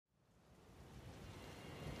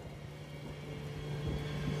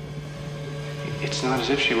It's not as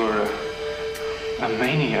if she were a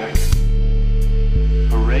maniac,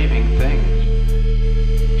 a raving thing.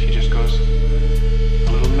 She just goes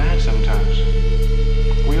a little mad sometimes.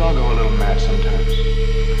 We all go a little mad sometimes.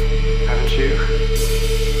 Haven't you?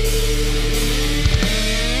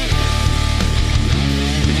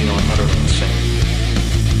 Did you know I'm utterly insane?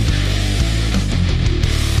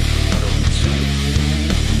 Utterly insane.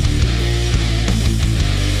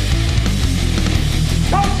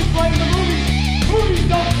 Don't you blame the movies! Movies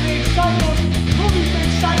don't create cycles! Movies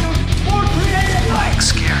make cycles more creative! Like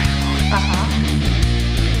scary movies.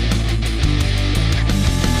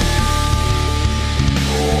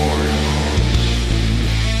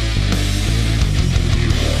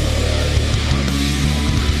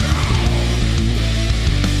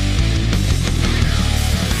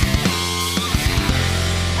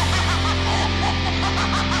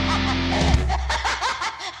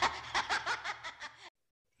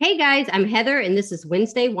 Hey guys, I'm Heather, and this is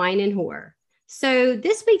Wednesday Wine and Horror. So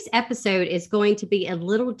this week's episode is going to be a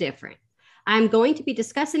little different. I'm going to be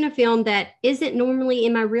discussing a film that isn't normally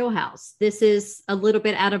in my wheelhouse. This is a little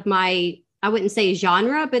bit out of my, I wouldn't say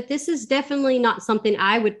genre, but this is definitely not something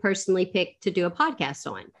I would personally pick to do a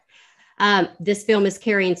podcast on. This film is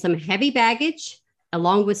carrying some heavy baggage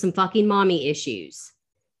along with some fucking mommy issues.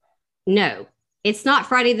 No, it's not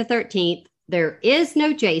Friday the 13th. There is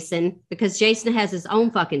no Jason because Jason has his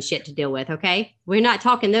own fucking shit to deal with, okay? We're not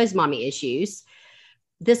talking those mommy issues.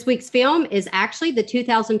 This week's film is actually the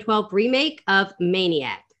 2012 remake of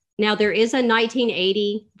Maniac. Now, there is a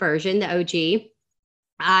 1980 version, the OG.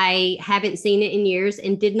 I haven't seen it in years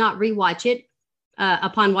and did not rewatch it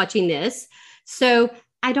upon watching this. So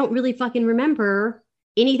I don't really fucking remember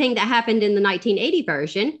anything that happened in the 1980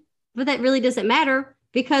 version, but that really doesn't matter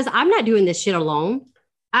because I'm not doing this shit alone.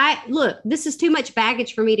 Look, this is too much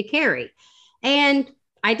baggage for me to carry. And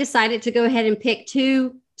I decided to go ahead and pick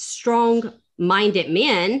two strong-minded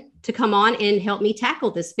men to come on and help me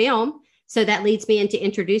tackle this film. So that leads me into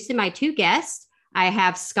introducing my two guests. I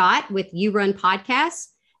have Scott with You Run Podcasts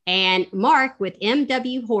and Mark with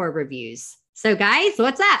MW Horror Reviews. So guys,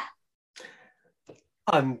 what's up?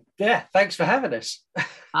 Yeah, thanks for having us.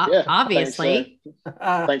 Obviously.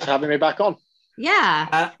 Thanks for having me back on.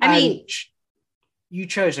 Yeah. I mean, you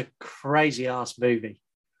chose a crazy ass movie.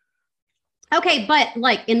 Okay, but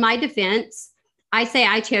like in my defense, I say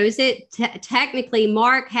I chose it. Technically,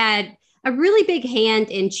 Mark had a really big hand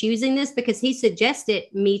in choosing this because he suggested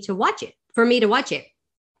me to watch it, for me to watch it.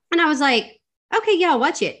 And I was like, okay, yeah, I'll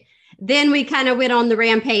watch it. Then we kind of went on the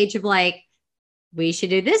rampage of like, we should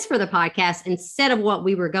do this for the podcast instead of what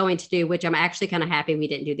we were going to do, which I'm actually kind of happy we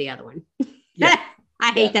didn't do the other one. Yeah.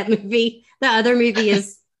 I hate that movie. The other movie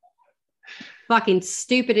is fucking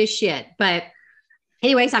stupid as shit. But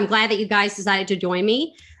anyways, I'm glad that you guys decided to join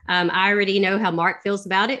me. I already know how Mark feels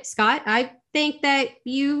about it. Scott, I think that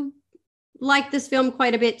you like this film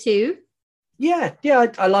quite a bit too. Yeah,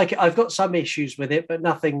 I like it. I've got some issues with it, but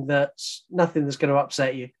nothing that's going to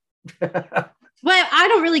upset you. Well, I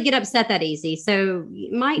don't really get upset that easy. So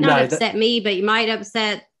you might not upset me, but you might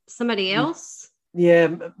upset somebody else.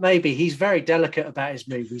 Yeah, maybe. He's very delicate about his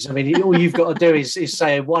movies. I mean, all you've got to do is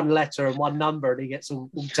say one letter and one number and he gets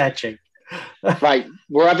all touchy. Right,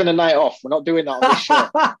 we're having a night off. We're not doing that on this show.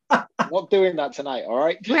 We're not doing that tonight, all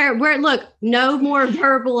right? We're look, no more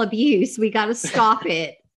verbal abuse. We got to stop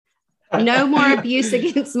it. No more abuse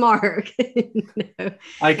against Mark. No.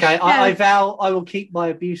 Okay, I vow I will keep my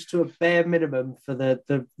abuse to a bare minimum for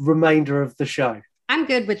the remainder of the show. I'm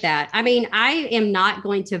good with that. I mean, I am not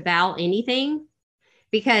going to vow anything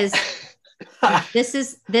because this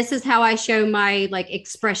is how I show my like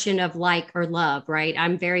expression of like or love, right?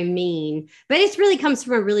 I'm very mean, but it really comes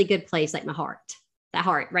from a really good place, like my heart. That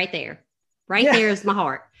heart right there. There is my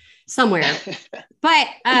heart somewhere. But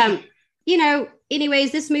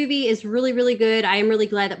anyways, this movie is really, really good. I am really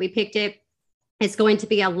glad that we picked it. It's going to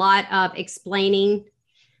be a lot of explaining,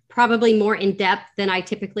 probably more in depth than I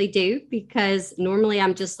typically do, because normally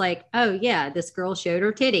I'm just like, oh yeah, this girl showed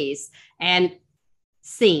her titties and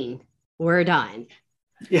scene, we're done.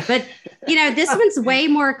 Yeah. But this one's way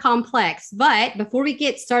more complex. But before we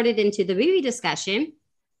get started into the movie discussion,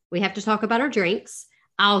 we have to talk about our drinks.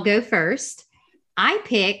 I'll go first. I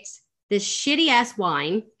picked this shitty ass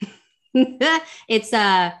wine. It's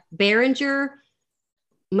a Beringer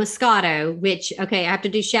Moscato, which, okay, I have to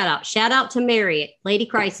do shout out to Marriott, Lady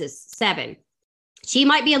Crisis 7. She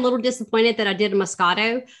might be a little disappointed that I did a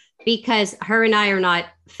Moscato because her and I are not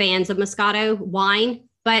fans of Moscato wine,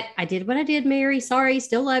 but I did what I did, Mary. Sorry,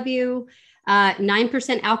 still love you.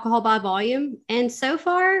 9% alcohol by volume. And so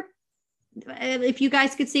far, if you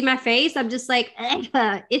guys could see my face, I'm just like,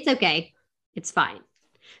 it's okay. It's fine.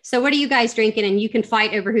 So what are you guys drinking? And you can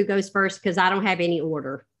fight over who goes first because I don't have any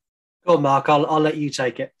order. Go on, Mark. I'll let you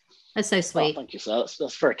take it. That's so sweet. Oh, thank you, sir.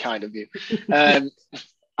 That's very kind of you.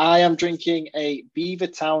 I am drinking a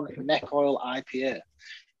Beavertown Neck Oil IPA.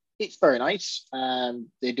 It's very nice.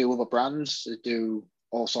 They do other brands. They do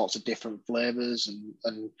all sorts of different flavors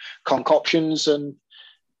and concoctions. And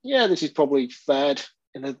yeah, this is probably third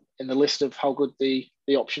in the list of how good the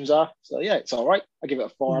options are. So yeah, it's all right. I give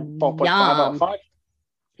it a 4.5 out of 5.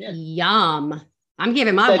 Yeah. Yum. I'm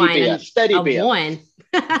giving my Steady wine beer. Steady a beer. 1.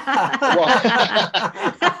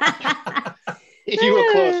 If you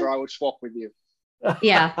were closer, I would swap with you.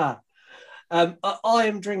 Yeah. I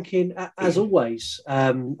am drinking, as always.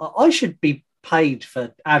 I should be paid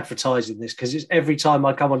for advertising this because it's every time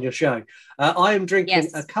I come on your show. I am drinking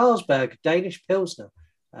a Carlsberg Danish Pilsner,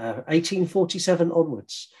 1847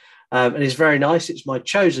 onwards. And it's very nice. It's my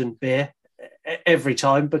chosen beer every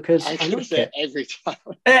time because I like it. Every time.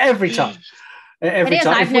 Every time. Every it is.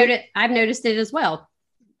 time. I've noticed it as well.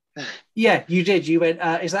 Yeah, you did. You went.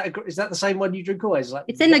 Is that the same one you drink always? Like,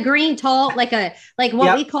 it's in the green tall, like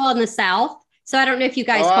what we call in the South. So I don't know if you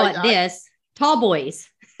guys call it this tall boys.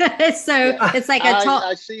 It's like a tall.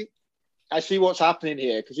 I see what's happening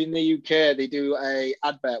here because in the UK they do a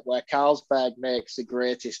advert where Carlsberg makes the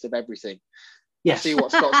greatest of everything. Yes. I see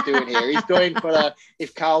what Scott's doing here. He's going for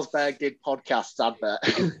if Carlsberg did podcasts advert.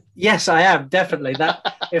 Yes, I am definitely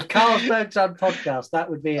that. If Carlsberg's on podcast, that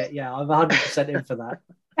would be it. Yeah, I'm 100% in for that.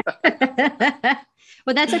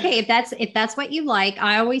 Well, that's okay. If that's what you like,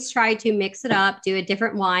 I always try to mix it up, do a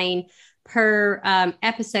different wine per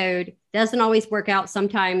episode. Doesn't always work out.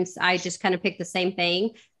 Sometimes I just kind of pick the same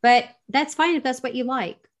thing, but that's fine if that's what you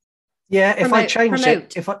like. Yeah, if I changed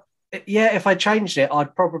it,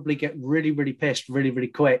 I'd probably get really, really pissed really, really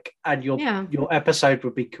quick, and your episode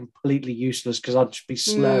would be completely useless because I'd just be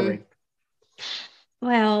slurring.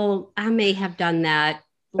 Well, I may have done that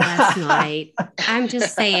last night. I'm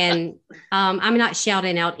just saying, I'm not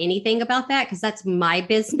shouting out anything about that because that's my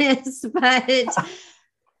business, but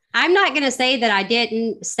I'm not going to say that I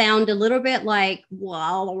didn't sound a little bit like,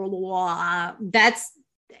 wow,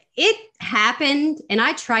 it happened. And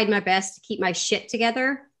I tried my best to keep my shit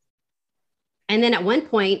together. And then at one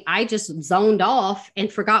point I just zoned off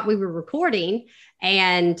and forgot we were recording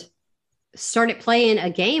and started playing a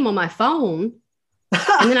game on my phone.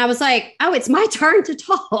 And then I was like, oh, it's my turn to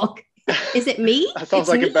talk. Is it me? That sounds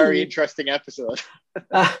like a very interesting episode.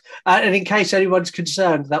 And in case anyone's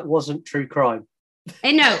concerned, that wasn't true crime.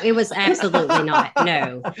 And no, it was absolutely not.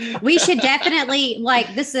 No, we should definitely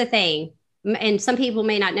this is the thing. And some people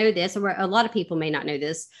may not know this, or a lot of people may not know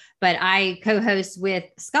this, but I co-host with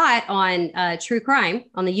Scott on True Crime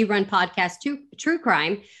on the You Run podcast, True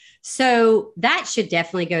Crime. So that should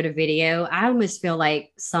definitely go to video. I almost feel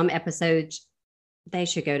like some episodes, they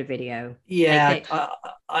should go to video. Yeah,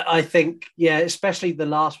 I think, especially the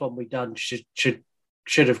last one we done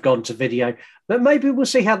should have gone to video. But maybe we'll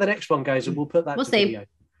see how the next one goes and we'll put that to video.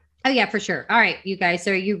 Oh, yeah, for sure. All right, you guys,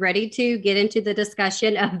 so are you ready to get into the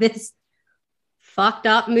discussion of this fucked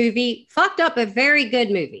up movie? Fucked up, but very good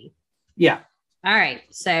movie. Yeah. All right,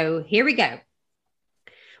 so here we go.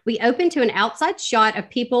 We open to an outside shot of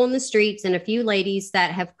people in the streets and a few ladies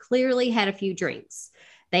that have clearly had a few drinks.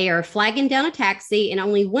 They are flagging down a taxi and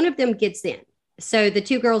only one of them gets in. So the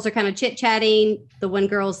two girls are kind of chit-chatting. The one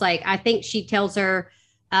girl's like, I think she tells her,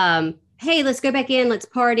 hey, let's go back in, let's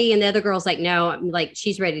party. And the other girl's like, no,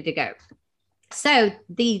 she's ready to go. So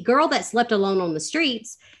the girl that's left alone on the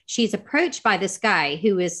streets, she's approached by this guy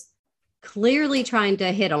who is clearly trying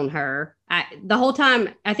to hit on her. The whole time,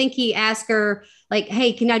 I think he asked her,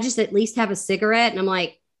 hey, can I just at least have a cigarette? And I'm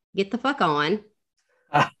like, get the fuck on.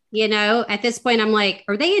 At this point, I'm like,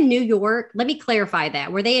 are they in New York? Let me clarify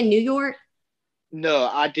that. Were they in New York? No,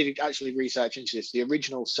 I didn't actually research into this. The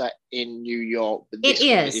original set in New York. But this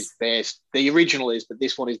one is based. The original is, but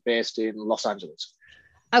this one is based in Los Angeles.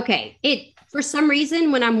 Okay. For some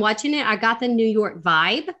reason, when I'm watching it, I got the New York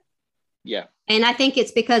vibe. Yeah. And I think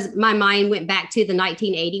it's because my mind went back to the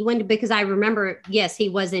 1980 one because I remember, yes, he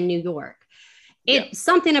was in New York.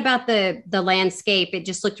 Something about the landscape. It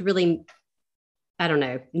just looked really, I don't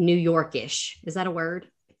know, New York-ish. Is that a word?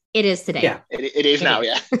 It is today. Yeah, it is now,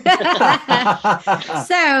 yeah.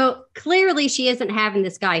 So clearly she isn't having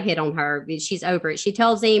this guy hit on her. She's over it. She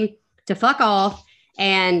tells him to fuck off.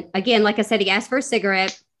 And again, like I said, he asked for a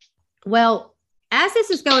cigarette. Well, as this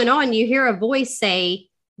is going on, you hear a voice say,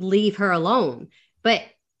 leave her alone. But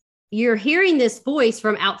you're hearing this voice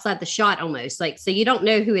from outside the shot almost, so you don't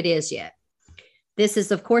know who it is yet. This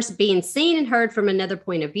is, of course, being seen and heard from another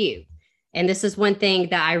point of view. And this is one thing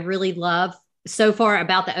that I really love so far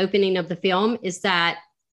about the opening of the film is that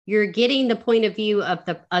you're getting the point of view of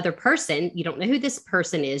the other person. You don't know who this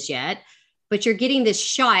person is yet, but you're getting this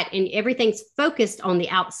shot and everything's focused on the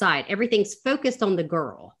outside. Everything's focused on the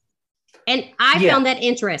girl. And I found that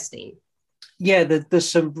interesting. Yeah, there's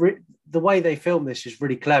some, the way they film this is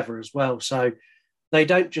really clever as well. So they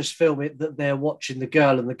don't just film it that they're watching the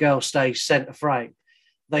girl and the girl stays center frame.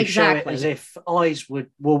 They show it as if eyes were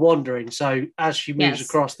wandering. So as she moves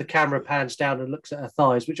across, the camera pans down and looks at her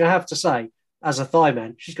thighs, which I have to say, as a thigh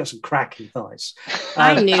man, she's got some cracking thighs.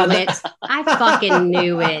 I knew it. I fucking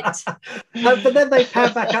knew it. But then they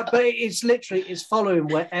pan back up. But it's following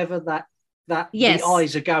wherever the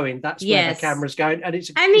eyes are going. That's where the camera's going. And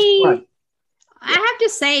it's great. I have to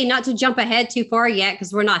say, not to jump ahead too far yet,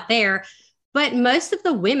 because we're not there, but most of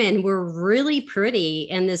the women were really pretty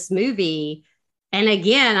in this movie. And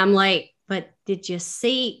again, I'm like, but did you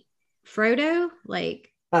see Frodo?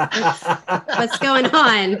 Like, what's going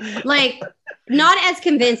on? Like, not as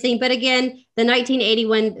convincing, but again, the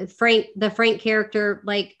 1981 Frank character,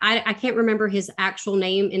 like, I can't remember his actual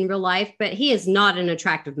name in real life, but he is not an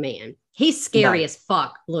attractive man. He's scary as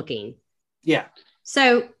fuck looking. Yeah.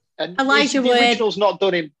 So and Elijah Wood. The original's not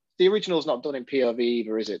done in POV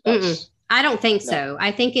either, is it? I don't think so.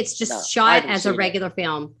 I think it's just shot as a regular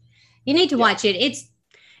film. You need to watch it.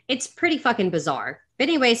 It's pretty fucking bizarre. But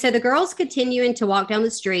anyway, so the girl's continuing to walk down the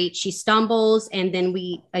street. She stumbles, and then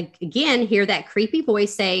we again hear that creepy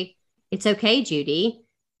voice say, "It's okay, Judy.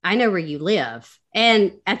 I know where you live."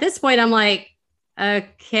 And at this point, I'm like,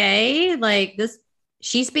 okay, like this,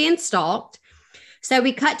 she's being stalked. So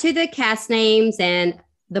we cut to the cast names and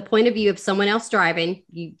the point of view of someone else driving.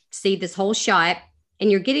 You see this whole shot, and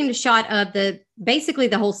you're getting the shot of basically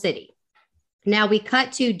the whole city. Now we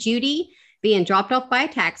cut to Judy being dropped off by a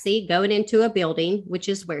taxi, going into a building, which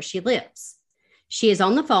is where she lives. She is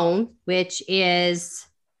on the phone, which is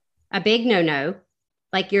a big no-no.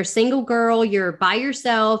 Like, you're a single girl, you're by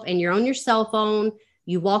yourself, and you're on your cell phone.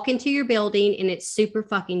 You walk into your building, and it's super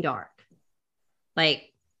fucking dark.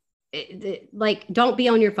 Like, don't be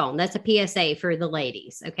on your phone. That's a PSA for the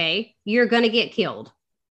ladies, okay? You're going to get killed.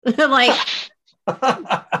 Like,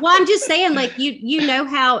 well, I'm just saying, like, you know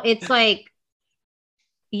how it's like,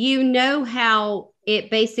 you know how it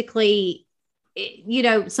basically,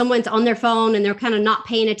 someone's on their phone and they're kind of not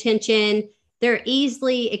paying attention. They're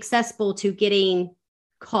easily accessible to getting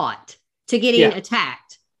caught, to getting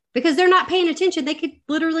attacked, because they're not paying attention. They could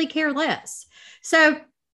literally care less. So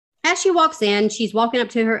as she walks in, she's walking up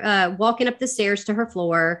the stairs to her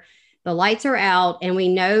floor. The lights are out, and we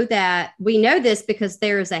know this because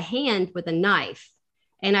there's a hand with a knife.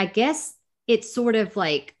 And I guess it's sort of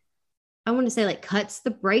like, I want to say, like, cuts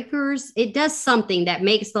the breakers. It does something that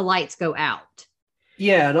makes the lights go out.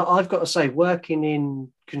 Yeah, and I've got to say, working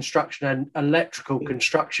in construction and electrical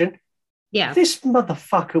construction, this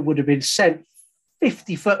motherfucker would have been sent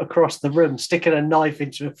 50 foot across the room, sticking a knife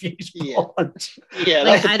into a fuse board. Yeah,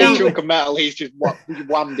 that's a big chunk of metal he's just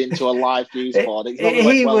whammed into a live fuse board.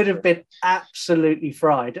 He would have been absolutely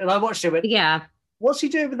fried. And I watched him. Yeah. What's he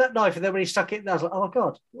doing with that knife? And then when he stuck it, I was like, oh my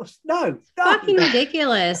God, no. Fucking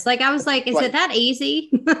ridiculous. Like, I was like, is it that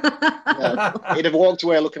easy? He'd have walked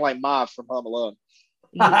away looking like Marv from Home Alone.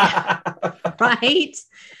 Right?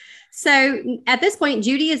 So at this point,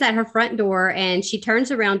 Judy is at her front door, and she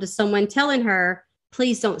turns around to someone telling her,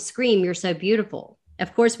 "Please don't scream. You're so beautiful."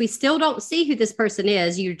 Of course, we still don't see who this person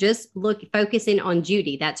is. You're just focusing on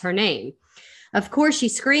Judy. That's her name. Of course, she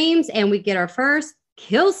screams, and we get our first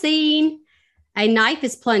kill scene. A knife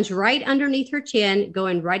is plunged right underneath her chin,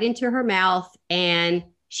 going right into her mouth, and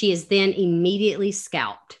she is then immediately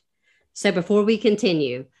scalped. So before we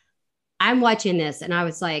continue, I'm watching this, and I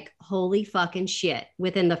was like, holy fucking shit,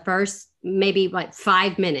 within the first maybe like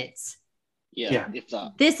 5 minutes. Yeah. If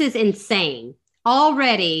that. This is insane.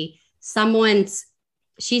 Already,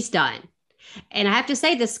 she's done. And I have to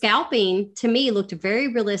say, the scalping to me looked very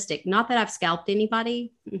realistic. Not that I've scalped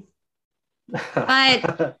anybody,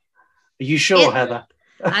 but... Are you sure, Heather?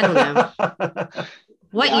 I don't know.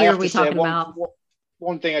 What year are we talking about?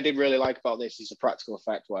 One thing I did really like about this is the practical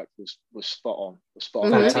effect work was spot on.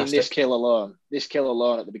 Mm-hmm. In this kill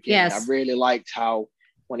alone at the beginning, I really liked how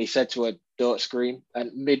when he said to her, "Don't scream,"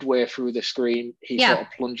 and midway through the scream, he sort of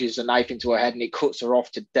plunges the knife into her head and it cuts her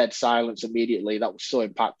off to dead silence immediately. That was so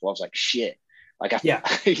impactful. I was like, shit. Like,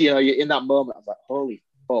 in that moment, I was like, holy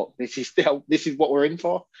fuck, this is what we're in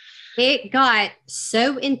for. It got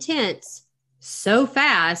so intense so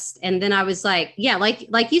fast. And then I was like,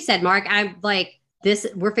 like you said, Mark, I'm like,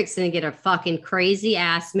 we're fixing to get a fucking crazy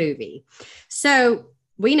ass movie. So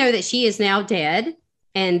we know that she is now dead.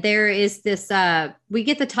 And there is this, we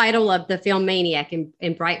get the title of the film Maniac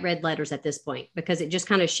in bright red letters at this point, because it just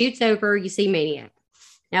kind of shoots over, you see Maniac.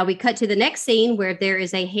 Now we cut to the next scene where there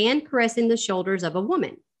is a hand caressing the shoulders of a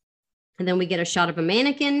woman. And then we get a shot of a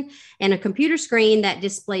mannequin and a computer screen that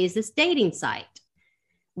displays this dating site.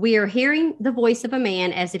 We are hearing the voice of a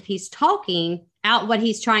man as if he's talking out what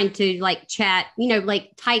he's trying to like chat,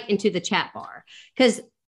 like type into the chat bar. Because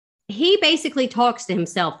he basically talks to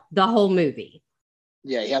himself the whole movie.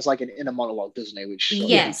 Yeah, he has like an inner monologue, doesn't he? Which sort of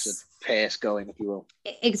yes. keeps the pace going, if you will.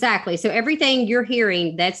 Exactly. So everything you're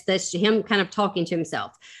hearing, that's him kind of talking to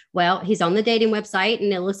himself. Well, he's on the dating website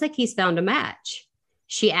and it looks like he's found a match.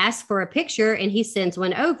 She asks for a picture and he sends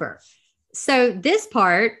one over. So this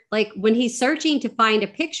part, like when he's searching to find a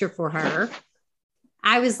picture for her,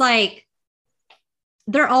 I was like,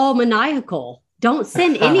 they're all maniacal. Don't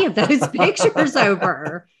send any of those pictures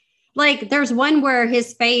over. Like there's one where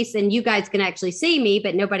his face, and you guys can actually see me,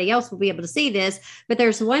 but nobody else will be able to see this. But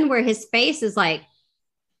there's one where his face is like,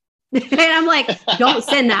 and I'm like, don't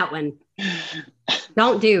send that one.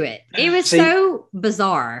 Don't do it. It was so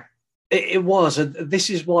bizarre. It was. And this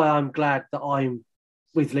is why I'm glad that I'm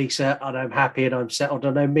with Lisa and I'm happy and I'm settled. I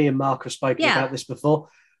know me and Mark have spoken about this before,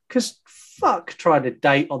 because fuck trying to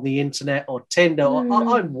date on the internet or Tinder.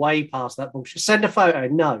 I'm way past that bullshit. Send a photo.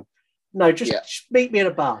 No, just meet me at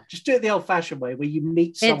a bar. Just do it the old-fashioned way where you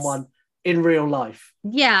meet someone in real life.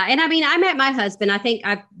 Yeah, and I mean, I met my husband. I think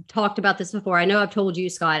I've talked about this before. I know I've told you,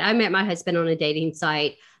 Scott. I met my husband on a dating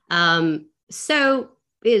site. So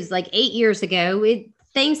it was like 8 years ago.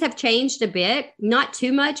 Things have changed a bit. Not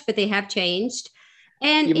too much, but they have changed.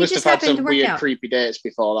 And you must have had some weird, creepy dates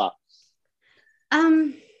before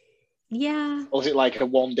that. Yeah. Or was it like a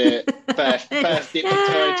one day first dip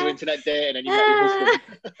to internet date and then you met your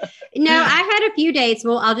husband? No, I had a few dates.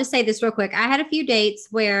 Well, I'll just say this real quick. I had a few dates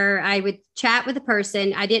where I would chat with a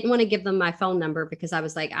person. I didn't want to give them my phone number because I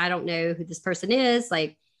was like, I don't know who this person is.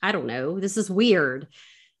 Like, I don't know. This is weird.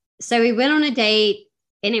 So we went on a date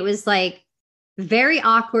and it was like very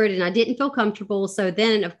awkward and I didn't feel comfortable. So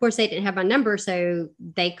then, of course, they didn't have my number, so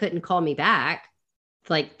they couldn't call me back.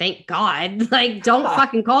 Like, thank God, like, don't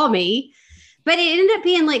fucking call me. But it ended up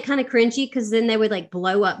being like kind of cringy because then they would like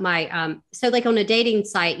blow up my, so like on a dating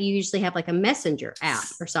site, you usually have like a messenger app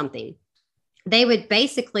or something. They would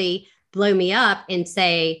basically blow me up and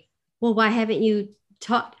say, well, why haven't you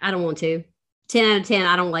talked? I don't want to. 10 out of 10.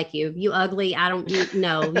 I don't like you. You ugly.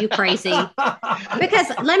 No, you crazy. Because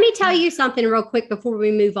let me tell you something real quick before we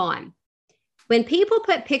move on. When people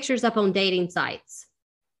put pictures up on dating sites,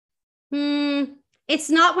 it's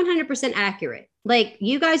not 100% accurate. Like,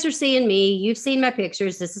 you guys are seeing me. You've seen my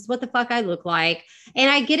pictures. This is what the fuck I look like. And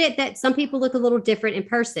I get it that some people look a little different in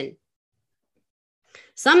person.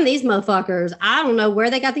 Some of these motherfuckers, I don't know where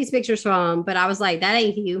they got these pictures from, but I was like, that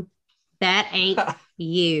ain't you. That ain't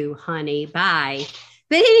you, honey. Bye.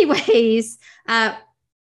 But anyways,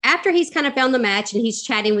 after he's kind of found the match and he's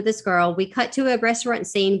chatting with this girl, we cut to a restaurant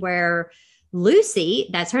scene where Lucy,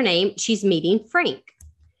 that's her name, she's meeting Frank.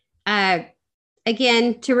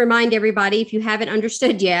 Again, to remind everybody, if you haven't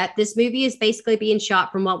understood yet, this movie is basically being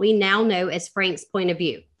shot from what we now know as Frank's point of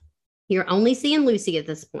view. You're only seeing Lucy at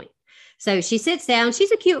this point. So she sits down.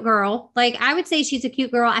 She's a cute girl. Like, I would say she's a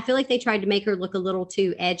cute girl. I feel like they tried to make her look a little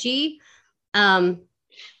too edgy.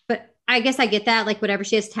 But I guess I get that. Like, whatever,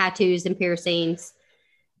 she has tattoos and piercings.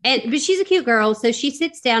 But she's a cute girl. So she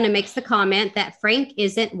sits down and makes the comment that Frank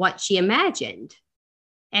isn't what she imagined.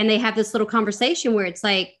 And they have this little conversation where it's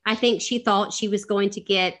like, I think she thought she was going to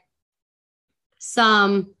get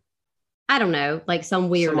some, I don't know, like some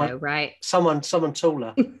weirdo, right? Someone taller.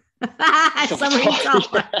 Someone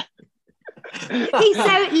taller. He's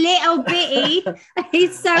so little bitty.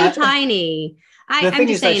 He's so tiny. I'm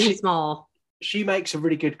just saying he's small. She makes a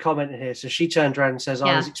really good comment in here. So she turns around and says,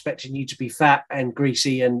 I was expecting you to be fat and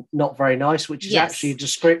greasy and not very nice, which is actually a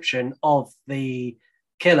description of the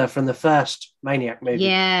killer from the first Maniac movie.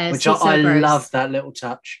 Yes, which I love that little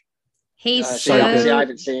touch. He's so I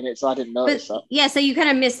haven't seen it, so I didn't notice that. Yeah, so you kind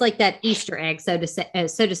of miss like that Easter egg, so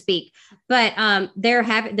to speak. But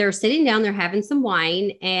they're sitting down, they're having some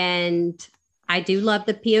wine, and I do love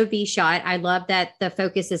the POV shot. I love that the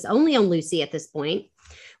focus is only on Lucy at this point.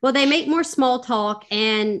 Well, they make more small talk,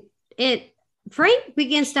 and Frank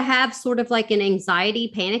begins to have sort of like an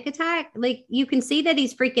anxiety panic attack. Like, you can see that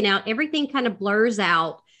he's freaking out. Everything kind of blurs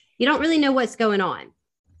out. You don't really know what's going on.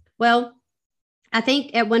 Well, I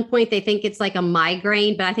think at one point they think it's like a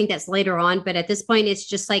migraine, but I think that's later on. But at this point, it's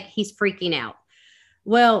just like he's freaking out.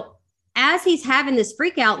 Well, as he's having this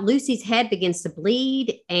freak out, Lucy's head begins to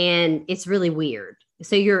bleed, and it's really weird.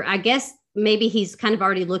 So I guess maybe he's kind of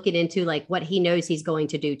already looking into like what he knows he's going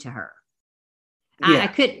to do to her. Yeah. I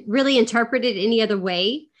couldn't really interpret it any other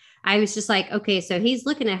way. I was just like, okay, so he's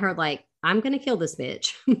looking at her like, I'm going to kill this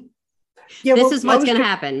bitch. This is what's going to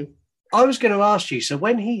happen. I was going to ask you, so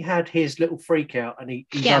when he had his little freak out and he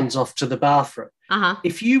runs off to the bathroom,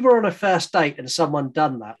 if you were on a first date and someone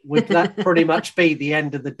done that, would that pretty much be the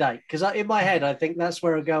end of the date? Because in my head, I think that's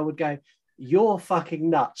where a girl would go, you're fucking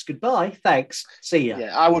nuts. Goodbye. Thanks. See ya.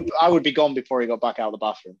 Yeah, I would be gone before he got back out of the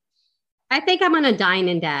bathroom. I think I'm going to dine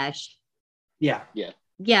and dash. Yeah. Yeah.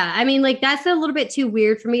 Yeah, I mean, like that's a little bit too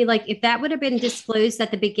weird for me. Like, if that would have been disclosed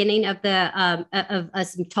at the beginning of the of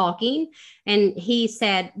us talking, and he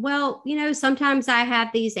said, "Well, you know, sometimes I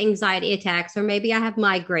have these anxiety attacks, or maybe I have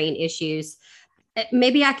migraine issues.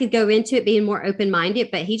 Maybe I could go into it being more open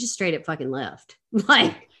minded." But he just straight up fucking left.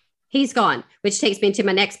 Like, he's gone, which takes me to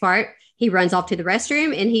my next part. He runs off to the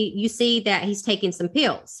restroom, and you see that he's taking some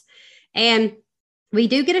pills, and we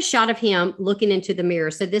do get a shot of him looking into the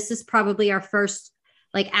mirror. So this is probably our first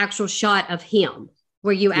like actual shot of him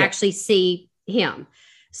where you actually see him.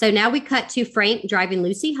 So now we cut to Frank driving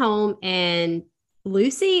Lucy home, and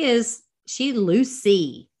Lucy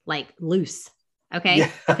like loose.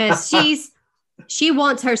 Okay. Because she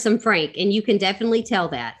wants her some Frank, and you can definitely tell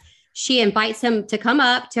that. She invites him to come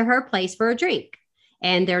up to her place for a drink,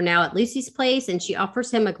 and they're now at Lucy's place, and she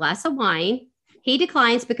offers him a glass of wine. He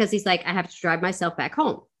declines because he's like, I have to drive myself back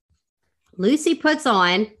home. Lucy puts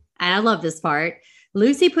on, and I love this part,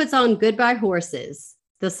 Lucy puts on Goodbye Horses,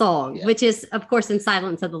 the song, which is, of course, in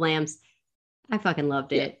Silence of the Lambs. I fucking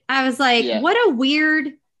loved it. I was like, what a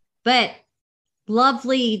weird but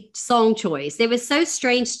lovely song choice. It was so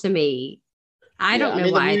strange to me. I don't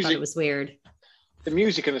know why I thought it was weird. The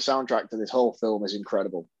music and the soundtrack to this whole film is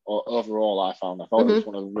incredible. Overall, I thought it was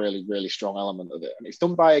one of the really, really strong elements of it. And it's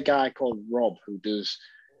done by a guy called Rob, who does,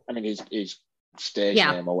 I mean, his stage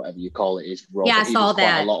name or whatever you call it is Rob. Yeah, I saw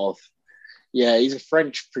that. Yeah, he's a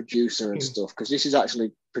French producer and stuff, because this is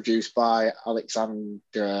actually produced by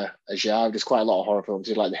Alexandre Aja, who does quite a lot of horror films.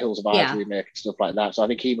 He like the Hills of Eyes remake and stuff like that. So I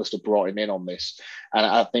think he must have brought him in on this. And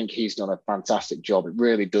I think he's done a fantastic job. It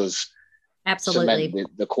really does cement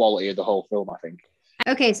the quality of the whole film, I think.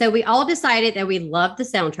 Okay, so we all decided that we love the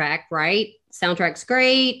soundtrack, right? Soundtrack's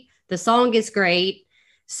great. The song is great.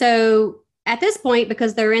 So at this point,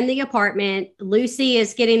 because they're in the apartment, Lucy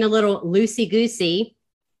is getting a little loosey-goosey.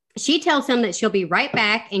 She tells him that she'll be right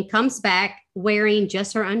back and comes back wearing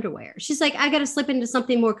just her underwear. She's like, I got to slip into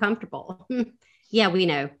something more comfortable. Yeah, we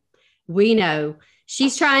know. We know.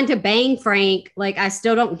 She's trying to bang Frank. Like, I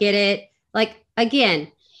still don't get it. Like,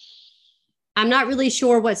 again, I'm not really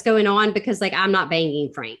sure what's going on because, like, I'm not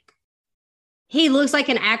banging Frank. He looks like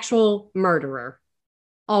an actual murderer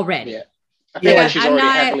already. Yeah. I feel like she's already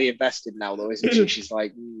heavily invested now, though, isn't she? She's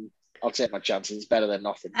like, I'll take my chances. It's better than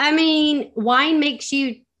nothing. I mean, wine makes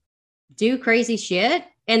you do crazy shit,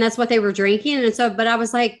 and that's what they were drinking. And so, but I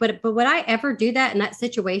was like, but would I ever do that in that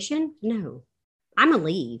situation? No, I'm gonna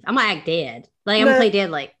leave. I'm gonna act dead. Like, I'm gonna play dead.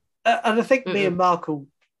 Like, and I think me and Mark will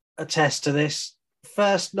attest to this.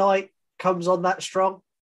 First night comes on that strong.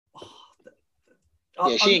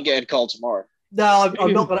 She ain't getting called tomorrow. No,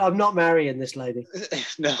 I'm not marrying this lady.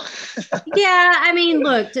 No. Yeah, I mean,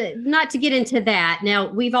 look, not to get into that. Now,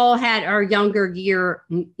 we've all had our younger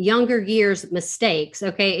years mistakes.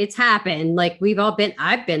 Okay, it's happened. Like,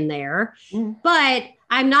 I've been there. But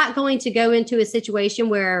I'm not going to go into a situation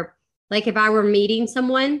where, like, if I were meeting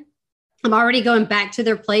someone, I'm already going back to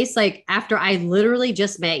their place, like, after I literally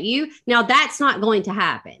just met you. Now, that's not going to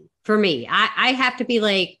happen for me. I have to be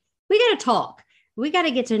like, we got to talk. We got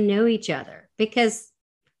to get to know each other, because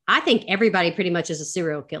I think everybody pretty much is a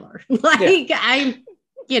serial killer. And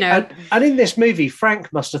in this movie,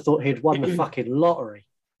 Frank must have thought he'd won the fucking lottery.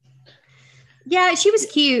 Yeah, she was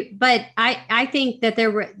cute, but I think that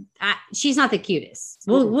she's not the cutest.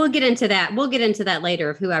 We'll get into that. We'll get into that later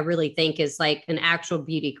of who I really think is like an actual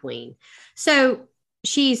beauty queen. So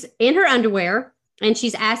she's in her underwear and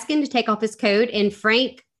she's asking to take off his coat, and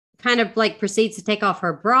Frank kind of like proceeds to take off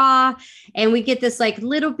her bra, and we get this like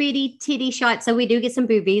little bitty titty shot. So we do get some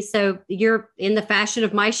boobies. So you're in the fashion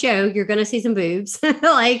of my show, you're going to see some boobs.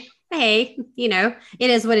 Like, hey, it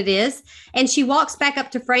is what it is. And she walks back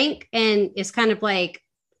up to Frank and is kind of like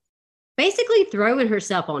basically throwing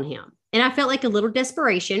herself on him. And I felt like a little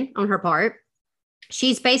desperation on her part.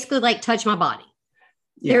 She's basically like, touch my body.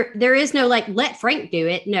 Yeah. There is no like, let Frank do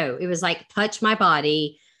it. No, it was like, touch my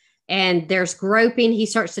body. And there's groping. He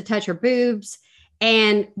starts to touch her boobs.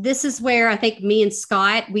 And this is where I think me and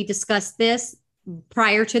Scott, we discussed this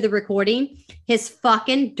prior to the recording. His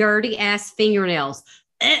fucking dirty ass fingernails.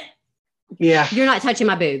 Yeah. You're not touching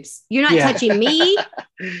my boobs. You're not touching me.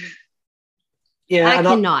 Yeah, I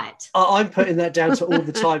cannot. I'm putting that down to all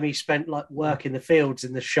the time he spent like working the fields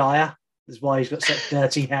in the Shire. That's why he's got such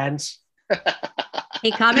dirty hands.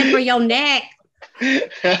 He coming for your neck. He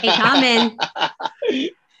coming.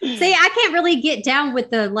 See, I can't really get down with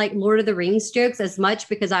the like Lord of the Rings jokes as much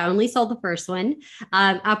because I only saw the first one.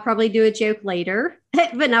 I'll probably do a joke later,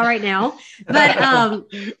 but not right now. But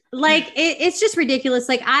like it's just ridiculous.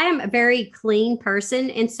 Like I am a very clean person,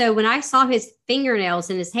 and so when I saw his fingernails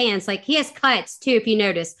in his hands, like he has cuts too, if you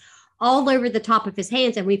notice, all over the top of his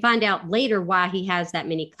hands, and we find out later why he has that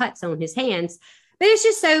many cuts on his hands. But it's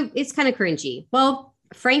just it's kind of cringy. Well,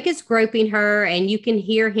 Frank is groping her and you can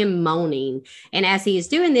hear him moaning. And as he is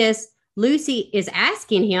doing this, Lucy is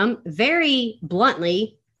asking him very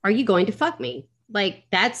bluntly, are you going to fuck me? Like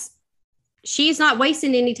she's not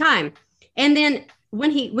wasting any time. And then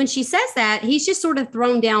when she says that, he's just sort of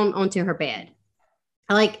thrown down onto her bed.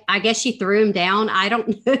 Like, I guess she threw him down. I don't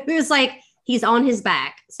know. It was like he's on his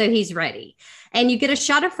back. So he's ready. And you get a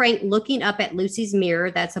shot of Frank looking up at Lucy's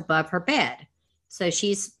mirror that's above her bed. So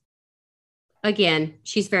she's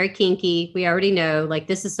very kinky. We already know, like,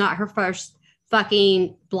 this is not her first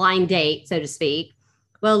fucking blind date, so to speak.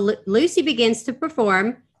 Well, Lucy begins to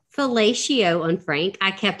perform fellatio on Frank.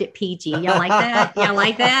 I kept it PG. Y'all like that? Y'all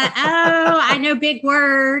like that? Oh, I know big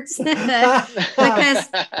words. Because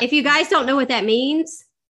if you guys don't know what that means,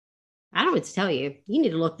 I don't know what to tell you. You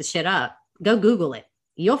need to look the shit up. Go Google it.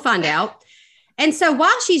 You'll find out. And so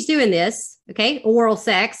while she's doing this, okay, oral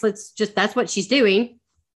sex, that's what she's doing.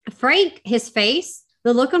 Frank, the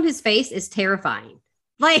look on his face is terrifying.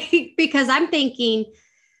 Like, because I'm thinking,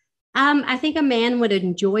 I think a man would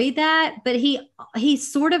enjoy that, but he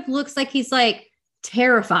sort of looks like he's like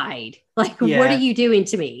terrified. Like, what are you doing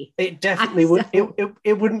to me? It definitely would.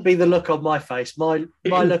 It wouldn't be the look on my face. My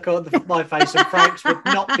look on my face and Frank's would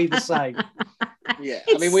not be the same. Yeah,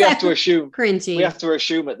 I mean, we have to assume cringy. We have to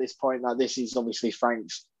assume at this point that this is obviously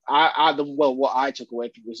Frank's. What I took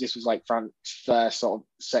away from was this was like Frank's first sort of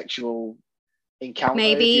sexual encounter,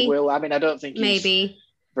 if you will. I mean, I don't think he's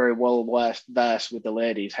very well versed with the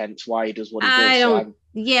ladies, hence why he does what he does.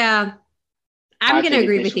 I'm going to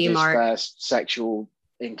agree with you, Mark. First sexual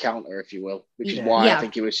encounter, if you will, which is why I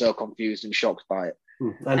think he was so confused and shocked by it.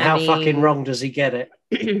 And how fucking wrong does he get it?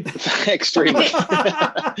 Extremely.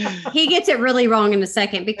 He gets it really wrong in a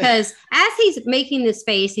second because as he's making this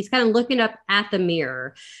face, he's kind of looking up at the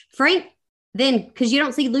mirror. Frank then, because you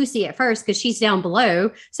don't see Lucy at first because she's down below.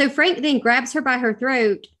 So Frank then grabs her by her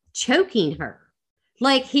throat, choking her.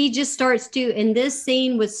 Like he just starts to, and this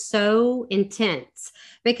scene was so intense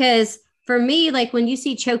because for me, like when you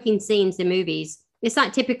see choking scenes in movies, it's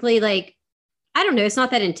not typically like, I don't know, it's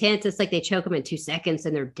not that intense. It's like they choke them in 2 seconds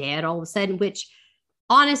and they're dead all of a sudden, which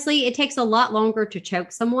honestly, it takes a lot longer to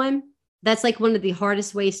choke someone. That's like one of the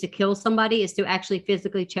hardest ways to kill somebody is to actually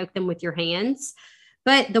physically choke them with your hands.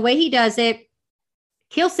 But the way he does it,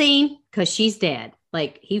 kill scene, because she's dead.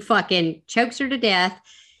 Like he fucking chokes her to death.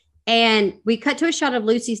 And we cut to a shot of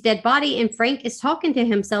Lucy's dead body and Frank is talking to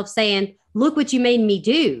himself saying, look what you made me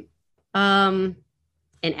do. And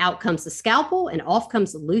out comes the scalpel and off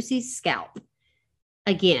comes Lucy's scalp.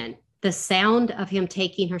 Again, the sound of him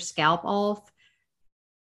taking her scalp off,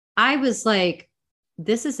 I was like,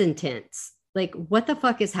 this is intense. Like, what the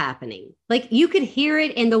fuck is happening? Like, you could hear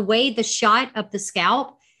it in the way the shot of the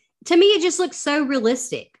scalp. To me, it just looks so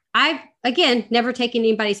realistic. I've, again, never taken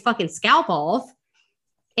anybody's fucking scalp off.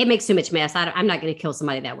 It makes too much mess. I'm not going to kill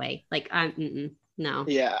somebody that way. Like, no.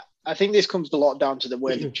 Yeah. I think this comes a lot down to the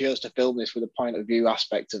way they chose to film this with a point of view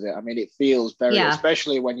aspect of it. I mean, it feels very,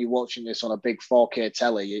 especially when you're watching this on a big 4K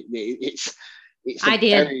telly, it's a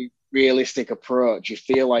very realistic approach. You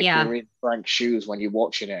feel like you're in Frank's shoes when you're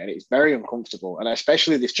watching it, and it's very uncomfortable. And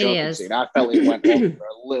especially this choking scene, I felt it went on for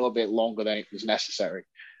a little bit longer than it was necessary.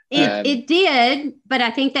 It did, but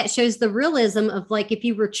I think that shows the realism of like if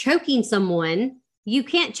you were choking someone, you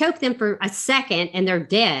can't choke them for a second and they're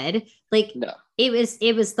dead. Like no.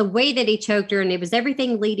 It was the way that he choked her, and it was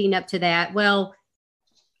everything leading up to that. Well,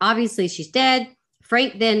 obviously she's dead.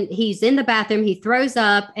 Frank, then he's in the bathroom, he throws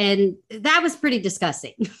up, and that was pretty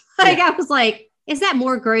disgusting. I was like, is that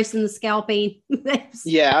more gross than the scalping?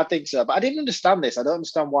 Yeah, I think so. But I didn't understand this. I don't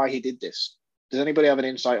understand why he did this. Does anybody have an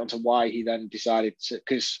insight onto why he then decided to,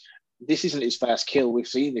 because this isn't his first kill. We've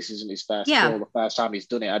seen this isn't his first kill, the first time he's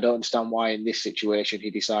done it. I don't understand why in this situation he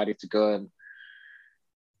decided to go and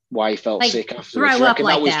why he felt like, sick after. Throw up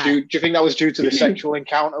like that. Do you think that was due to the sexual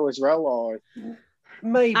encounter as well, or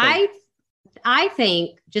maybe? I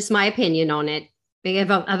think, just my opinion on it,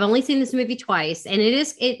 I've only seen this movie twice, and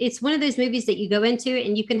it's one of those movies that you go into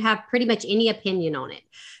and you can have pretty much any opinion on it.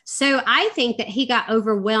 So I think that he got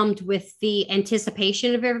overwhelmed with the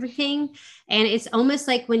anticipation of everything. And it's almost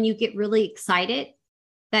like when you get really excited,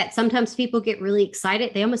 that sometimes people get really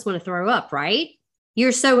excited, they almost want to throw up, right?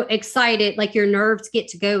 You're so excited, like your nerves get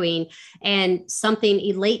to going, and something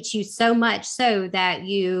elates you so much so that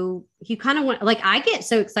you kind of want, like, I get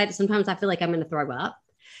so excited sometimes I feel like I'm going to throw up.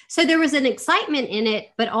 So there was an excitement in it,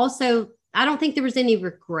 but also I don't think there was any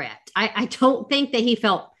regret. I don't think that he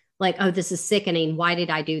felt like, oh, this is sickening. Why did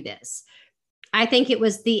I do this? I think it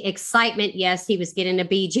was the excitement. Yes, he was getting a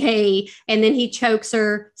BJ and then he chokes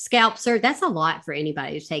her, scalps her. That's a lot for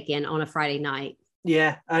anybody to take in on a Friday night.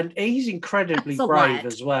 Yeah, and he's incredibly brave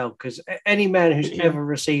as well, because any man who's ever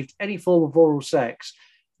received any form of oral sex,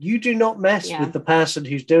 you do not mess with the person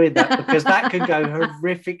who's doing that, because that can go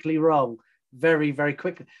horrifically wrong very, very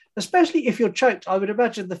quickly, especially if you're choked. I would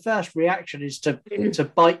imagine the first reaction is to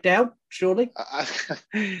bite down, surely.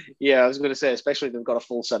 Yeah, I was going to say, especially if they've got a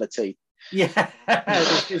full set of teeth. Yeah,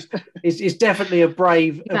 it's definitely a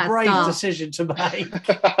brave decision to make.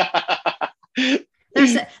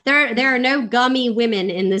 There are no gummy women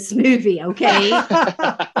in this movie, okay?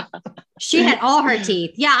 She had all her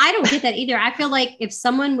teeth. Yeah, I don't get that either. I feel like if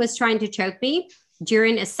someone was trying to choke me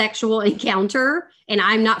during a sexual encounter and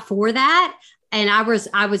I'm not for that, and I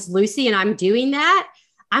was Lucy and I'm doing that,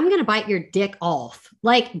 I'm going to bite your dick off.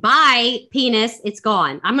 Like, bye, penis, it's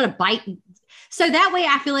gone. I'm going to bite. So that way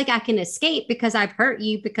I feel like I can escape because I've hurt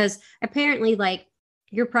you, because apparently, like,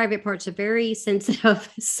 your private parts are very sensitive.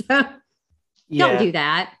 So don't do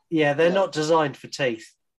that. Yeah, they're not designed for teeth.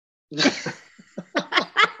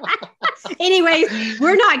 Anyways,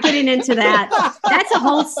 we're not getting into that. That's a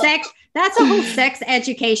whole sex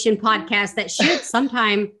education podcast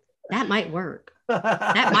that that might work.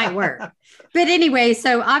 That might work. But anyway,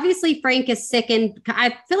 so obviously Frank is sickened.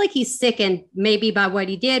 I feel like he's sickened maybe by what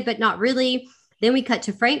he did, but not really. Then we cut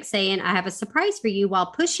to Frank saying, I have a surprise for you,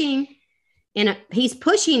 while he's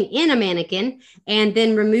pushing in a mannequin and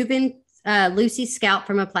then removing Lucy's scalp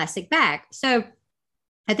from a plastic bag. So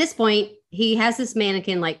at this point, he has this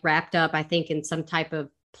mannequin like wrapped up, I think, in some type of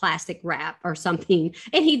plastic wrap or something.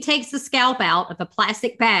 And he takes the scalp out of a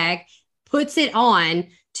plastic bag, puts it on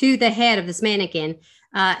to the head of this mannequin.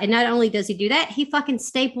 And not only does he do that, he fucking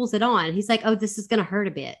staples it on. He's like, oh, this is going to hurt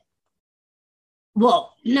a bit.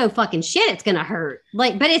 Well, no fucking shit, it's going to hurt.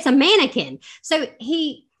 Like, but it's a mannequin. So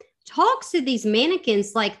he talks to these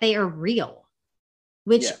mannequins like they are real,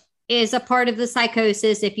 which is a part of the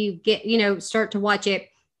psychosis. If you start to watch it,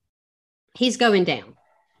 he's going down.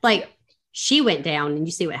 Like, she went down and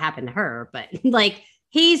you see what happened to her, but like,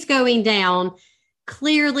 he's going down.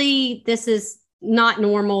 Clearly this is not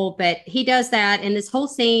normal, but he does that. And this whole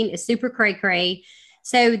scene is super cray cray.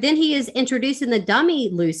 So then he is introducing the dummy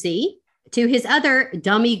Lucy to his other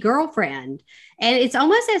dummy girlfriend. And it's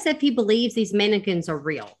almost as if he believes these mannequins are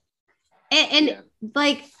real. And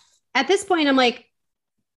like, at this point, I'm like,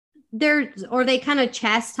 they kind of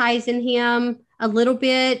chastising him a little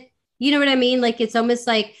bit. You know what I mean? Like, it's almost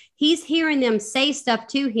like he's hearing them say stuff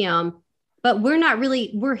to him, but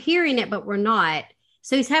we're hearing it, but we're not.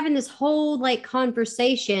 So he's having this whole like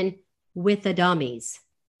conversation with the dummies.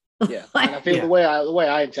 Yeah. And I feel the way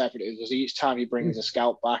I interpret it is each time he brings a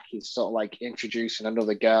scalp back, he's sort of like introducing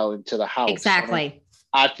another girl into the house. Exactly.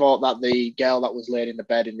 I thought that the girl that was laid in the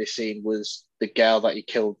bed in this scene was the girl that he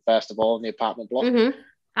killed first of all in the apartment block. Mm-hmm.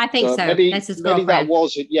 I think so. That's his girlfriend.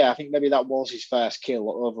 I think maybe that was his first kill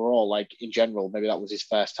overall. Like, in general, maybe that was his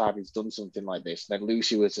first time he's done something like this. And then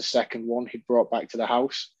Lucy was the second one he brought back to the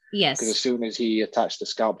house. Yes. Because as soon as he attached the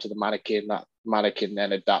scalp to the mannequin, that mannequin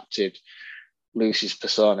then adapted Lucy's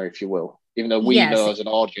persona, if you will. Even though we know as an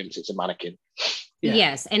audience it's a mannequin. Yeah.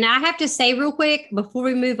 Yes. And I have to say real quick, before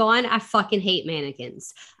we move on, I fucking hate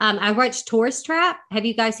mannequins. I watched Tourist Trap. Have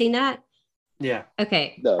you guys seen that? Yeah.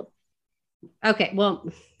 Okay. No. Okay, well,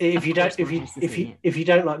 if you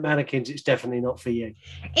don't like mannequins, it's definitely not for you.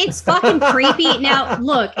 It's fucking creepy. Now,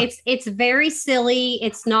 look, it's very silly.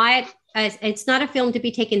 It's not a film to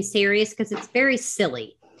be taken serious because it's very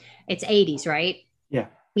silly. It's 80s, right?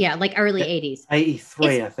 Yeah, like early 80s.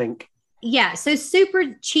 83, I think. Yeah, so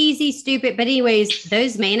super cheesy, stupid. But anyways,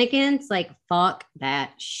 those mannequins, like, fuck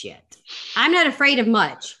that shit. I'm not afraid of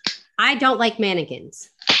much. I don't like mannequins.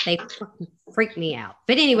 They freak me out.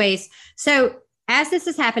 But anyways, so as this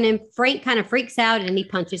is happening, Frank kind of freaks out and he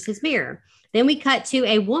punches his mirror. Then we cut to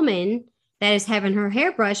a woman that is having her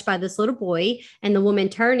hair brushed by this little boy, and the woman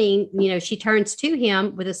she turns to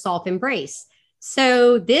him with a soft embrace.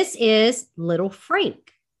 So this is little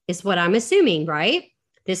Frank, is what I'm assuming, right?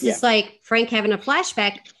 This is like Frank having a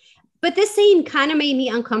flashback. But this scene kind of made me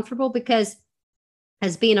uncomfortable because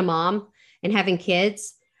as being a mom and having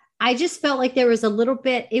kids, I just felt like there was a little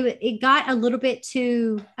bit, it got a little bit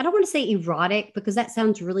too, I don't want to say erotic because that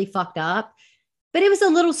sounds really fucked up, but it was a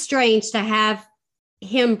little strange to have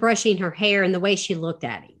him brushing her hair and the way she looked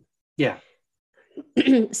at him. Yeah.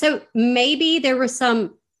 So maybe there was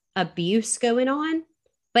some abuse going on,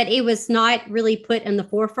 but it was not really put in the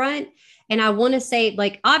forefront. And I want to say,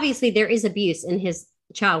 like, obviously there is abuse in his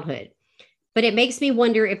childhood, but it makes me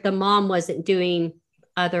wonder if the mom wasn't doing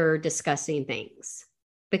other disgusting things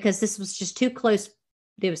because this was just too close.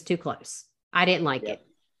 It was too close. I didn't like it.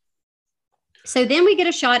 So then we get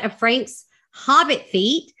a shot of Frank's hobbit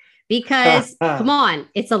feet because come on,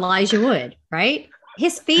 it's Elijah Wood, right?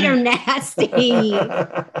 His feet are nasty.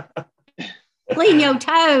 Clean your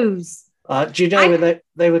toes. Do you know when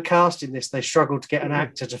they were casting this, they struggled to get an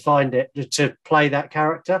actor to find it to play that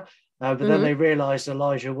character, but then they realised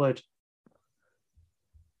Elijah Wood.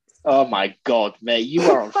 Oh my God, mate, you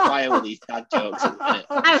are on fire with these dad jokes.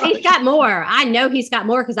 Oh, he's got more. I know he's got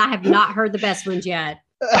more because I have not heard the best ones yet.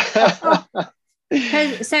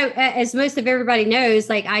 So as most of everybody knows,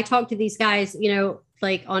 like I talk to these guys, you know,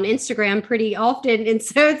 like on Instagram pretty often. And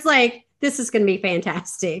so it's like, this is going to be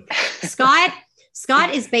fantastic. Scott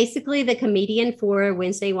is basically the comedian for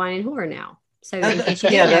Wednesday Wine and Horror now. So in case you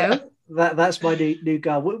didn't know. That's my new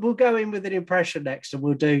goal. We'll go in with an impression next and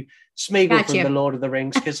we'll do Smeagol from The Lord of the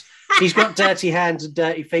Rings because he's got dirty hands and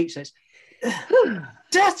dirty feet. So it's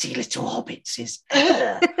dirty little hobbits is.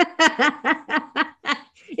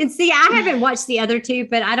 And see, I haven't watched the other two,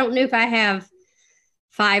 but I don't know if I have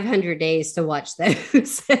 500 days to watch those.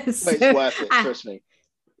 So, it's worth it, trust me.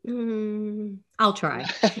 I'll try.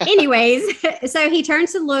 Anyways, so he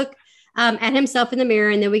turns to look at himself in the mirror,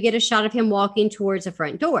 and then we get a shot of him walking towards the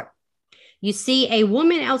front door. You see a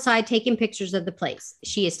woman outside taking pictures of the place.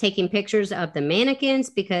 She is taking pictures of the mannequins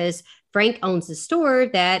because Frank owns a store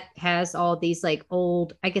that has all these like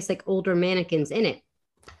old, I guess like older mannequins in it.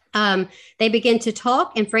 They begin to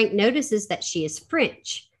talk and Frank notices that she is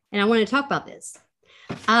French. And I want to talk about this.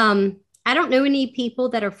 I don't know any people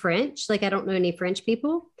that are French. Like I don't know any French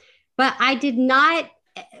people, but I did not.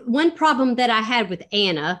 One problem that I had with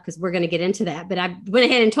Anna, because we're going to get into that, but I went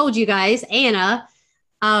ahead and told you guys, Anna,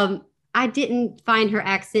 I didn't find her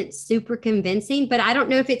accent super convincing, but I don't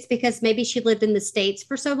know if it's because maybe she lived in the States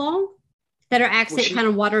for so long that her accent kind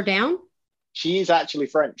of watered down. She is actually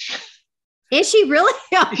French. Is she really?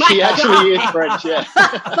 Oh she actually is French, yeah.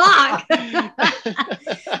 Fuck.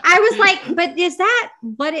 I was like, but is that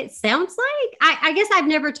what it sounds like? I guess I've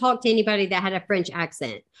never talked to anybody that had a French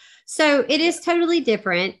accent. So it is totally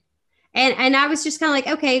different. And I was just kind of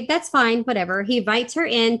like, okay, that's fine, whatever. He invites her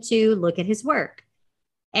in to look at his work.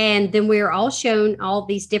 And then we're all shown all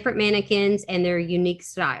these different mannequins and their unique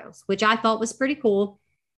styles, which I thought was pretty cool.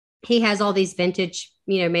 He has all these vintage,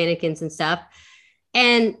 mannequins and stuff.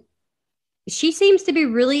 And she seems to be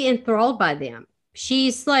really enthralled by them.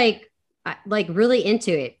 She's like really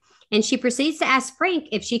into it. And she proceeds to ask Frank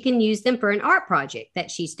if she can use them for an art project that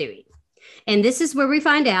she's doing. And this is where we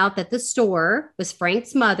find out that the store was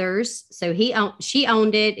Frank's mother's. So she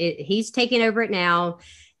owned it. He's taking over it now.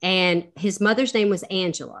 And his mother's name was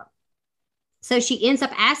Angela. So she ends up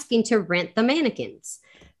asking to rent the mannequins.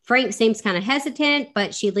 Frank seems kind of hesitant,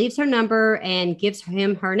 but she leaves her number and gives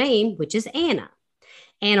him her name, which is Anna.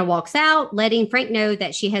 Anna walks out, letting Frank know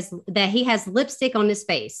that he has lipstick on his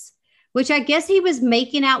face, which I guess he was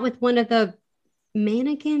making out with one of the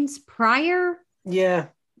mannequins prior. Yeah,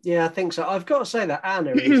 I think so. I've got to say that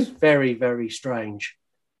Anna is very, very strange.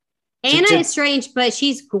 Anna is strange, but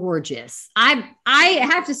she's gorgeous. I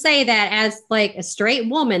have to say that as like a straight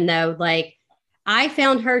woman, though, like I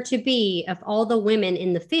found her to be, of all the women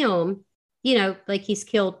in the film, like he's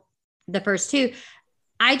killed the first two.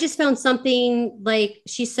 I just found something like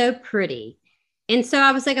she's so pretty. And so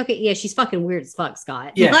I was like, okay, yeah, she's fucking weird as fuck,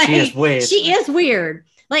 Scott. Yeah, like, she is weird. She is weird.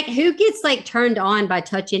 Like who gets like turned on by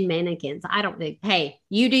touching mannequins? I don't think, hey,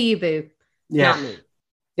 you do you, boo. Yeah. Not me.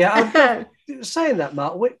 Yeah, I'm saying that,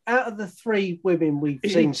 Mark, out of the three women we've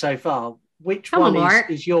seen so far, which one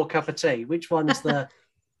is your cup of tea? Which one's the...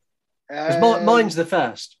 mine's the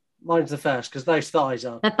first. Mine's the first, because those thighs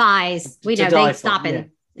are... The thighs. We know, they ain't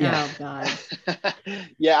stopping. Yeah. Oh, God.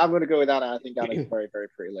 Yeah, I'm going to go with Anna. I think Anna's a very, very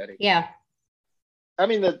pretty lady. Yeah. I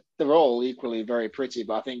mean, they're all equally very pretty,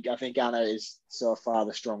 but I think Anna is so far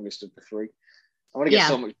the strongest of the three. I want to get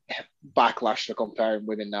so much backlash for comparing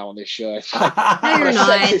women now on this show. No, you're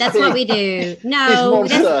not. That's what we do.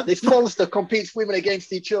 No. This monster competes women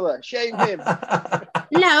against each other. Shame him.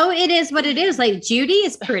 No, it is what it is. Like Judy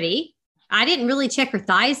is pretty. I didn't really check her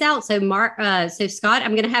thighs out. So so Scott,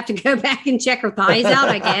 I'm going to have to go back and check her thighs out,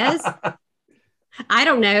 I guess. I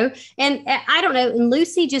don't know. And I don't know. And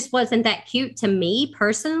Lucy just wasn't that cute to me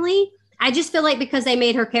personally. I just feel like because they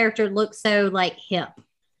made her character look so like hip.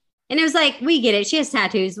 And it was like, we get it. She has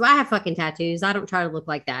tattoos. Well, I have fucking tattoos. I don't try to look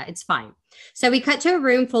like that. It's fine. So we cut to a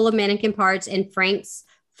room full of mannequin parts and Frank's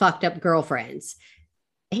fucked up girlfriends.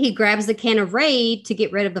 He grabs the can of Raid to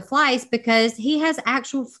get rid of the flies because he has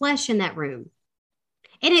actual flesh in that room.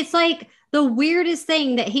 And it's like the weirdest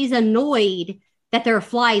thing that he's annoyed that there are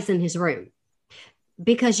flies in his room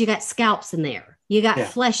because you got scalps in there. You got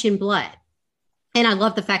flesh and blood. And I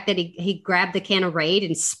love the fact that he grabbed the can of Raid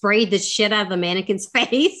and sprayed the shit out of the mannequin's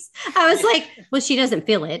face. I was like, well, she doesn't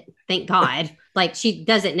feel it. Thank God. Like she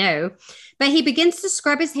doesn't know. But he begins to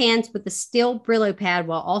scrub his hands with the steel Brillo pad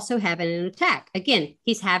while also having an attack. Again,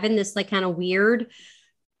 he's having this like kind of weird,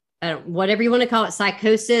 whatever you want to call it,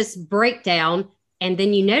 psychosis breakdown. And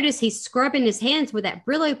then you notice he's scrubbing his hands with that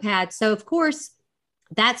Brillo pad. So of course,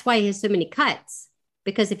 that's why he has so many cuts.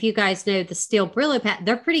 Because if you guys know the steel Brillo pad,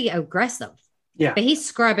 they're pretty aggressive. Yeah. But he's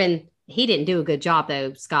scrubbing. He didn't do a good job,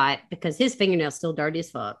 though, Scott, because his fingernails still dirty as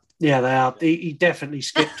fuck. Yeah, they are. He definitely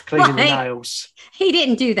skipped cleaning the nails. He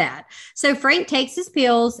didn't do that. So Frank takes his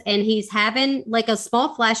pills and he's having like a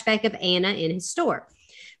small flashback of Anna in his store.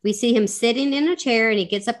 We see him sitting in a chair and he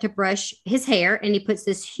gets up to brush his hair and he puts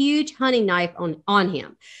this huge hunting knife on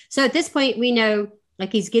him. So at this point, we know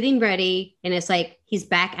like he's getting ready and it's like he's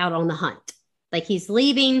back out on the hunt. Like he's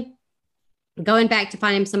leaving, going back to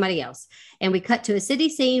find him somebody else. And we cut to a city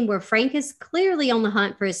scene where Frank is clearly on the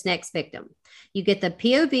hunt for his next victim. You get the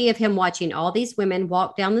POV of him watching all these women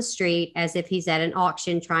walk down the street as if he's at an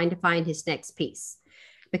auction trying to find his next piece.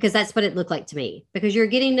 Because that's what it looked like to me. Because you're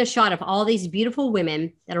getting a shot of all these beautiful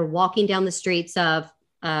women that are walking down the streets of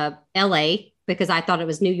LA, because I thought it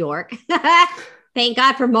was New York. Thank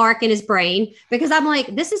God for Mark and his brain, because I'm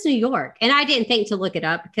like, this is New York. And I didn't think to look it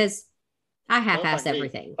up because I half-ass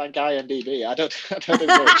everything. Thank IMDb. I don't do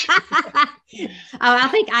much. I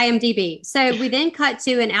think IMDb. So we then cut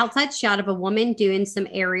to an outside shot of a woman doing some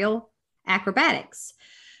aerial acrobatics.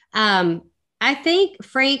 I think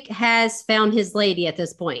Frank has found his lady at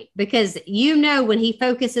this point because when he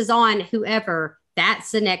focuses on whoever,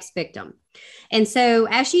 that's the next victim. And so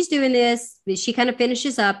as she's doing this, she kind of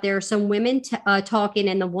finishes up. There are some women talking,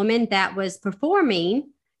 and the woman that was performing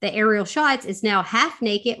the aerial shots is now half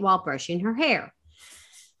naked while brushing her hair.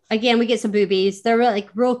 Again, we get some boobies. They're really,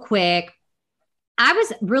 real quick. I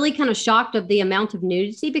was really kind of shocked of the amount of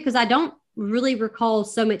nudity because I don't really recall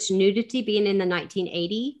so much nudity being in the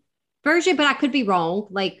 1980 version, but I could be wrong.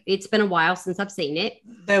 Like it's been a while since I've seen it.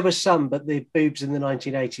 There was some, but the boobs in the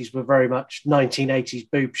 1980s were very much 1980s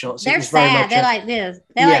boob shots. They're sad. They're like this.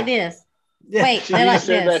 They're like this. Yeah. Wait, they're like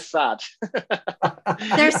this. They're sad.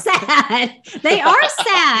 They're sad. They are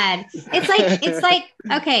sad. It's like,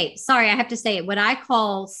 okay, sorry, I have to say it. What I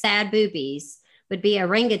call sad boobies would be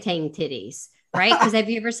orangutan titties, right? Because have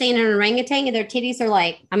you ever seen an orangutan and their titties are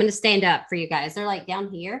like, I'm going to stand up for you guys. They're like down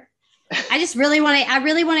here. I really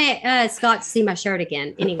want Scott to see my shirt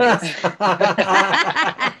again. Anyways.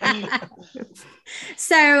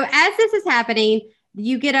 So as this is happening,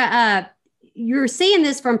 you get you're seeing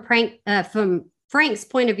this from Frank's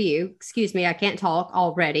point of view. Excuse me, I can't talk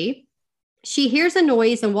already. She hears a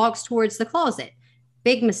noise and walks towards the closet.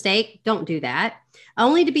 Big mistake. Don't do that.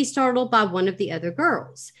 Only to be startled by one of the other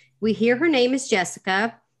girls. We hear her name is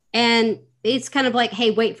Jessica, and it's kind of like,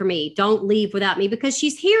 hey, wait for me. Don't leave without me, because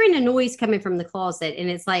she's hearing a noise coming from the closet. And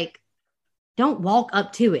it's like, don't walk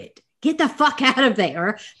up to it. Get the fuck out of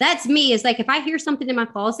there. That's me. It's like, if I hear something in my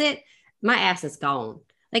closet, my ass is gone.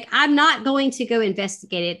 Like, I'm not going to go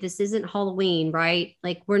investigate it. This isn't Halloween, right?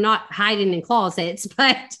 Like, we're not hiding in closets,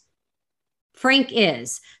 but Frank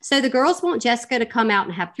is. So the girls want Jessica to come out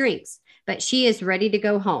and have drinks, but she is ready to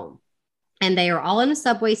go home. And they are all in a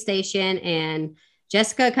subway station, and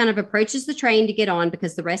Jessica kind of approaches the train to get on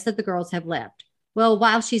because the rest of the girls have left. Well,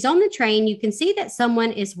 while she's on the train, you can see that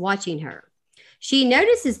someone is watching her. She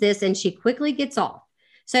notices this and she quickly gets off.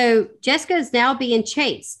 So Jessica is now being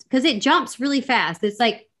chased because it jumps really fast. It's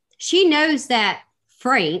like she knows that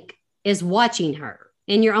Frank is watching her,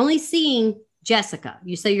 and you're only seeing Jessica.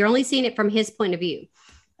 So you're only seeing it from his point of view.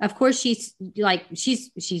 Of course, she's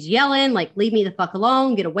yelling, like, leave me the fuck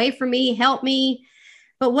alone, get away from me, help me.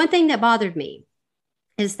 But one thing that bothered me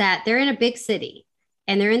is that they're in a big city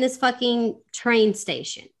and they're in this fucking train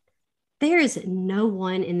station. There is no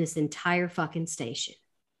one in this entire fucking station.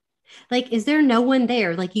 Like, is there no one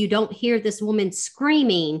there? Like, you don't hear this woman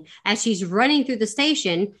screaming as she's running through the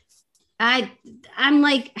station. I'm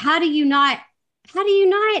like, how do you not How do you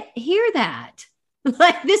not hear that?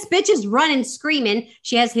 Like, this bitch is running, screaming.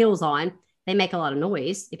 She has heels on. They make a lot of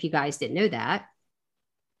noise, if you guys didn't know that.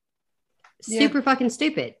 Super fucking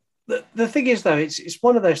stupid. The thing is, though, it's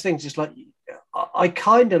one of those things. It's like, I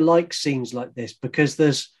kind of like scenes like this because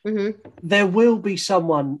there will be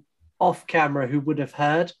someone off camera who would have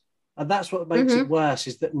heard. And that's what makes it worse,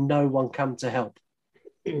 is that no one come to help.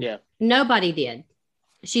 Yeah. Nobody did.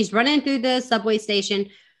 She's running through the subway station.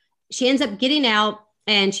 She ends up getting out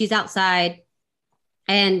and she's outside.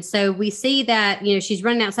 And so we see that, she's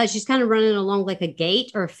running outside. She's kind of running along like a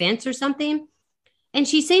gate or a fence or something. And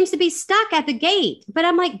she seems to be stuck at the gate. But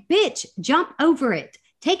I'm like, bitch, jump over it.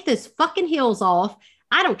 Take those fucking heels off.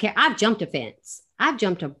 I don't care. I've jumped a fence. I've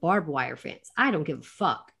jumped a barbed wire fence. I don't give a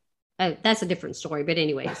fuck. Oh, that's a different story. But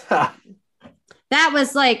anyways, that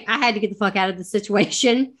was like, I had to get the fuck out of the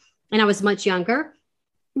situation. And I was much younger.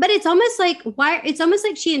 But it's almost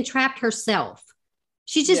like she entrapped herself.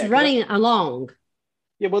 She's just running along.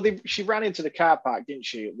 Yeah, well, she ran into the car park, didn't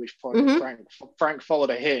she? At which point Frank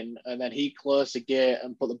followed her in, and then he closed the gate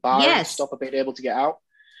and put the bar in to stop her being able to get out.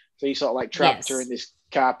 So he sort of like trapped her in this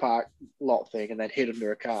car park lot thing and then hid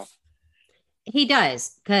under a car. He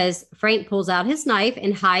does, because Frank pulls out his knife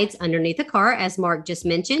and hides underneath the car, as Mark just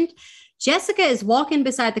mentioned. Jessica is walking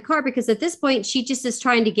beside the car because at this point, she just is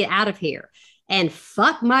trying to get out of here. And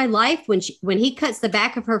fuck my life, when he cuts the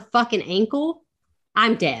back of her fucking ankle,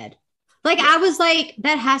 I'm dead. Like, I was like,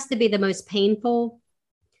 that has to be the most painful.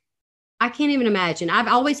 I can't even imagine. I've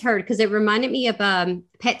always heard, because it reminded me of Pet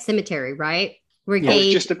Sematary, right? Where I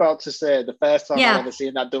was just about to say, the first time I've ever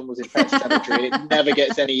seen that done was in Pet Sematary. It never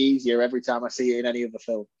gets any easier every time I see it in any other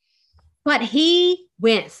film. But he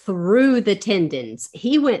went through the tendons.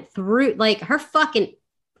 He went through, like, her fucking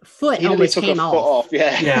foot almost came off.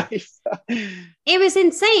 Yeah. It was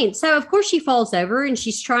insane. So, of course, she falls over and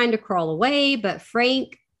she's trying to crawl away, but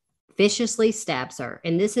Frank viciously stabs her.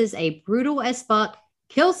 And this is a brutal as fuck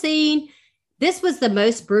kill scene. This was the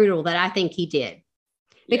most brutal that I think he did.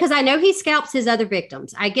 Because I know he scalps his other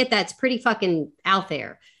victims. I get that's pretty fucking out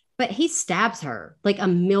there. But he stabs her like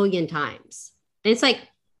 1,000,000 times. And it's like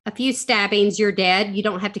a few stabbings, you're dead. You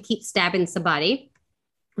don't have to keep stabbing somebody.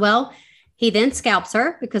 Well, he then scalps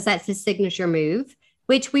her because that's his signature move,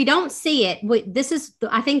 which we don't see it.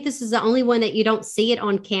 I think this is the only one that you don't see it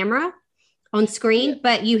on camera, on screen,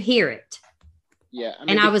 but you hear it. Yeah.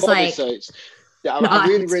 I was like, I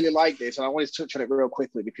really, really like this. And I wanted to touch on it real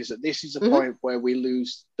quickly because this is a point where we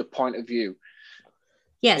lose the point of view.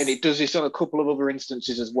 Yes. And it does this on a couple of other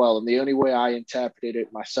instances as well. And the only way I interpreted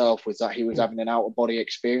it myself was that he was having an out-of-body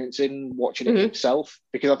experience in watching it himself.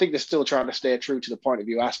 Because I think they're still trying to stay true to the point of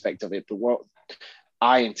view aspect of it. But what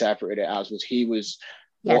I interpreted it as was he was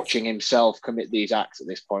watching himself commit these acts at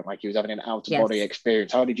this point. Like he was having an out-of-body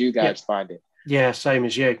experience. How did you guys find it? Yeah, same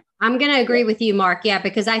as you. I'm going to agree with you, Mark. Yeah,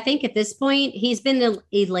 because I think at this point, he's been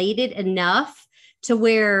elated enough to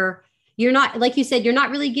where you're not, like you said, you're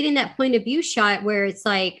not really getting that point of view shot where it's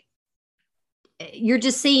like, you're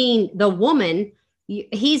just seeing the woman.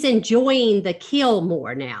 He's enjoying the kill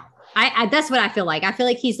more now. I that's what I feel like. I feel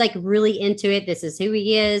like he's like really into it. This is who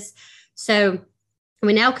he is. So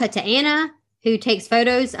we now cut to Anna, who takes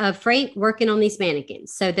photos of Frank working on these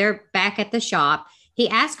mannequins. So they're back at the shop. He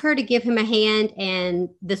asked her to give him a hand, and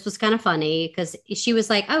this was kind of funny because she was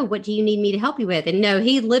like, "Oh, what do you need me to help you with?" And no,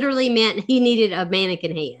 he literally meant he needed a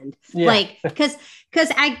mannequin hand. Yeah. Like, because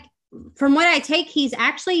from what I take, he's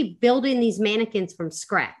actually building these mannequins from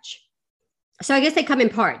scratch. So I guess they come in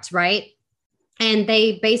parts, right? And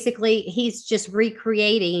he's just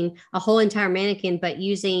recreating a whole entire mannequin, but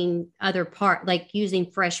using using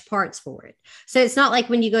fresh parts for it. So it's not like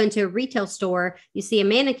when you go into a retail store, you see a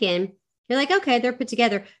mannequin, you're like, okay, they're put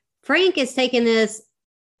together. Frank is taking this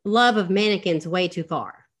love of mannequins way too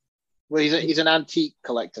far. Well, he's an antique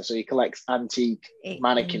collector, so he collects antique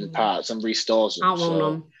mannequin parts and restores them. I want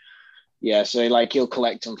them. Yeah, so he'll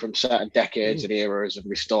collect them from certain decades and eras and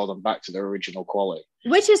restore them back to their original quality.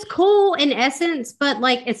 Which is cool in essence, but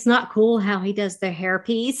like it's not cool how he does the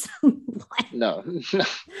hairpiece. No,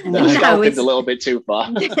 it's a little bit too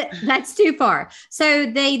far. That's too far. So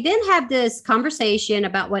they then have this conversation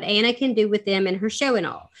about what Anna can do with them in her show and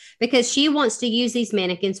all, because she wants to use these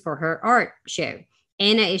mannequins for her art show.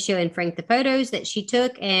 Anna is showing Frank the photos that she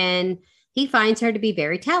took, and he finds her to be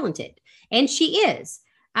very talented. And she is.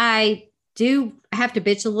 I do have to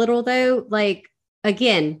bitch a little though. Like,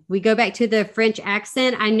 again, we go back to the French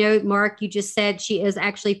accent. I know, Mark, you just said she is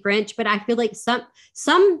actually French, but I feel like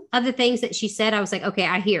some of the things that she said, I was like, okay,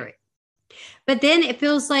 I hear it. But then it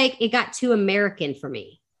feels like it got too American for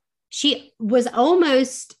me. She was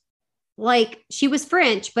almost like she was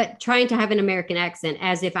French, but trying to have an American accent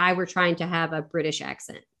as if I were trying to have a British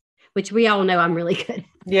accent, which we all know I'm really good at.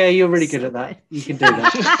 Yeah, you're really good at that. You can do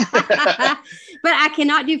that. But I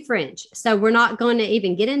cannot do French. So we're not going to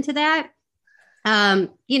even get into that. So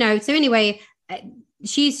anyway,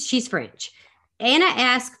 she's French. Anna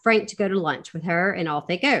asked Frank to go to lunch with her, and off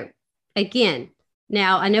they go. Again,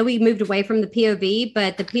 now I know we moved away from the POV,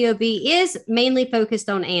 but the POV is mainly focused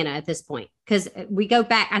on Anna at this point because we go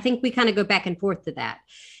back. I think we kind of go back and forth to that.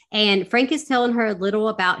 And Frank is telling her a little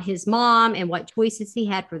about his mom and what choices he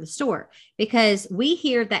had for the store, because we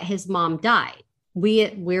hear that his mom died.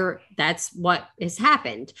 That's what has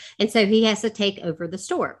happened. And so he has to take over the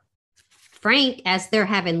store. Frank, as they're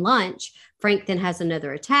having lunch, Frank then has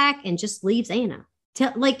another attack and just leaves Anna.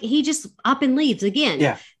 He just up and leaves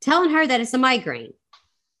again, telling her that it's a migraine.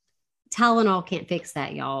 Tylenol can't fix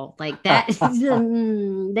that, y'all. Like that.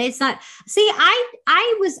 It's not. See,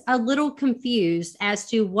 I was a little confused as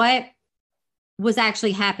to what was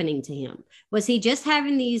actually happening to him. Was he just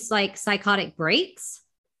having these like psychotic breaks?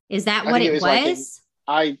 Is that what it was?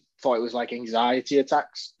 I thought it was like anxiety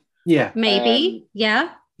attacks. Yeah. Maybe. Yeah,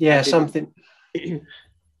 something.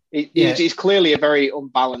 He's clearly a very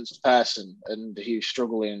unbalanced person, and he's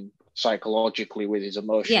struggling psychologically with his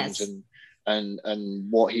emotions and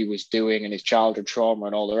what he was doing and his childhood trauma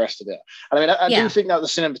and all the rest of it. And I mean, I do think that the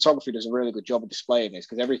cinematography does a really good job of displaying this,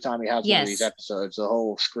 because every time he has one of these episodes, the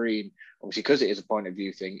whole screen, obviously because it is a point of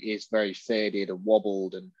view thing, is very faded and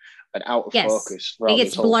wobbled and out of focus. It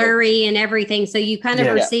gets blurry and everything. So you kind of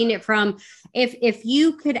are seeing it from, if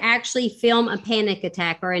you could actually film a panic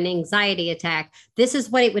attack or an anxiety attack, this is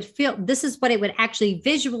what it would feel. This is what it would actually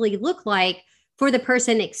visually look like for the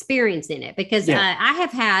person experiencing it, because I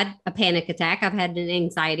have had a panic attack. I've had an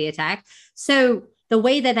anxiety attack. So the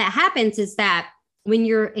way that happens is that when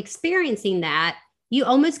you're experiencing that, you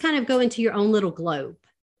almost kind of go into your own little globe.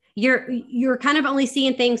 You're kind of only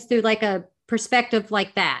seeing things through like a perspective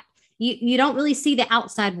like that. You don't really see the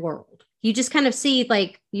outside world. You just kind of see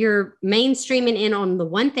like you're mainstreaming in on the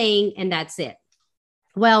one thing, and that's it.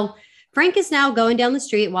 Well, Frank is now going down the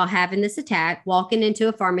street while having this attack, walking into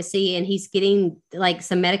a pharmacy, and he's getting like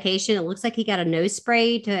some medication. It looks like he got a nose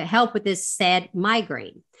spray to help with this sad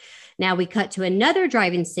migraine. Now we cut to another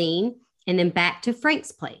driving scene and then back to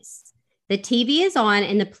Frank's place. The TV is on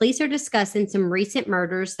and the police are discussing some recent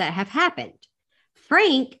murders that have happened.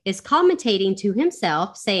 Frank is commentating to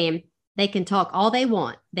himself, saying, "They can talk all they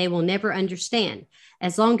want. They will never understand,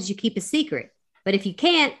 as long as you keep a secret. But if you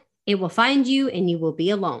can't, it will find you and you will be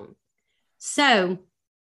alone." So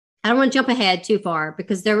I don't want to jump ahead too far,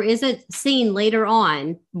 because there is a scene later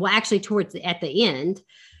on, well, actually at the end,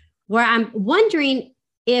 where I'm wondering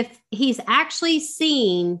if he's actually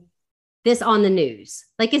seen this on the news.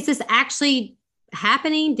 Like, is this actually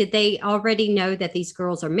happening? Did they already know that these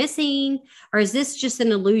girls are missing? Or is this just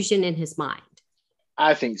an illusion in his mind?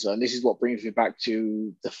 I think so. And this is what brings me back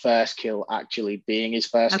to the first kill actually being his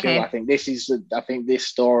first kill. I think this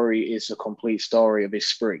story is a complete story of his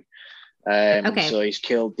spree. So he's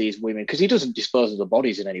killed these women because he doesn't dispose of the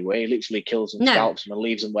bodies in any way. He literally kills them, scalps them, and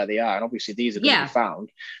leaves them where they are. And obviously these are going to be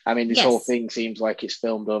found. I mean, this whole thing seems like it's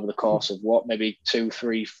filmed over the course of maybe 2,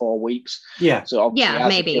 3, 4 weeks. Yeah. So obviously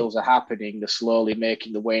as the kills are happening, they're slowly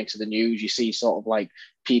making the way into the news. You see sort of like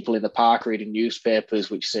people in the park reading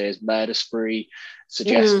newspapers which says murder spree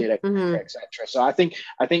suggested, etc. So I think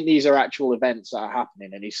these are actual events that are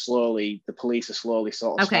happening, and the police are slowly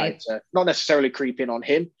sort of starting to not necessarily creep in on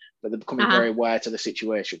him, but they're becoming very aware to the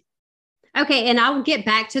situation. Okay, and I will get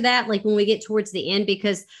back to that like when we get towards the end,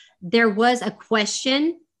 because there was a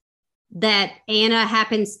question that Anna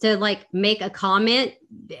happens to like make a comment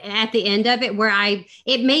at the end of it where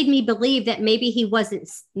it made me believe that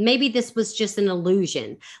maybe this was just an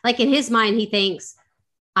illusion. Like in his mind, he thinks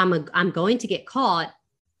I'm going to get caught.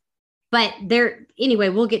 But anyway,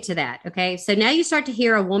 we'll get to that. Okay. So now you start to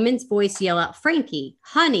hear a woman's voice yell out, "Frankie,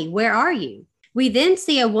 honey, where are you?" We then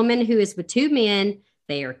see a woman who is with 2 men.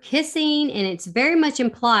 They are kissing, and it's very much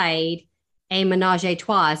implied a menage a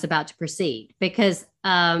trois is about to proceed, because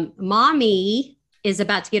mommy is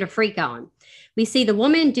about to get a freak on. We see the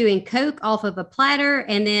woman doing coke off of a platter,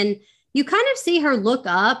 and then you kind of see her look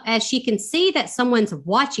up as she can see that someone's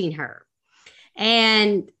watching her.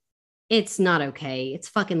 And it's not okay. It's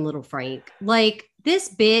fucking little Frank. Like, this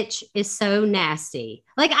bitch is so nasty.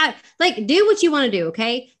 Like, do what you want to do,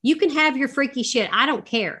 okay? You can have your freaky shit. I don't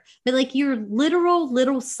care. But like, your literal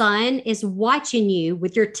little son is watching you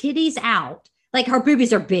with your titties out. Like, her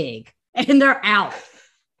boobies are big and they're out.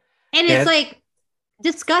 And it's like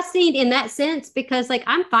disgusting in that sense, because like,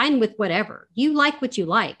 I'm fine with whatever. You like what you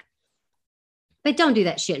like. But don't do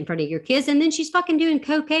that shit in front of your kids. And then she's fucking doing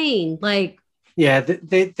cocaine. Like, yeah,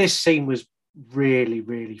 this scene was really,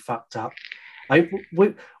 really fucked up.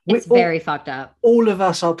 It's very fucked up. All of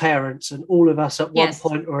us are parents, and all of us at one Yes.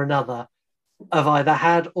 point or another have either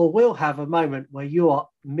had or will have a moment where you are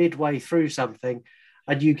midway through something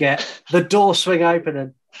and you get the door swing open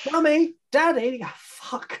and, Mummy, Daddy,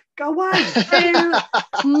 fuck, go away.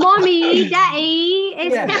 Mommy, Daddy,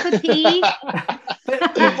 it's Yeah. Peppa Pig.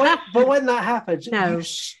 but when that happens, No. you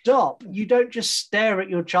stop. You don't just stare at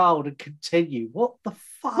your child and continue. What the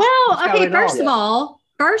fuck? Well, is okay, going on?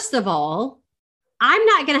 first of all, I'm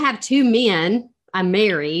not going to have two men. I'm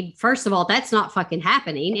married. First of all, that's not fucking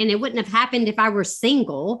happening. And it wouldn't have happened if I were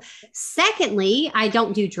single. Secondly, I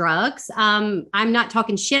don't do drugs. I'm not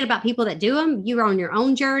talking shit about people that do them. You're on your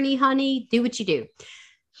own journey, honey. Do what you do.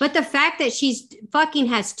 But the fact that she's fucking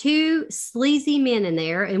has two sleazy men in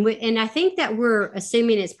there, and I think that we're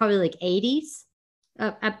assuming it's probably like 80s,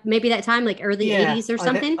 maybe that time, like early 80s or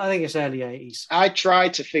something. I think it's early 80s. I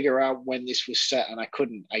tried to figure out when this was set, and I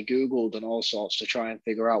couldn't. I googled and all sorts to try and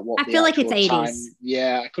figure out what. I feel like it's 80s. Time.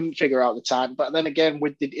 Yeah, I couldn't figure out the time. But then again,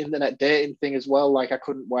 with the internet dating thing as well, like I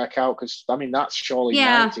couldn't work out because I mean that's surely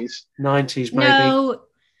 90s. 90s maybe. No,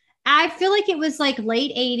 I feel like it was like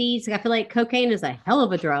late 80s. I feel like cocaine is a hell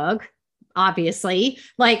of a drug, obviously.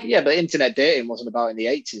 Like, yeah, but internet dating wasn't about in the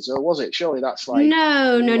 80s, or was it? Surely that's like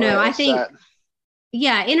no. I think, that?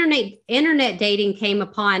 yeah, internet dating came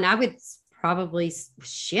upon, I would probably,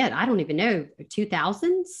 I don't even know,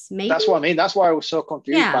 2000s, maybe? That's what I mean. That's why I was so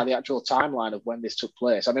confused Yeah. by the actual timeline of when this took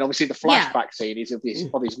place. I mean, obviously the flashback scene is of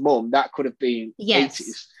his mum. That could have been Yes.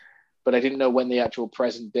 80s, but I didn't know when the actual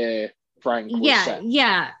present day Frank was set.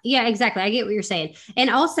 Yeah, exactly. I get what you're saying.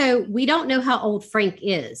 And also, we don't know how old Frank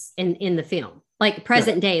is in the film, like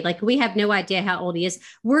present day. Like, we have no idea how old he is.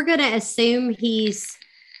 We're going to assume he's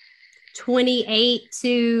 28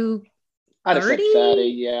 to 30. I'd have said 30.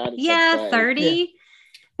 Yeah, I'd have said 30. Yeah.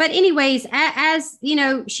 But anyways, as you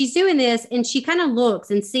know, she's doing this and she kind of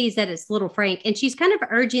looks and sees that it's little Frank, and she's kind of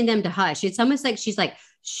urging them to hush. It's almost like she's like,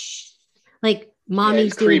 shh, like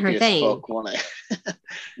mommy's doing her thing. Fuck, wasn't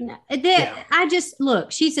it? I just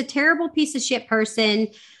look, she's a terrible piece of shit person.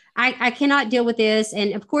 I cannot deal with this.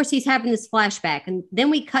 And of course, he's having this flashback. And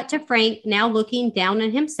then we cut to Frank now looking down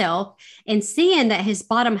on himself and seeing that his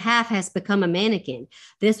bottom half has become a mannequin.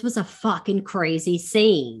 This was a fucking crazy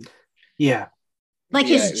scene. Yeah. Like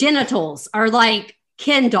his genitals are like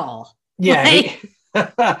Ken doll. Yeah.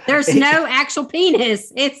 Like, there's no actual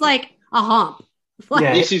penis. It's like a hump. Like,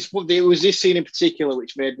 yeah. It was this scene in particular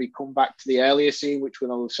which made me come back to the earlier scene, which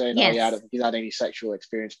when I was saying, I don't think he's had any sexual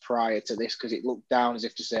experience prior to this, because it looked down as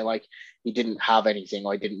if to say like he didn't have anything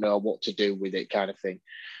or he didn't know what to do with it, kind of thing.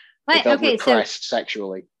 But okay, repressed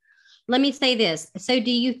sexually. Let me say this. So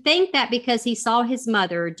do you think that because he saw his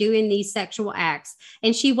mother doing these sexual acts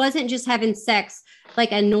and she wasn't just having sex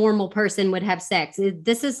like a normal person would have sex?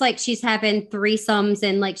 This is like she's having threesomes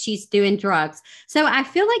and like she's doing drugs. So I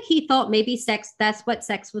feel like he thought maybe sex, that's what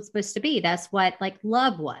sex was supposed to be. That's what like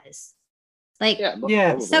love was. Like,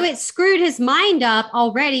 yeah. So it screwed his mind up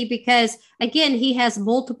already because again, he has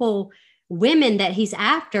multiple women that he's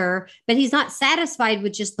after, but he's not satisfied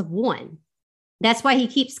with just the one. That's why he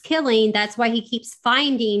keeps killing. That's why he keeps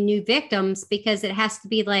finding new victims, because it has to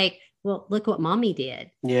be like, well, look what mommy did.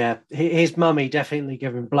 Yeah. His mummy definitely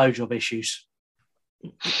giving blowjob issues.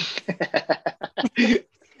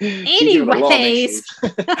 Anyways,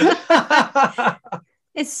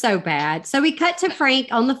 it's so bad. So we cut to Frank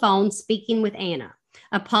on the phone speaking with Anna,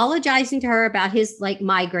 apologizing to her about his like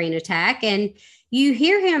migraine attack. And you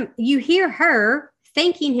hear her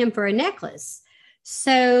thanking him for a necklace.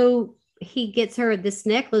 So he gets her this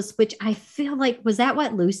necklace, which I feel like, was that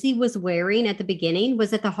what Lucy was wearing at the beginning?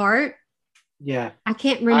 Was it the heart? Yeah. I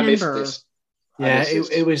can't remember. Yeah,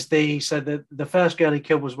 it was the first girl he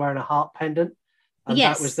killed was wearing a heart pendant. And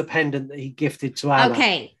that was the pendant that he gifted to Anna.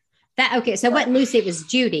 Okay. So it wasn't Lucy, it was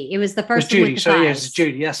Judy. It was the first one with the thighs. thighs. Yes, it's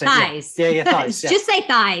Judy. That's it. Thighs. Yeah, thighs. Yeah. Just say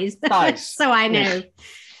thighs. Thighs. So I know. Yeah.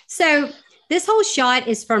 So this whole shot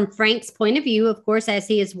is from Frank's point of view, of course, as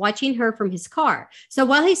he is watching her from his car. So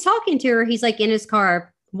while he's talking to her, he's like in his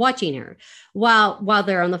car watching her while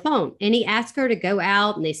they're on the phone. And he asks her to go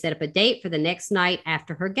out and they set up a date for the next night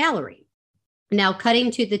after her gallery. Now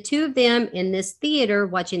cutting to the two of them in this theater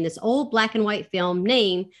watching this old black and white film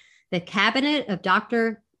named The Cabinet of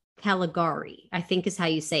Dr. Caligari, I think is how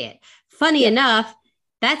you say it. Funny enough,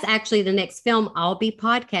 that's actually the next film I'll be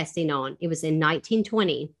podcasting on. It was in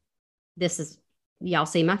 1920. This is, y'all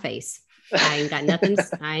see my face. I ain't got nothing.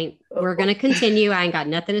 We're going to continue. I ain't got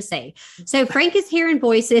nothing to say. So Frank is hearing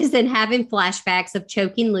voices and having flashbacks of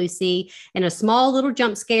choking Lucy, and a small little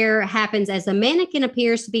jump scare happens as a mannequin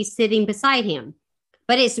appears to be sitting beside him.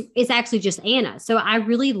 But it's actually just Anna. So I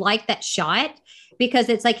really like that shot because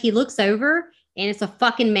it's like he looks over and it's a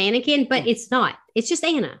fucking mannequin, but it's not. It's just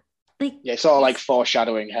Anna. Like, yeah, it's sort of like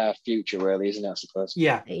foreshadowing her future, really, isn't it? I suppose.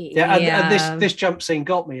 Yeah. And this jump scene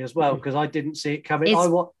got me as well because I didn't see it coming. I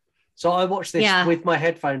watched this with my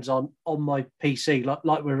headphones on my PC,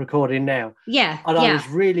 like we're recording now. Yeah. And I was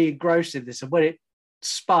really engrossed in this. And when it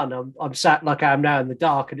spun, I'm sat like I am now in the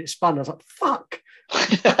dark, and it spun. I was like, fuck.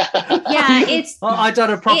 I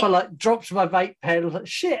done a proper dropped my vape pen. I was like,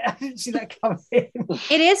 shit, I didn't see that coming in.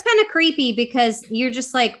 It is kind of creepy because you're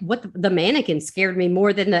just like, what the mannequin scared me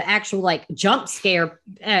more than the actual like jump scare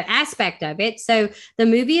aspect of it. So the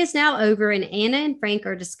movie is now over, and Anna and Frank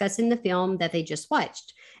are discussing the film that they just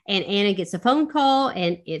watched. And Anna gets a phone call,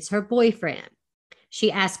 and it's her boyfriend.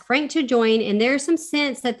 She asks Frank to join, and there's some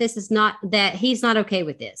sense that he's not okay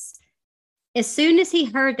with this. As soon as he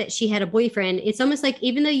heard that she had a boyfriend, it's almost like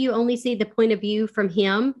even though you only see the point of view from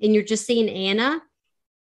him and you're just seeing Anna,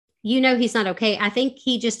 you know he's not okay. I think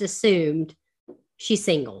he just assumed she's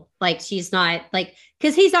single. Like she's not like,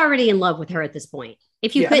 because he's already in love with her at this point.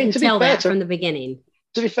 If you couldn't tell that from the beginning.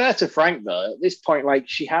 To be fair to Frank, though, at this point, like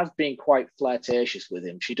she has been quite flirtatious with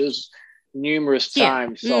him. She does numerous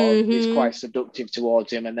times, so is quite seductive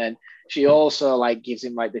towards him, and then she also like gives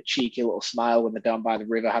him like the cheeky little smile when they're down by the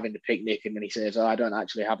river having the picnic, and then he says, "Oh, I don't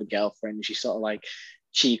actually have a girlfriend." And she sort of like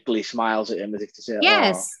cheekily smiles at him as if to say,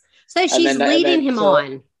 "Yes." Oh. So she's leading him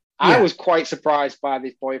on. I was quite surprised by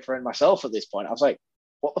this boyfriend myself at this point. I was like,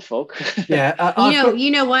 "What the fuck?" Yeah,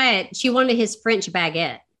 you know what? She wanted his French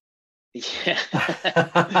baguette. Yeah.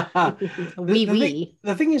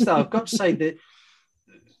 The thing is, though, I've got to say that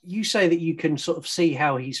you say that you can sort of see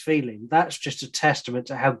how he's feeling. That's just a testament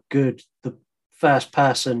to how good the first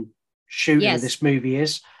person shooting of this movie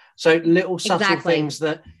is. So little subtle things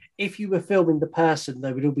that if you were filming the person,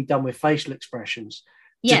 they would all be done with facial expressions.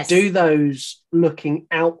 To do those looking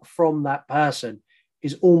out from that person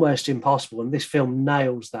is almost impossible. And this film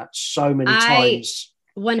nails that so many times.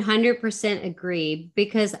 100% agree,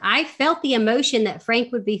 because I felt the emotion that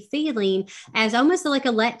Frank would be feeling as almost like a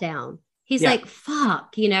letdown. He's like,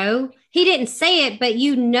 fuck, you know, he didn't say it, but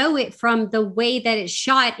you know it from the way that it's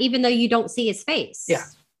shot, even though you don't see his face. Yeah.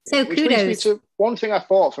 So Which kudos. brings me to one thing I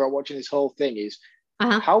thought for watching this whole thing is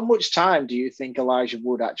how much time do you think Elijah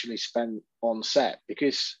Wood actually spent on set?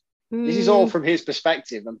 Because this is all from his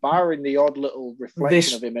perspective, and barring the odd little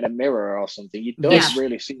reflection of him in a mirror or something, you don't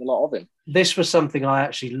really see a lot of him. This was something I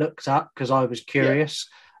actually looked up because I was curious.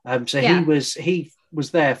 He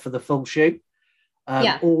was there for the full shoot.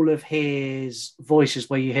 All of his voices,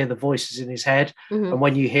 where you hear the voices in his head, and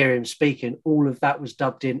when you hear him speaking, all of that was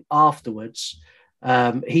dubbed in afterwards.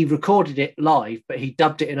 He recorded it live, but he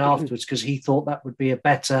dubbed it in afterwards because he thought that would be a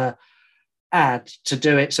better ad to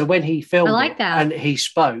do it. So when he filmed and he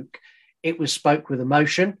spoke, it was spoke with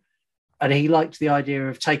emotion, and he liked the idea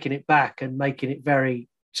of taking it back and making it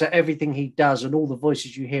so everything he does and all the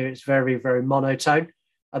voices you hear, it's very, very monotone.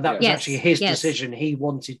 And that was actually his decision. He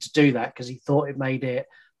wanted to do that because he thought it made it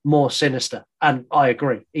more sinister. And I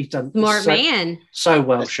agree. He's done so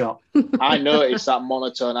well shot. I noticed that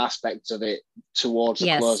monotone aspect of it towards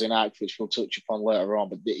the closing act, which we'll touch upon later on.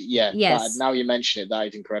 But now you mention it, that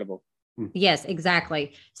is incredible. Yes,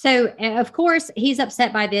 exactly. So, of course, he's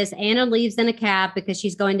upset by this. Anna leaves in a cab because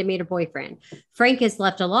she's going to meet her boyfriend. Frank is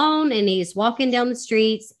left alone, and he's walking down the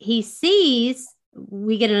streets. He sees...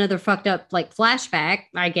 we get another fucked up like flashback,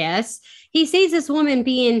 I guess. He sees this woman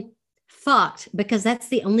being fucked, because that's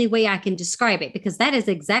the only way I can describe it, because that is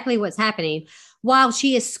exactly what's happening, while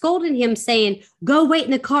she is scolding him saying, go wait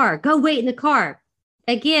in the car, go wait in the car.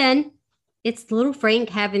 Again, it's little Frank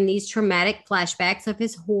having these traumatic flashbacks of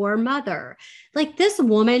his whore mother. Like this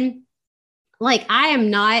woman, like I am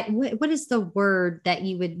not, what is the word that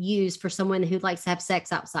you would use for someone who likes to have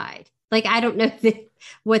sex outside? Like, I don't know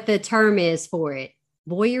what the term is for it.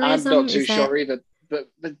 Voyeurism? I'm not too sure either. But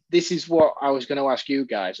this is what I was going to ask you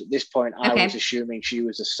guys. At this point, I was assuming she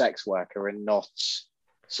was a sex worker and not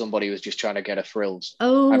somebody who was just trying to get her thrills.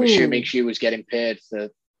 Oh. I'm assuming she was getting paid for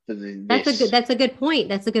this. That's a good point.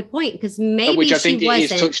 That's a good point, because maybe which I think she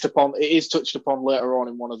wasn't. It is touched upon later on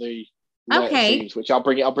in one of the scenes, which I'll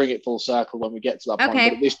bring it full circle when we get to that point.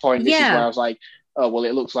 But at this point, this is where I was like, oh well,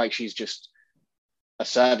 it looks like she's just a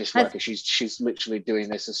service worker. She's literally doing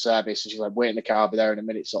this as service, and she's like, wait in the car, I'll be there in a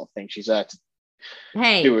minute, sort of thing. She's there to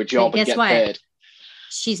do her job and get paid.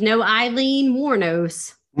 She's no Eileen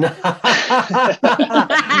Wuornos. I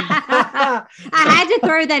had to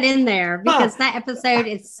throw that in there because that episode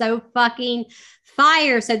is so fucking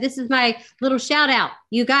fire. So this is my little shout out.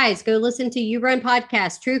 You guys go listen to You Run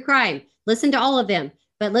Podcast, True Crime. Listen to all of them,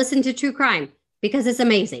 but listen to True Crime because it's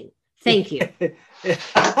amazing. Thank you.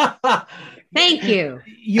 Thank you.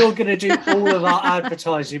 You're going to do all of our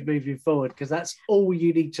advertising moving forward because that's all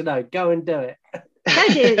you need to know. Go and do it. Go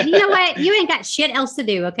do it. You know what? You ain't got shit else to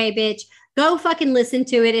do. Okay, bitch. Go fucking listen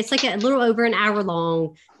to it. It's like a little over an hour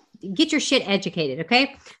long. Get your shit educated.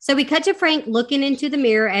 Okay. So we cut to Frank looking into the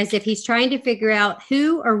mirror as if he's trying to figure out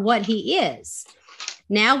who or what he is.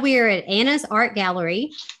 Now we're at Anna's art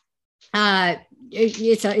gallery.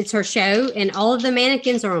 It's her show, and all of the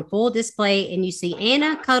mannequins are on full display. And you see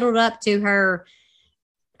Anna cuddled up to her,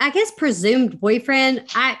 I guess, presumed boyfriend.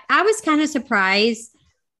 I was kind of surprised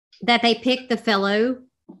that they picked the fellow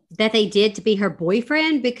that they did to be her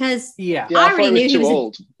boyfriend because I already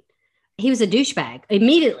knew he was a douchebag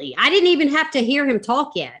immediately. I didn't even have to hear him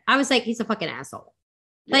talk yet. I was like, he's a fucking asshole.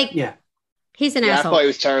 He's an asshole. I thought he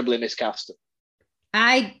was terribly miscast.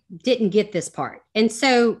 I didn't get this part. And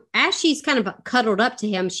so as she's kind of cuddled up to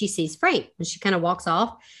him, she sees Frank and she kind of walks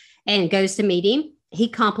off and goes to meet him. He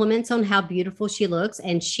compliments on how beautiful she looks,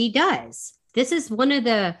 and she does. This is one of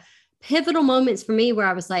the pivotal moments for me where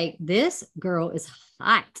I was like, this girl is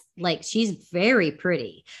hot. Like, she's very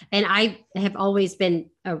pretty. And I have always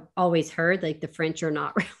heard like the French are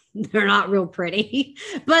not, they're not real pretty,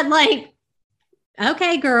 but like,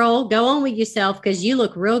 okay, girl, go on with yourself because you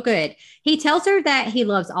look real good. He tells her that he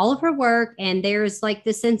loves all of her work, and there's like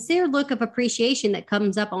the sincere look of appreciation that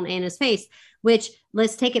comes up on Anna's face, which,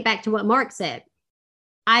 let's take it back to what Mark said.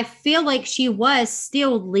 I feel like she was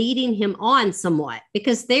still leading him on somewhat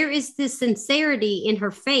because there is this sincerity in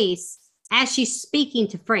her face as she's speaking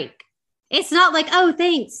to Frank. It's not like, oh,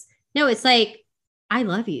 thanks. No, it's like, I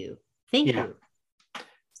love you. Thank you.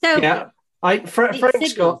 So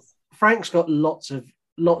Frank's got lots of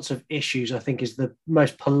issues, I think is the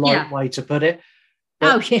most polite way to put it.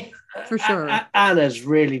 But for sure. Anna's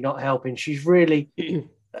really not helping. She's really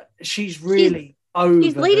over.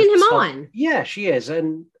 She's leading him on. Yeah, she is.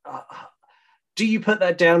 And do you put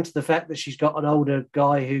that down to the fact that she's got an older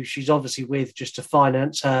guy who she's obviously with just to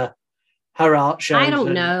finance her art shows? I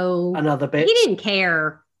don't know. Another bit. He didn't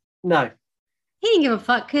care. No. He didn't give a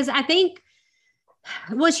fuck because I think,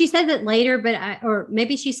 well, she says it later, or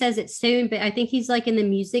maybe she says it soon, but I think he's like in the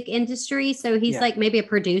music industry. So he's like maybe a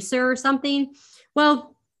producer or something.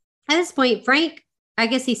 Well, at this point, Frank, I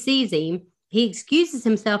guess he sees him. He excuses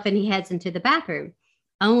himself and he heads into the bathroom,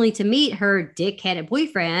 only to meet her dick-headed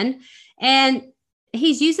boyfriend. And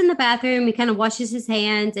he's using the bathroom. He kind of washes his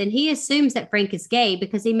hands and he assumes that Frank is gay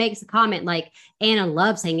because he makes a comment like Anna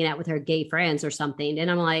loves hanging out with her gay friends or something.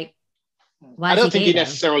 And I'm like, I don't think he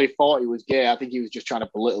necessarily thought he was gay. I think he was just trying to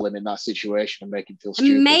belittle him in that situation and make him feel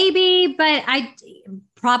stupid. Maybe, but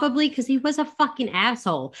probably because he was a fucking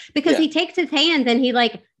asshole. Because he takes his hands and he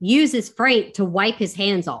like uses Frank to wipe his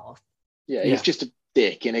hands off. Yeah, he's just a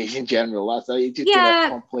dick, and he's in general. He's just a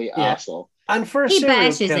complete asshole. And for a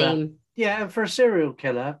serial killer, and for a serial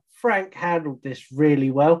killer, Frank handled this really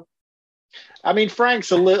well. I mean,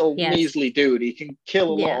 Frank's a little measly dude. He can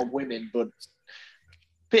kill a lot of women, but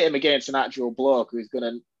pit him against an actual bloke who's going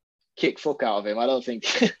to kick fuck out of him. I don't think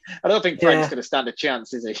Frank's going to stand a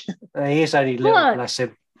chance, is he? He is only little, bless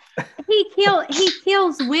him. He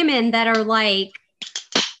kills women that are like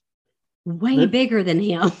way bigger than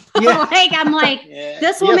him. I'm like,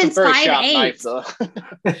 this woman's 5'8".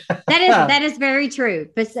 That is very true.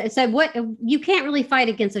 But so what? You can't really fight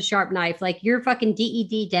against a sharp knife. Like, you're fucking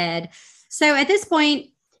dead dead. So at this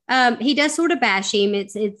point, he does sort of bash him.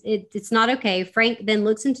 It's not okay. Frank then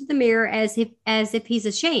looks into the mirror as if he's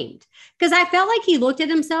ashamed, because I felt like he looked at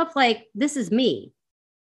himself like, this is me.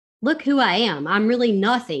 Look who I am. I'm really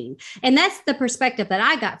nothing. And that's the perspective that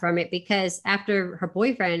I got from it, because after her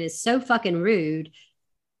boyfriend is so fucking rude,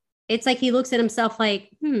 it's like he looks at himself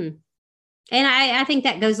like, And I think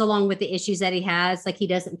that goes along with the issues that he has. Like, he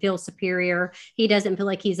doesn't feel superior. He doesn't feel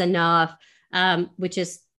like he's enough, which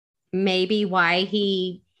is maybe why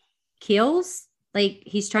he kills. Like,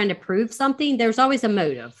 he's trying to prove something. There's always a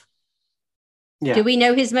motive. Yeah. Do we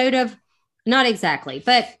know his motive? Not exactly,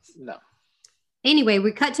 but no. Anyway,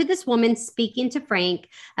 we cut to this woman speaking to Frank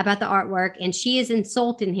about the artwork, and she is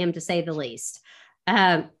insulting him, to say the least.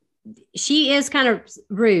 She is kind of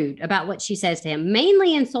rude about what she says to him,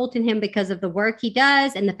 mainly insulting him because of the work he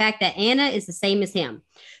does and the fact that Anna is the same as him.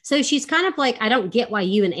 So she's kind of like, I don't get why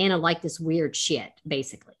you and Anna like this weird shit,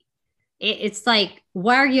 basically. It's like,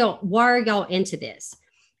 why are y'all into this?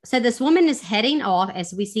 So this woman is heading off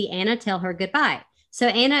as we see Anna tell her goodbye. So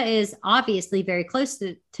Anna is obviously very close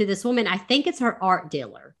to this woman. I think it's her art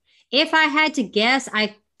dealer. If I had to guess,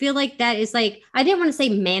 I feel like that is like, I didn't want to say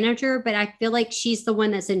manager, but I feel like she's the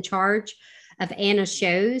one that's in charge of Anna's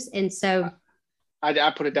shows. And so I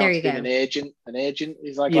put it down to being an agent. An agent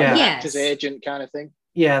is like an actor's agent kind of thing.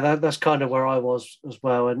 Yeah, that's kind of where I was as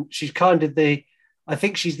well. And she's kind of I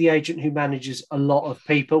think she's the agent who manages a lot of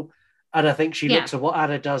people. And I think she looks at what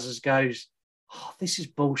Anna does and goes, oh, this is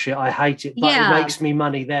bullshit. I hate it, but it makes me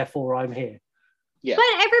money. Therefore, I'm here. Yeah.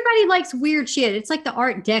 But everybody likes weird shit. It's like the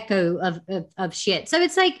Art Deco of shit. So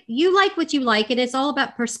it's like you like what you like, and it's all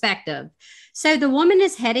about perspective. So the woman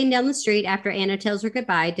is heading down the street after Anna tells her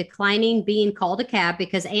goodbye, declining being called a cab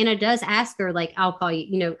because Anna does ask her, like, I'll call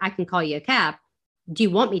you, I can call you a cab. Do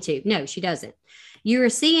you want me to? No, she doesn't. You are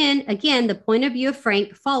seeing, again, the point of view of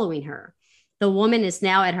Frank following her. The woman is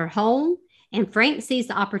now at her home, and Frank sees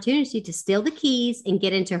the opportunity to steal the keys and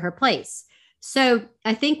get into her place. So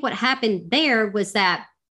I think what happened there was that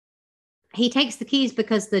he takes the keys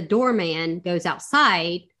because the doorman goes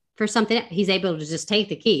outside for something. He's able to just take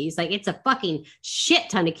the keys. Like, it's a fucking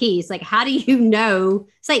shit ton of keys. Like, how do you know?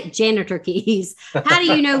 It's like janitor keys. How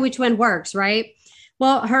do you know which one works, right?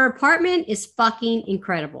 Well, her apartment is fucking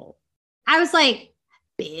incredible. I was like,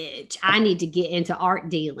 bitch, I need to get into art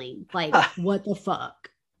dealing. Like, what the fuck?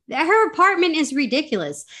 Her apartment is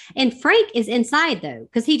ridiculous. And Frank is inside, though,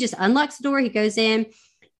 because he just unlocks the door. He goes in,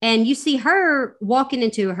 and you see her walking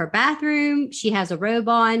into her bathroom. She has a robe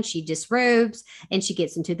on. She disrobes, and she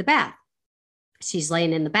gets into the bath. She's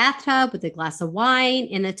laying in the bathtub with a glass of wine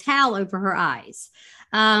and a towel over her eyes.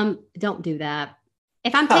 Don't do that.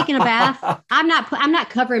 If I'm taking a bath, I'm not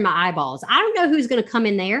covering my eyeballs. I don't know who's going to come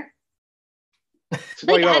in there. So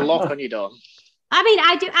why you got a lock on your door? I mean,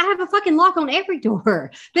 I do. I have a fucking lock on every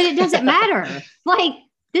door, but it doesn't matter. Like,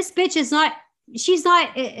 this bitch is not, she's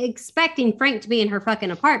not expecting Frank to be in her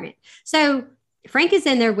fucking apartment. So Frank is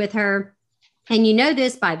in there with her, and you know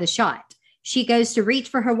this by the shot. She goes to reach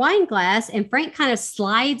for her wine glass, and Frank kind of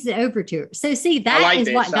slides it over to her. So see, that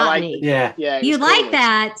is what got me. Yeah. You like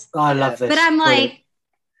that. I love this. But I'm like,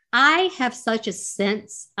 I have such a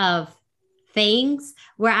sense of things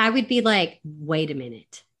where I would be like, wait a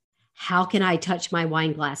minute. How can I touch my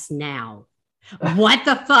wine glass now? What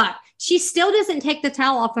the fuck? She still doesn't take the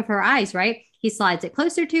towel off of her eyes, right? He slides it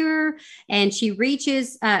closer to her, and he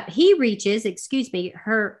reaches, his hand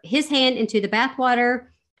into the bathwater.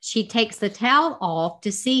 She takes the towel off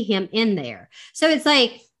to see him in there. So it's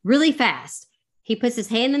like really fast. He puts his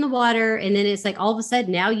hand in the water, and then it's like all of a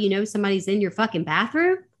sudden now you know somebody's in your fucking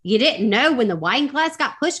bathroom. You didn't know when the wine glass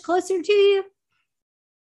got pushed closer to you?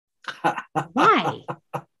 Why?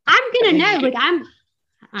 I'm going to know. Like,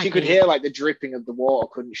 she could hear like the dripping of the water,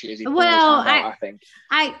 couldn't she? As he I think.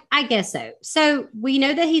 I guess so. So we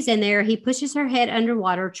know that he's in there. He pushes her head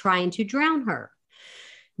underwater, trying to drown her.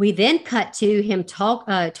 We then cut to him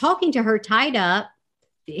talking to her tied up.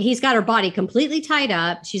 He's got her body completely tied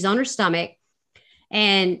up. She's on her stomach.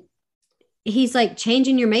 And he's like,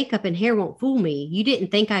 changing your makeup and hair won't fool me. You didn't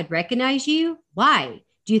think I'd recognize you? Why?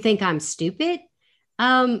 Do you think I'm stupid?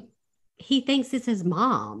 He thinks it's his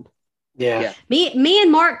mom. Yeah. Me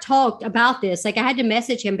and Mark talked about this. Like, I had to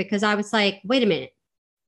message him because I was like, wait a minute.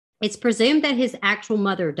 It's presumed that his actual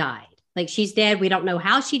mother died. Like, she's dead. We don't know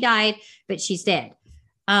how she died, but she's dead.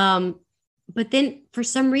 But then for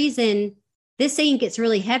some reason, this scene gets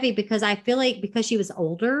really heavy because I feel like because she was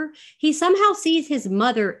older, he somehow sees his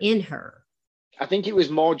mother in her. I think it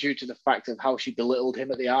was more due to the fact of how she belittled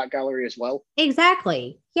him at the art gallery as well.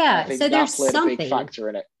 Exactly. Yeah. So there's something. A big factor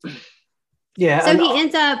in it. Yeah. So he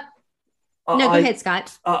ends up. No, go ahead,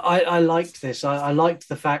 Scott. I liked this. I liked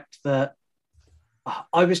the fact that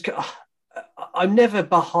I'm never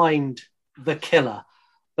behind the killer,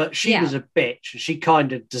 but she was a bitch. She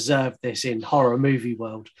kind of deserved this in horror movie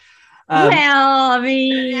world. Well, I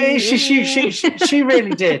mean, she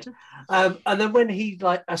really did. And then when he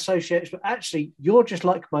like associates, but actually, you're just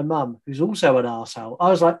like my mum, who's also an arsehole. I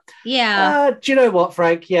was like, do you know what,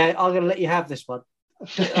 Frank? Yeah, I'm going to let you have this one.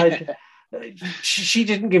 She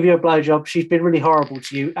didn't give you a blowjob. She's been really horrible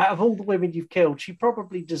to you. Out of all the women you've killed, she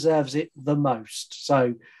probably deserves it the most.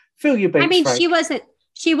 So feel your boots, Frank.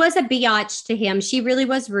 She was a biatch to him. She really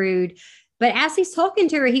was rude. But as he's talking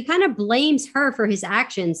to her, he kind of blames her for his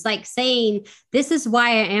actions, like saying, this is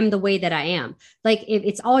why I am the way that I am. Like,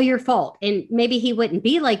 it's all your fault. And maybe he wouldn't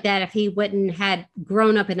be like that if he wouldn't had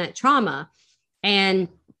grown up in that trauma. And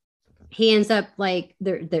he ends up like,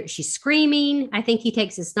 she's screaming. I think he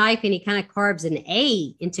takes his knife and he kind of carves an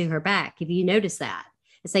A into her back. If you notice that,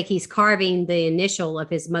 It's like he's carving the initial of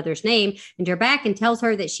his mother's name into her back and tells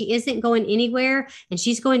her that she isn't going anywhere and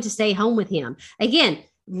she's going to stay home with him. Again,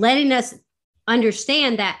 letting us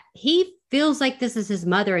understand that he feels like this is his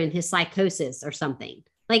mother in his psychosis or something.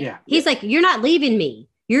 Like he's like, you're not leaving me.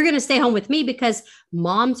 You're going to stay home with me because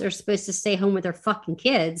moms are supposed to stay home with their fucking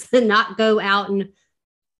kids and not go out and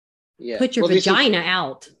put your vagina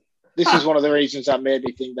out. This is one of the reasons that made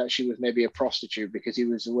me think that she was maybe a prostitute, because he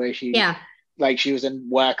was the way she, like she was a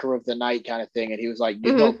worker of the night kind of thing. And he was like,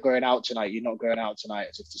 you're not going out tonight. You're not going out tonight.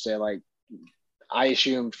 As if to say, like, I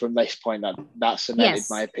assumed from this point that cemented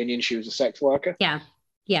my opinion. She was a sex worker.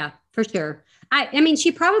 Yeah, for sure. I mean,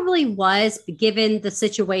 she probably was, given the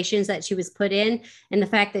situations that she was put in and the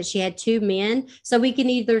fact that she had two men. So we can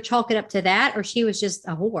either chalk it up to that, or she was just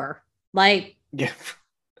a whore. Like,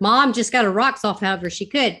 mom just got her rocks off however she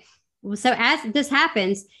could. So as this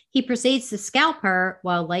happens, he proceeds to scalp her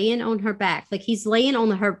while laying on her back. Like he's laying on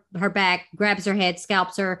her back, grabs her head,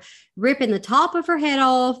 scalps her, ripping the top of her head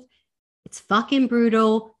off. It's fucking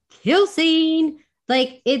brutal. Kill scene.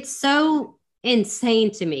 Like, it's so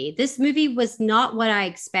insane to me. This movie was not what I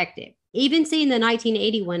expected. Even seeing the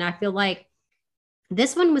 1981, I feel like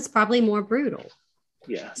this one was probably more brutal.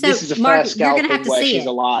 Yeah, so this is the Mark, first scalping where she's it.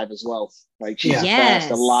 alive as well. Like she's the first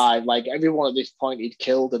alive. Like everyone at this point he'd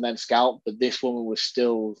killed and then scalped, but this woman was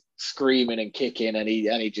still screaming and kicking, and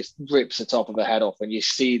he just rips the top of her head off, and you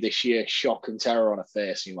see the sheer shock and terror on her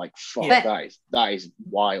face. And you're like, fuck, that is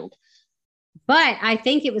wild. But I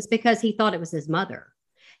think it was because he thought it was his mother.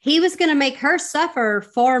 He was going to make her suffer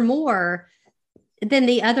far more than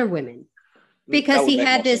the other women, because he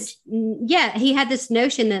had this, he had this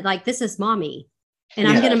notion that like, this is mommy and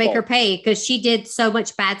I'm going to make her pay because she did so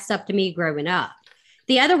much bad stuff to me growing up.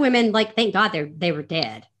 The other women, like, thank God they were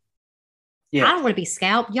dead. Yeah. I don't want to be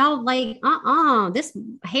scalped. Y'all like, this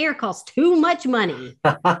hair costs too much money.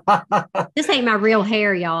 This ain't my real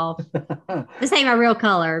hair, y'all. This ain't my real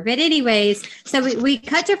color. But anyways, so we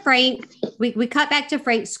cut to Frank. We cut back to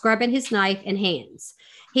Frank scrubbing his knife and hands.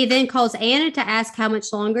 He then calls Anna to ask how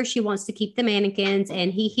much longer she wants to keep the mannequins,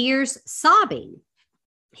 and he hears sobbing.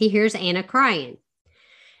 He hears Anna crying.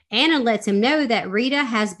 Anna lets him know that Rita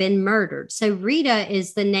has been murdered. So Rita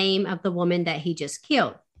is the name of the woman that he just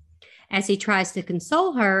killed. As he tries to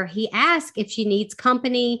console her, he asks if she needs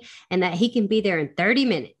company and that he can be there in 30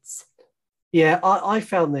 minutes. Yeah, I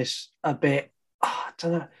found this a bit, I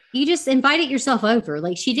don't know. You just invited yourself over.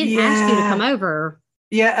 Like, she didn't ask you to come over.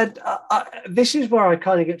 Yeah, and this is where I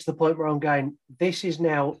kind of get to the point where I'm going, this is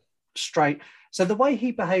now straight. So the way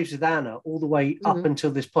he behaves with Anna all the way up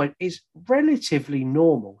until this point is relatively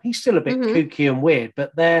normal. He's still a bit kooky and weird,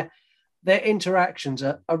 but their interactions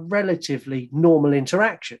are relatively normal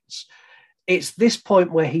interactions. It's this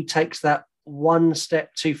point where he takes that one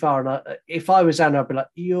step too far. And if I was Anna, I'd be like,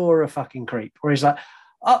 you're a fucking creep. Or he's like,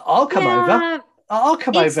 I'll come over. I'll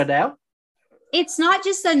come over now. It's not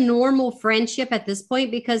just a normal friendship at this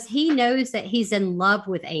point, because he knows that he's in love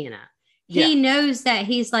with Anna. He knows that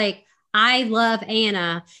he's like, I love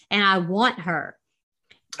Anna and I want her.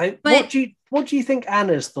 But what do you think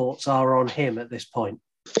Anna's thoughts are on him at this point?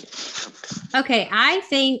 Okay, I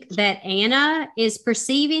think that Anna is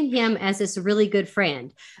perceiving him as this really good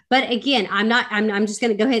friend. But again, I'm just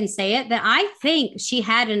going to go ahead and say it, that I think she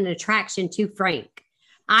had an attraction to Frank.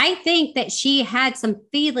 I think that she had some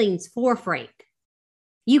feelings for Frank.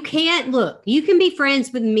 You can be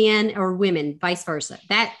friends with men or women, vice versa.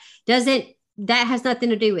 That has nothing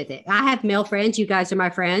to do with it. I have male friends. You guys are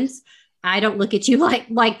my friends. I don't look at you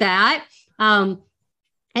like that.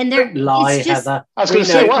 And they're lie, it's just, Heather. I was going to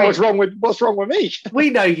say, what's wrong with me?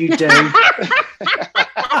 We know you do. Why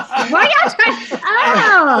y'all trying?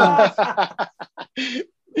 Oh,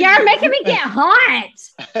 you're making me get hot.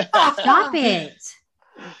 Stop it.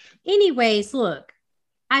 Anyways, look,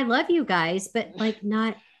 I love you guys, but like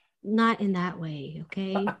not in that way.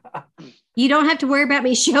 Okay. You don't have to worry about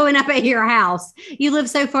me showing up at your house. You live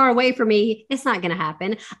so far away from me. It's not going to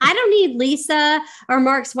happen. I don't need Lisa or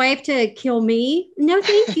Mark's wife to kill me. No,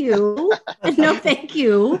 thank you. No, thank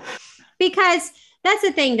you. Because that's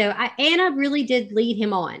the thing, though. Anna really did lead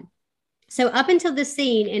him on. So up until the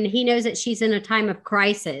scene, and he knows that she's in a time of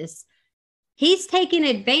crisis, he's taking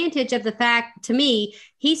advantage of the fact, to me,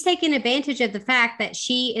 he's taking advantage of the fact that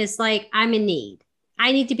she is like, I'm in need.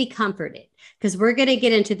 I need to be comforted. Because we're going to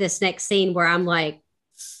get into this next scene where I'm like,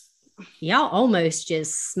 y'all almost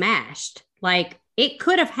just smashed. Like, it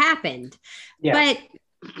could have happened. Yeah. But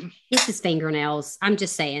it's his fingernails. I'm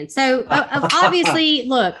just saying. So, obviously,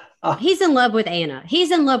 look, he's in love with Anna.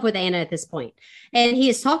 He's in love with Anna at this point. And he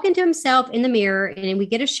is talking to himself in the mirror. And we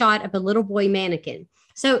get a shot of a little boy mannequin.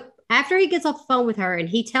 So, After he gets off the phone with her and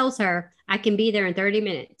he tells her, I can be there in 30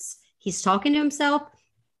 minutes, he's talking to himself.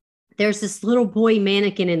 There's this little boy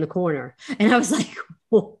mannequin in the corner. And I was like,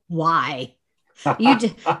 well, why?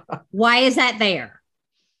 Why is that there?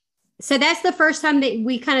 So that's the first time that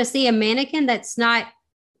we kind of see a mannequin that's not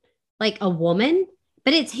like a woman,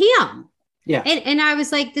 but it's him. Yeah. And I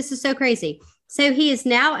was like, this is so crazy. So he is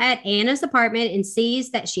now at Anna's apartment and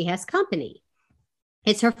sees that she has company.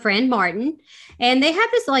 It's her friend Martin. And they have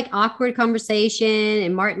this like awkward conversation,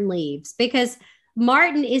 and Martin leaves because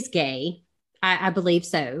Martin is gay. I believe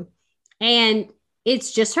so. And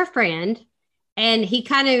it's just her friend. And he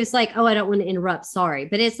kind of is like, oh, I don't want to interrupt. Sorry.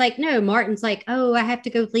 But it's like, no, Martin's like, oh, I have to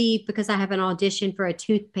go leave because I have an audition for a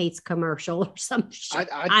toothpaste commercial or some shit.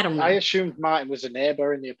 I don't know. I assumed Martin was a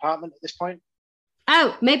neighbor in the apartment at this point.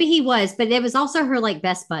 Oh, maybe he was, but it was also her like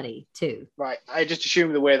best buddy too. Right. I just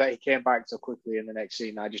assumed the way that he came back so quickly in the next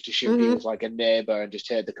scene. I just assumed he was like a neighbor and just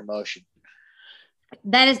heard the commotion.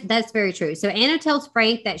 That's very true. So Anna tells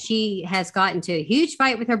Frank that she has gotten to a huge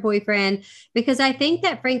fight with her boyfriend, because I think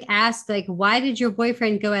that Frank asked, like, why did your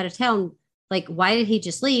boyfriend go out of town? Like, why did he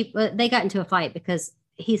just leave? But they got into a fight because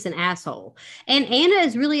he's an asshole. And Anna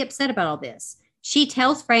is really upset about all this. She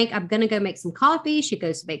tells Frank, I'm going to go make some coffee. She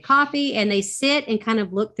goes to make coffee and they sit and kind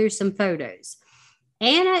of look through some photos.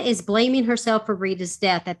 Anna is blaming herself for Rita's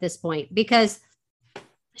death at this point because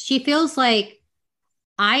she feels like,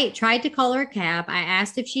 I tried to call her a cab. I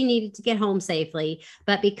asked if she needed to get home safely,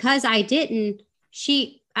 but because I didn't,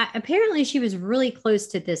 apparently she was really close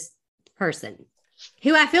to this person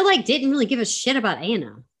who I feel like didn't really give a shit about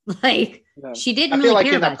Anna. Like, she didn't really care about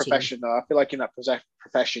you. I feel like in that profession, though, I feel like in that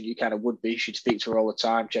profession, you kind of would be. She'd speak to her all the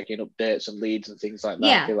time, checking updates and leads and things like that.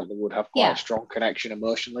 Yeah. I feel like they would have quite a strong connection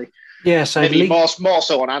emotionally. Yeah, so maybe more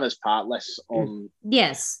so on Anna's part, less on...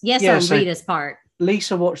 Yes, on Rita's part.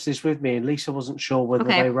 Lisa watched this with me, and Lisa wasn't sure whether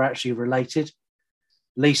they were actually related.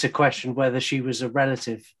 Lisa questioned whether she was a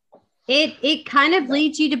relative. It kind of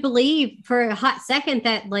leads you to believe for a hot second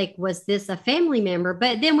that, like, was this a family member?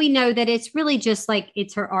 But then we know that it's really just like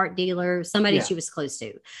it's her art dealer, somebody she was close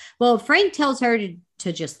to. Well, Frank tells her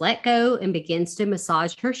to just let go and begins to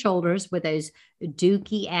massage her shoulders with those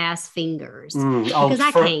dookie ass fingers. Because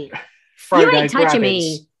I can't. You ain't touching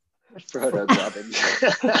me. Frodo Grabbins.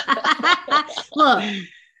 Look,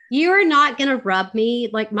 you're not going to rub me.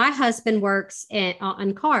 Like, my husband works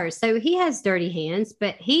on cars, so he has dirty hands,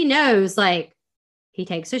 but he knows, like, he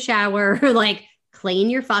takes a shower, like, clean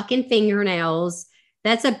your fucking fingernails.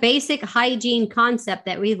 That's a basic hygiene concept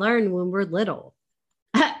that we learned when we're little.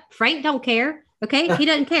 Frank don't care. Okay. He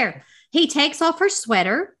doesn't care. He takes off her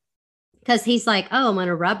sweater because he's like, oh, I'm going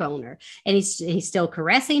to rub on her. And he's still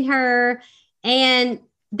caressing her. And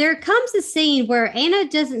there comes a scene where Anna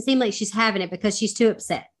doesn't seem like she's having it because she's too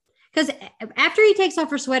upset. Because after he takes off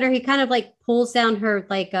her sweater, he kind of like pulls down her,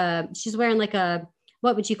 like, she's wearing like a,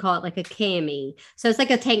 what would you call it? Like a cami. So it's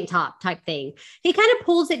like a tank top type thing. He kind of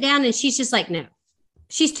pulls it down and she's just like, no,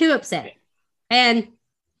 she's too upset. And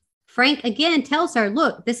Frank again tells her,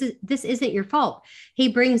 look, this isn't your fault. He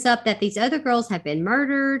brings up that these other girls have been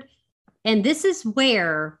murdered. And this is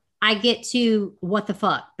where I get to what the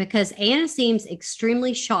fuck, because Anna seems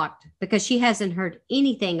extremely shocked because she hasn't heard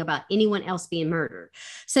anything about anyone else being murdered.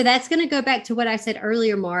 So that's going to go back to what I said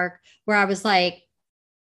earlier, Mark, where I was like,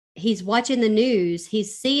 he's watching the news.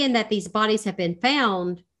 He's seeing that these bodies have been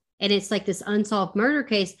found and it's like this unsolved murder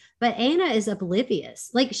case, but Anna is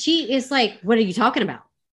oblivious. Like, she is like, what are you talking about?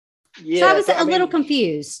 Yeah, so I was a little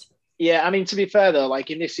confused. Yeah. I mean, to be fair though,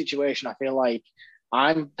 like in this situation, I feel like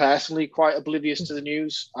I'm personally quite oblivious to the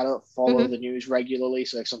news. I don't follow the news regularly.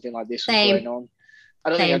 So if something like this was going on, I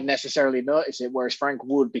don't think I'd necessarily notice it. Whereas Frank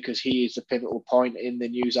would, because he is the pivotal point in the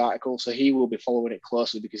news article. So he will be following it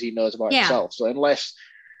closely because he knows about himself. So unless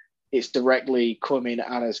it's directly coming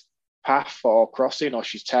Anna's path or crossing, or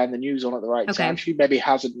she's turned the news on at the right time, she maybe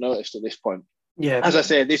hasn't noticed at this point. Yeah. As I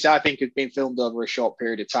said, this I think has been filmed over a short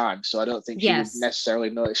period of time. So I don't think she would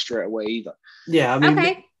necessarily notice straight away either. Yeah. I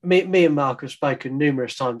mean, me and Mark have spoken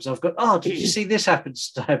numerous times. I've got, did you see this happen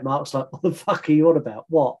today? Mark's like, what the fuck are you on about?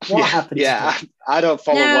 What happened today? I don't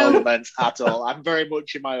follow world events at all. I'm very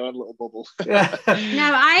much in my own little bubble. No,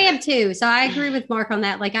 I am too. So I agree with Mark on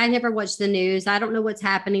that. Like, I never watch the news. I don't know what's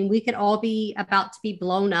happening. We could all be about to be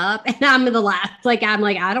blown up. And I'm in the last, I'm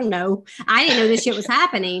like, I don't know. I didn't know this shit was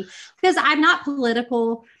happening because I'm not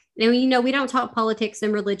political. And, we don't talk politics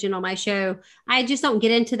and religion on my show. I just don't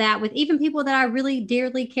get into that with even people that I really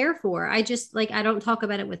dearly care for. I just I don't talk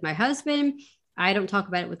about it with my husband. I don't talk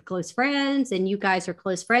about it with close friends. And you guys are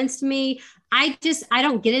close friends to me. I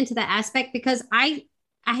don't get into that aspect because I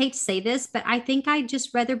hate to say this, but I think I'd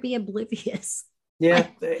just rather be oblivious. Yeah,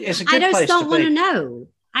 it's a good place to be. I just don't want to know.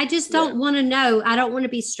 I just don't want to know. I don't want to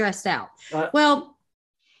be stressed out. Well,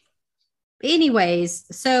 anyways,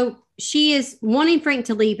 so she is wanting Frank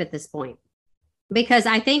to leave at this point because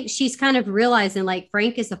I think she's kind of realizing like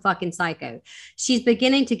Frank is a fucking psycho. She's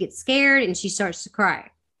beginning to get scared and she starts to cry.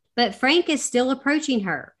 But Frank is still approaching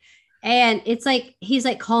her. And it's like, he's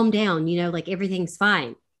like, calm down, you know, like everything's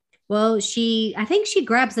fine. Well, I think she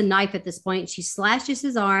grabs a knife at this point. She slashes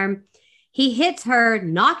his arm. He hits her,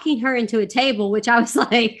 knocking her into a table, which I was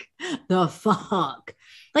like, the fuck?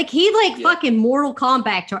 Like he fucking Mortal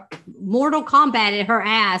Kombat her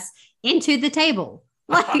ass into the table.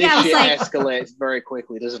 Like this shit escalates very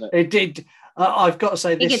quickly, doesn't it? It did. I've got to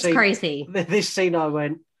say, this gets crazy. This scene, I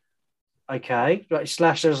went, okay, like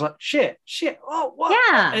slashed. I was like, shit. Oh, what?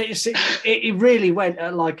 Yeah. It really went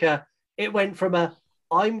at it went from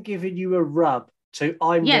I'm giving you a rub to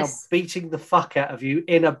I'm now beating the fuck out of you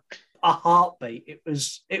in a heartbeat. It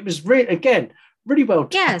was really, again, really well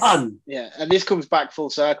done. Yeah, and this comes back full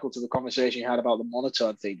circle to the conversation you had about the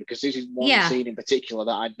monotone thing, because this is one scene in particular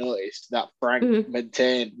that I noticed that Frank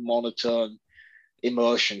maintained monotone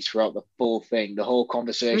emotions throughout the full thing. The whole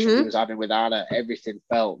conversation he was having with Anna, everything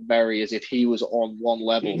felt very as if he was on one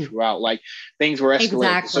level throughout. Like things were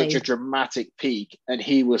escalating to such a dramatic peak, and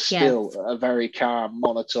he was still a very calm,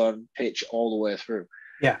 monotone pitch all the way through.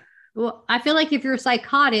 Yeah. Well, I feel like if you're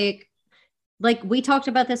psychotic, like we talked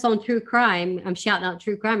about this on True Crime. I'm shouting out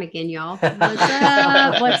True Crime again, y'all. What's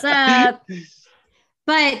up? What's up?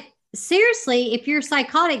 But seriously, if you're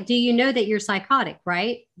psychotic, do you know that you're psychotic,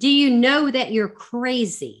 right? Do you know that you're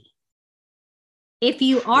crazy? If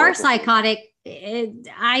you are psychotic,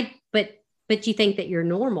 but you think that you're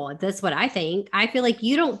normal. That's what I think. I feel like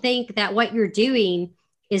you don't think that what you're doing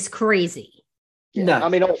is crazy. Yeah. No. I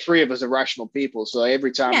mean, all three of us are rational people. So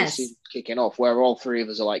every time we see kicking off, where all three of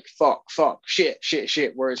us are like, fuck, shit.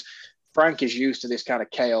 Whereas Frank is used to this kind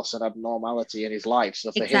of chaos and abnormality in his life.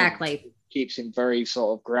 So for him, it keeps him very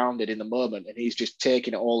sort of grounded in the moment, and he's just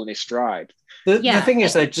taking it all in his stride. The thing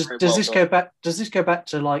is, though, does this go back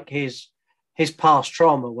to like his past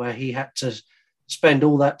trauma, where he had to spend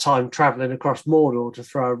all that time traveling across Mordor to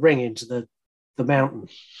throw a ring into the mountain?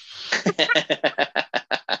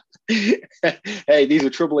 Hey, these were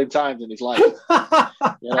troubling times in his life.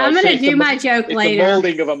 I'm going to do my joke later. The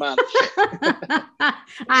molding of a man.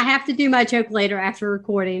 I have to do my joke later after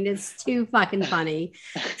recording. It's too fucking funny.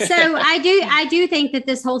 So I do think that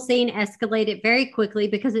this whole scene escalated very quickly,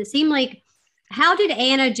 because it seemed like, how did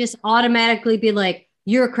Anna just automatically be like,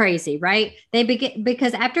 you're crazy, right?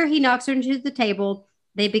 Because after he knocks her into the table,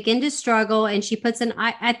 they begin to struggle, and she puts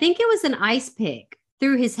I think it was an ice pick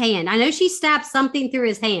through his hand. I know she stabbed something through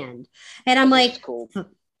his hand. And I'm like, cool.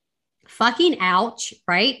 Fucking ouch,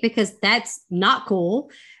 right? Because that's not cool.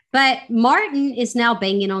 But Martin is now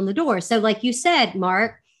banging on the door. So like you said,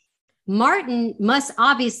 Mark, Martin must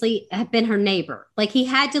obviously have been her neighbor. Like he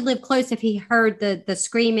had to live close if he heard the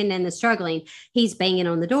screaming and the struggling. He's banging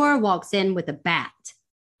on the door, walks in with a bat.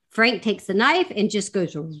 Frank takes the knife and just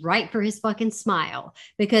goes right for his fucking smile,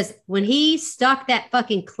 because when he stuck that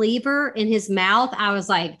fucking cleaver in his mouth, I was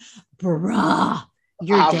like, bruh,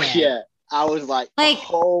 you're dead. Yeah, I was like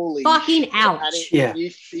holy fucking shit. ouch. And you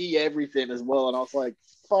see everything as well. And I was like,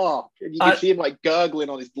 fuck. And you can see him like gurgling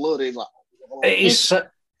on his blood. And he's like, oh. It is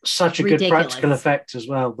such a good practical effect as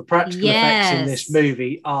well. The practical effects in this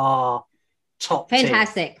movie are top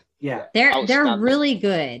fantastic. Tier. Yeah, they're really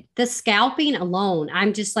good. The scalping alone,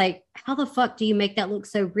 I'm just like, how the fuck do you make that look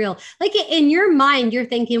so real? Like in your mind, you're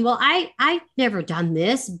thinking, well, I've never done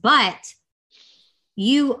this, but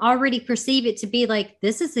you already perceive it to be like,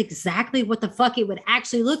 this is exactly what the fuck it would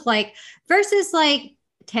actually look like, versus like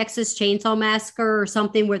Texas Chainsaw Massacre or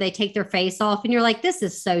something where they take their face off and you're like, this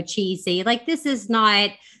is so cheesy. Like this is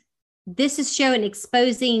showing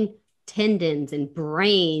exposing tendons and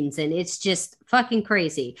brains, and it's just fucking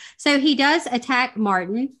crazy. So he does attack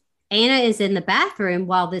Martin. Anna is in the bathroom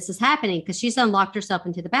while this is happening because she's unlocked herself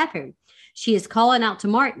into the bathroom. She is calling out to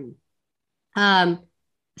Martin.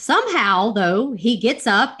 Somehow, though, he gets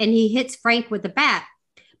up and he hits Frank with the bat,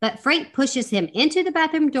 but Frank pushes him into the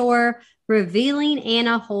bathroom door, revealing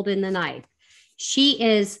Anna holding the knife. She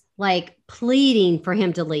is like pleading for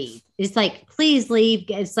him to leave. It's like, please leave.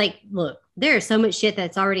 It's like, look, there's so much shit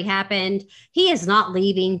that's already happened. He is not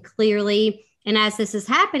leaving, clearly. And as this is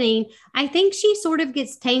happening, I think she sort of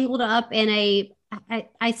gets tangled up in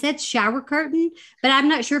I said shower curtain, but I'm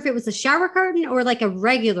not sure if it was a shower curtain or like a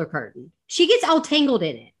regular curtain. She gets all tangled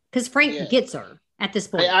in it because Frank gets her at this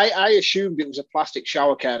point. I assumed it was a plastic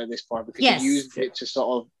shower can at this point, because he used it to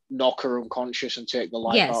sort of knock her unconscious and take the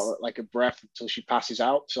life out like a breath until she passes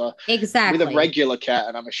out. So exactly with a regular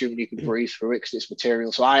curtain, I'm assuming you can breathe through it because it's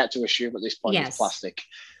material. So I had to assume at this point it's plastic.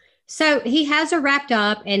 So he has her wrapped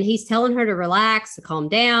up and he's telling her to relax, to calm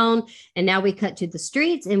down. And now we cut to the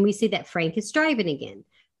streets and we see that Frank is driving again,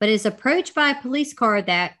 but is approached by a police car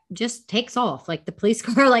that just takes off. Like the police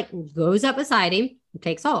car like goes up beside him and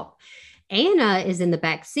takes off. Anna is in the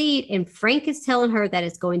back seat and Frank is telling her that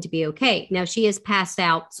it's going to be okay. Now she is passed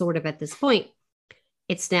out sort of at this point.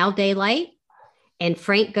 It's now daylight and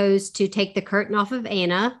Frank goes to take the curtain off of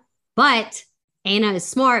Anna, but Anna is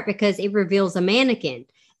smart because it reveals a mannequin.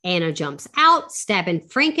 Anna jumps out, stabbing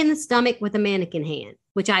Frank in the stomach with a mannequin hand,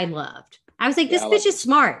 which I loved. I was like, this bitch is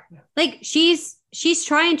smart. Like she's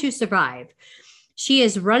trying to survive. She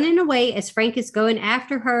is running away as Frank is going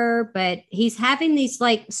after her, but he's having these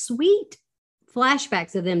like sweet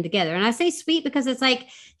flashbacks of them together. And I say sweet because it's like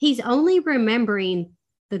he's only remembering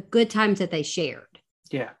the good times that they shared.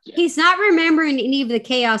 Yeah. He's not remembering any of the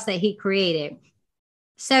chaos that he created.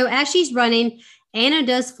 So as she's running, Anna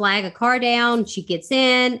does flag a car down. She gets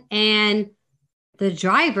in and the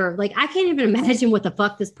driver, like, I can't even imagine what the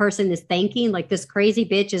fuck this person is thinking. Like, this crazy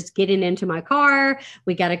bitch is getting into my car.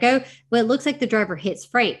 We got to go. Well, it looks like the driver hits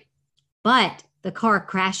Frank, but the car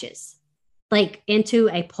crashes like into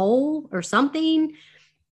a pole or something.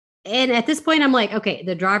 And at this point, I'm like, okay,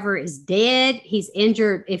 the driver is dead. He's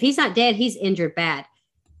injured. If he's not dead, he's injured bad.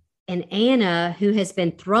 And Anna, who has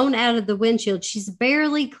been thrown out of the windshield, she's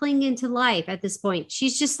barely clinging to life at this point.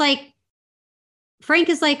 She's just like, Frank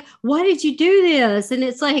is like, why did you do this? And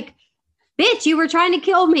it's like, bitch, you were trying to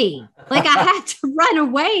kill me. Like I had to run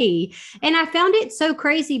away. And I found it so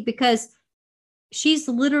crazy because she's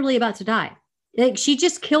literally about to die. Like she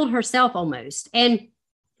just killed herself almost. And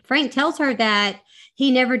Frank tells her that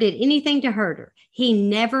he never did anything to hurt her. He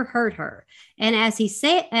never hurt her. And as he's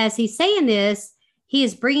saying this, he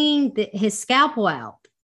is bringing his scalpel out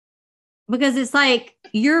because it's like,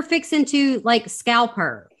 you're fixing to like scalp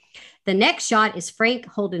her. The next shot is Frank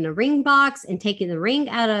holding a ring box and taking the ring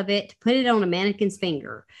out of it to put it on a mannequin's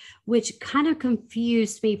finger, which kind of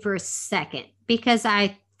confused me for a second because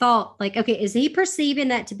I thought like, okay, is he perceiving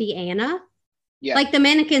that to be Anna? Yeah. Like the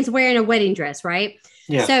mannequin's wearing a wedding dress, right?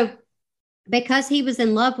 Yeah. So because he was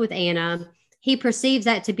in love with Anna, he perceives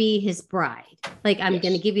that to be his bride. Like, I'm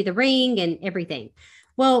going to give you the ring and everything.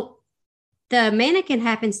 Well, the mannequin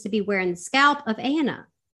happens to be wearing the scalp of Anna.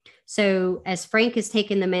 So as Frank is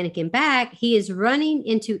taking the mannequin back, he is running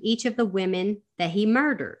into each of the women that he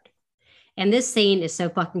murdered. And this scene is so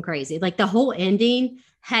fucking crazy. Like the whole ending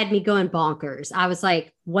had me going bonkers. I was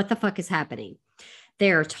like, what the fuck is happening?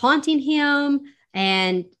 They're taunting him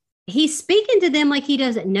and he's speaking to them like he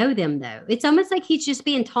doesn't know them, though. It's almost like he's just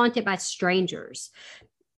being taunted by strangers.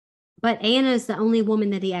 But Anna is the only woman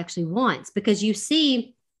that he actually wants because you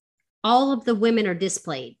see all of the women are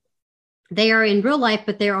displayed. They are in real life,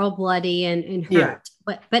 but they're all bloody and hurt.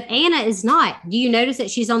 Yeah. But Anna is not. Do you notice that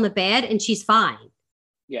she's on the bed and she's fine?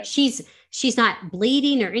 Yeah. She's not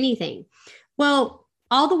bleeding or anything. Well,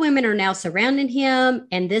 all the women are now surrounding him.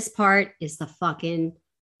 And this part is the fucking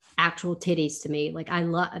actual titties to me. Like I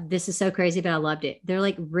love, this is so crazy, but I loved it. They're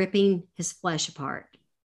like ripping his flesh apart.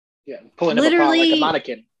 Yeah. Pulling him apart like a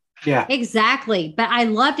mannequin. Yeah, exactly. But I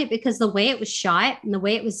loved it because the way it was shot and the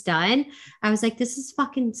way it was done, I was like, this is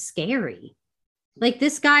fucking scary. Like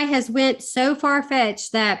this guy has went so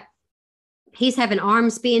far-fetched that he's having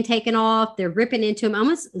arms being taken off. They're ripping into him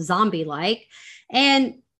almost zombie-like.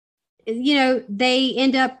 And, you know, they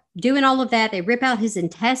end up doing all of that. They rip out his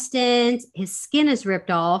intestines. His skin is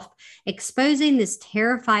ripped off, exposing this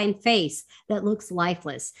terrifying face that looks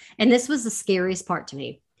lifeless. And this was the scariest part to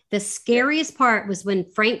me. The scariest part was when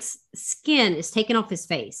Frank's skin is taken off his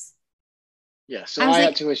face. Yeah, so I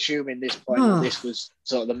had to assume in this point that this was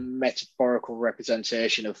sort of the metaphorical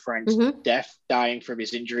representation of Frank's death, dying from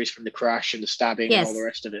his injuries from the crash and the stabbing and all the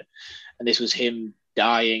rest of it. And this was him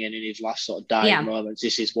dying, and in his last sort of dying moments,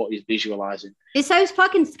 this is what he's visualizing. It's so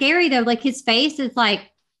fucking scary though. Like his face is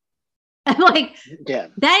like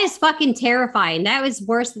that is fucking terrifying. That was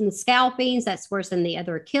worse than the scalpings. That's worse than the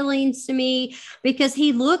other killings to me because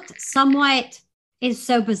he looked somewhat is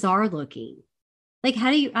so bizarre looking. Like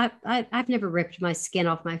how do you? I've never ripped my skin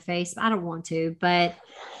off my face. I don't want to, but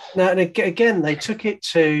no. And again, they took it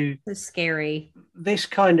to it's scary. This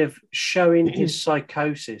kind of showing his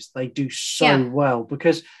psychosis. They do so well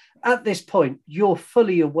because at this point you're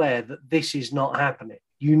fully aware that this is not happening.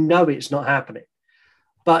 You know it's not happening.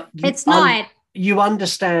 But it's not. You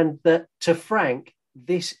understand that to Frank,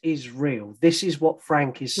 this is real. This is what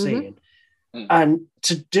Frank is seeing. And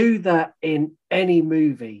to do that in any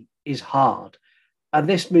movie is hard. And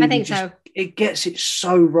this movie, I think so. It gets it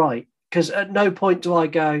so right. Because at no point do I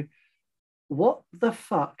go, what the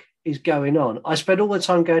fuck is going on? I spend all the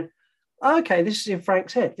time going, oh, okay, this is in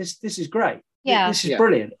Frank's head. This is great. Yeah. This is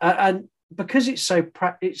brilliant. And because it's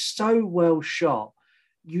so well shot,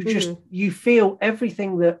 you just you feel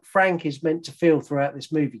everything that Frank is meant to feel throughout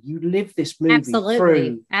this movie. You live this movie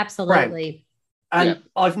through Absolutely. Frank. And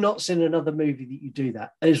I've not seen another movie that you do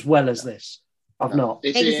that as well as this. I've not.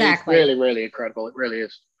 It's really, really incredible. It really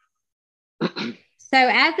is. So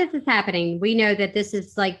as this is happening, we know that this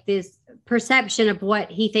is like this perception of what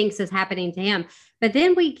he thinks is happening to him. But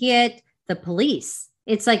then we get the police.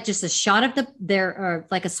 It's like just a shot of they're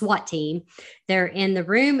like a SWAT team. They're in the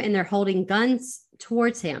room and they're holding guns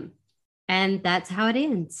towards him. And that's how it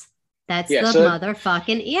ends. That's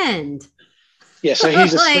motherfucking end. Yeah, so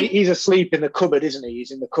he's asleep in the cupboard, isn't he? He's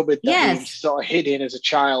in the cupboard that he sort of hid in as a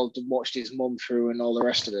child and watched his mum through and all the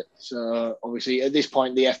rest of it. So obviously at this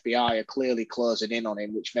point, the FBI are clearly closing in on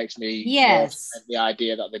him, which makes me the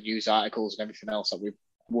idea that the news articles and everything else that we've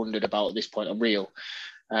wondered about at this point are real.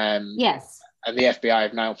 Yes. And the FBI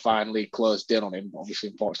have now finally closed in on him. Obviously,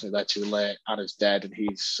 unfortunately, they're too late. Anna's dead and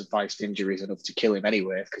he's sufficed injuries enough to kill him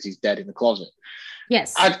anyway because he's dead in the closet.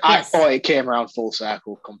 Yes. I thought it came around full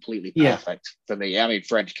circle, completely perfect for me. I mean,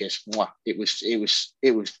 French kiss, it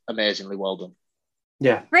was amazingly well done.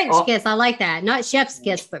 Yeah, French kiss. I like that. Not chef's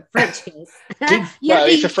kiss, but French kiss. Well,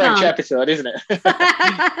 it's a French episode, isn't it?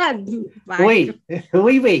 Oui.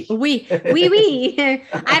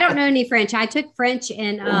 I don't know any French. I took French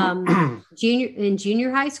in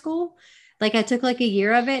junior high school. Like I took like a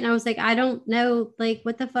year of it and I was like, I don't know, like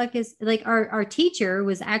what the fuck is like our teacher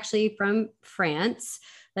was actually from France,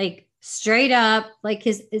 like straight up, like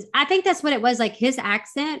his I think that's what it was. Like his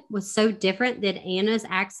accent was so different than Anna's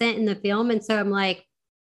accent in the film. And so I'm like,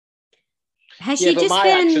 has she just my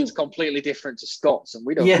been accent's completely different to Scott's and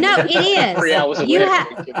we don't No, it is 3 hours away.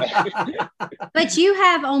 But you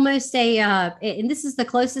have almost and this is the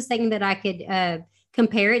closest thing that I could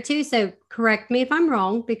compare it to. So correct me if I'm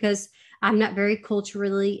wrong, because I'm not very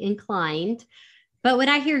culturally inclined, but when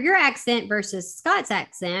I hear your accent versus Scott's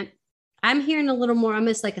accent, I'm hearing a little more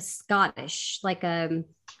almost like a Scottish, like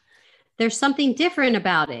there's something different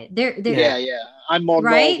about it. Yeah. I'm more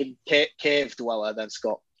northern cave dweller than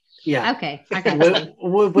Scott. Yeah. Okay. I got you.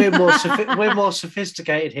 We're more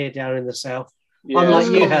sophisticated here down in the south. Yeah, unlike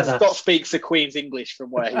you, Heather. Scott speaks the Queen's English from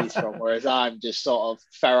where he's from, whereas I'm just sort of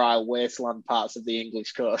feral wasteland parts of the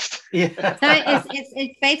English coast. Yeah. So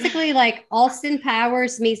it's basically like Austin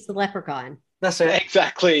Powers meets the Leprechaun. That's it.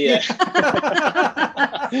 Exactly, yeah. But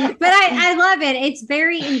I love it. It's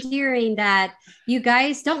very endearing that you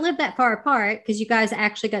guys don't live that far apart because you guys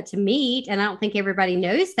actually got to meet. And I don't think everybody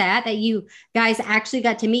knows that you guys actually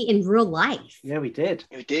got to meet in real life. Yeah, we did.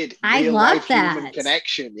 We did. I love that. Human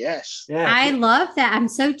connection, yes. Yeah. I love that. I'm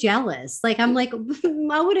so jealous. Like, I'm like, I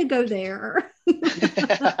want to go there.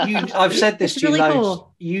 I've said this to you loads.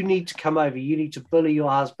 Cool. You need to come over. You need to bully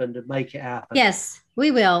your husband and make it happen. Yes. We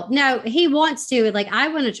will. No, he wants to. Like, I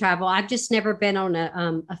want to travel. I've just never been on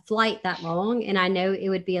a flight that long, and I know it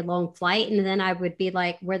would be a long flight. And then I would be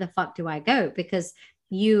like, "Where the fuck do I go?" Because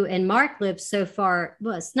you and Mark live so far.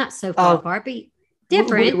 Well, it's not so far apart, but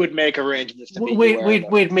different. We would make arrangements to meet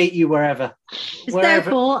we'd meet you wherever. It's so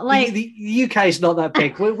cool. Like the UK is not that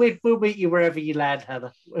big. We'll meet you wherever you land,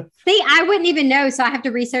 Heather. See, I wouldn't even know, so I have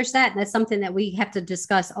to research that. And that's something that we have to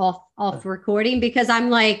discuss off recording, because I'm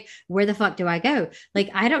like, where the fuck do I go? Like,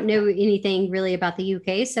 I don't know anything really about the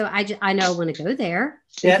UK, so I know I want to go there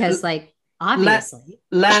because, like, obviously,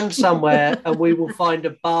 land somewhere, and we will find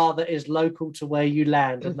a bar that is local to where you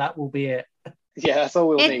land, and that will be it. Yeah, that's all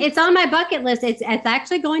we'll need. It's on my bucket list. It's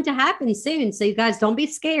actually going to happen soon. So you guys don't be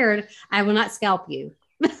scared. I will not scalp you.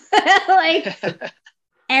 Like,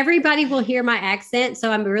 everybody will hear my accent. So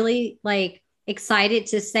I'm really like excited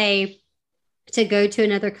to go to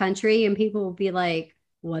another country, and people will be like,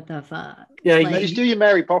 what the fuck? Yeah, like, just do your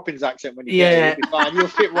Mary Poppins accent when you get here. You'll be fine. You'll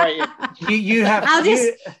fit right in. You have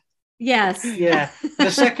yes. Yeah.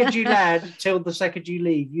 The second you land till the second you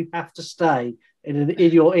leave, you have to stay in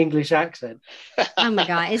your English accent. Oh my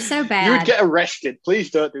God, it's so bad. You would get arrested. Please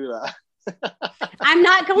don't do that. I'm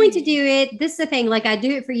not going to do it. This is the thing. Like, I do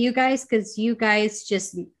it for you guys because you guys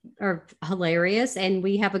just are hilarious, and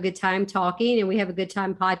we have a good time talking, and we have a good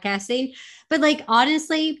time podcasting. But like,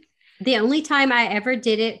 honestly, the only time I ever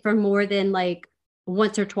did it for more than like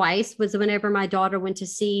once or twice was whenever my daughter went to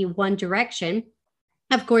see One Direction.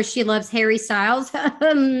 Of course, she loves Harry Styles.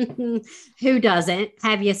 Who doesn't?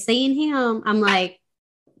 Have you seen him? I'm like,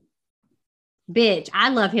 bitch, I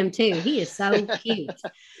love him too. He is so cute.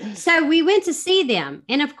 So we went to see them.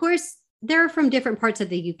 And of course, they're from different parts of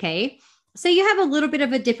the UK. So you have a little bit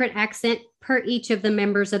of a different accent per each of the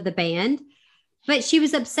members of the band. But she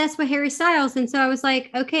was obsessed with Harry Styles. And so I was like,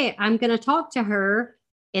 okay, I'm going to talk to her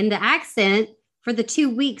in the accent for the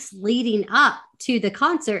 2 weeks leading up to the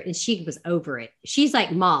concert. And she was over it. She's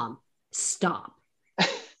like, Mom, stop.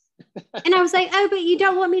 And I was like, oh, but you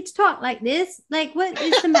don't want me to talk like this? Like, what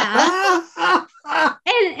is the matter?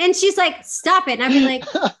 and she's like, stop it. And I'd be like,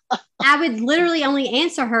 I would literally only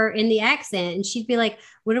answer her in the accent. And she'd be like,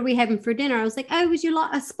 what are we having for dinner? I was like, oh, would you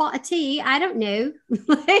like a spot of tea? I don't know.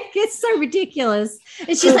 Like, it's so ridiculous.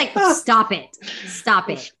 And she's like, stop it. Stop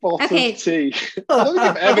it. Spot okay. Of tea. I don't think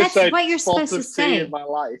I've ever That's said what you're spot supposed of to say tea in my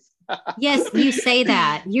life. Yes, you say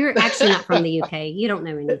that. You're actually not from the UK. You don't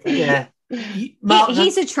know anything. Yeah.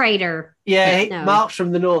 He's a traitor. Yeah, no. Mark's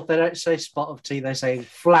from the north. They don't say spot of tea. They say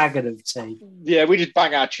flagon of tea. Yeah, we just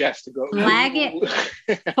bang our chest to go.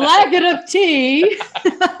 Flagon of tea.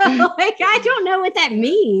 Like, I don't know what that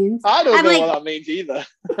means. I don't know what that means either.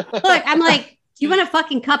 Look, I'm like, do you want a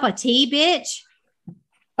fucking cup of tea, bitch?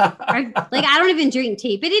 I don't even drink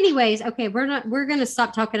tea. But anyways, okay, we're gonna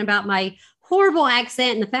stop talking about my horrible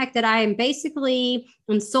accent and the fact that I am basically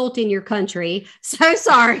insulting your country. So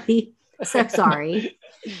sorry. So sorry.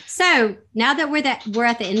 So now that we're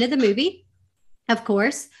at the end of the movie, of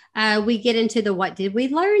course, we get into the what did we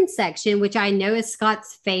learn section, which I know is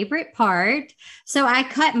Scott's favorite part. So I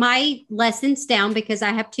cut my lessons down because I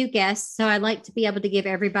have 2 guests. So I like to be able to give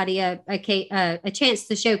everybody a chance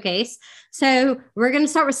to showcase. So we're going to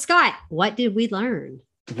start with Scott. What did we learn?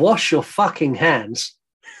 Wash your fucking hands.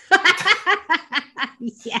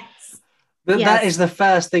 Yes. That is the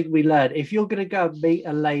first thing we learned. If you're going to go and meet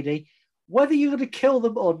a lady, whether you're going to kill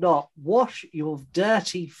them or not, wash your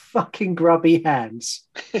dirty fucking grubby hands.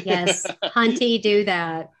 Yes, Hunty, do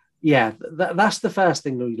that. Yeah, that's the first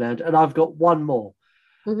thing we learned. And I've got one more.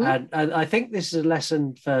 Mm-hmm. And I think this is a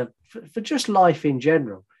lesson for just life in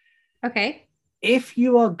general. Okay. If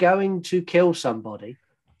you are going to kill somebody,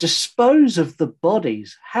 dispose of the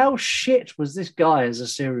bodies. How shit was this guy as a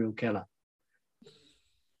serial killer?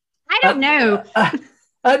 I don't know.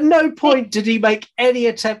 At no point did he make any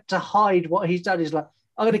attempt to hide what he's done. He's like,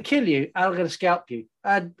 I'm going to kill you and I'm going to scalp you.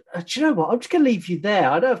 And do you know what? I'm just going to leave you there.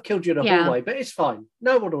 I know I've killed you in a hallway, but it's fine.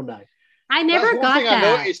 No one will know. I never got that. One thing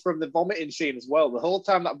I noticed from the vomiting scene as well, the whole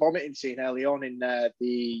time that vomiting scene early on in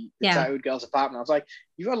the tattooed girl's apartment, I was like,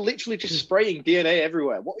 you are literally just spraying DNA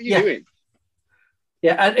everywhere. What are you doing?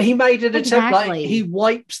 Yeah, and he made an attempt, like he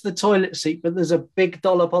wipes the toilet seat, but there's a big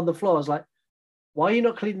dollop on the floor. I was like, why are you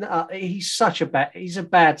not cleaning that up? He's a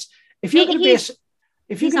bad. If you're going to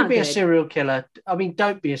be a serial killer, I mean,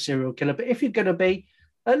 don't be a serial killer. But if you're going to be,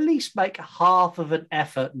 at least make half of an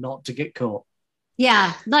effort not to get caught.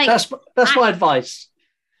 Yeah, like that's my advice.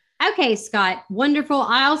 Okay, Scott, wonderful.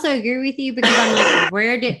 I also agree with you because I'm like,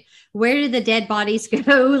 where did the dead bodies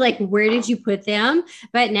go? Like, where did you put them?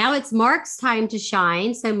 But now it's Mark's time to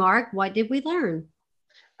shine. So, Mark, what did we learn?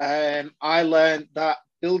 I learned that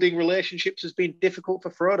building relationships has been difficult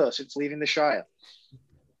for Frodo since leaving the Shire.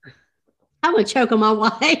 I'm going to choke on my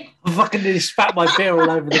wife. I fucking nearly spat my beer all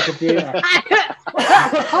over the computer.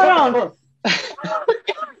 Hold on.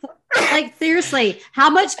 Like, seriously, how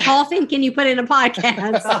much coughing can you put in a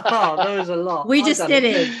podcast? Oh, there was a lot. We just did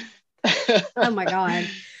it. Oh, my God.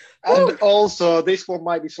 And also, this one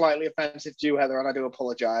might be slightly offensive to you, Heather, and I do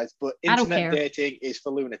apologize, but internet dating is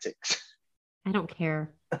for lunatics. I don't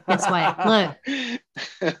care. Guess what?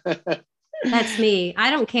 Look, that's me.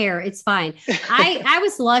 I don't care. It's fine. I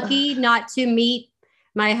was lucky not to meet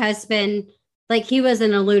my husband. Like, he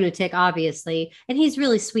wasn't a lunatic, obviously. And he's a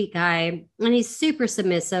really sweet guy. And he's super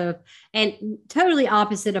submissive and totally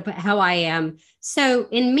opposite of how I am. So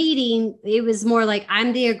in meeting, it was more like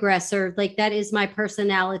I'm the aggressor. Like, that is my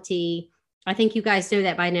personality. I think you guys know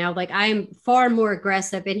that by now. Like, I'm far more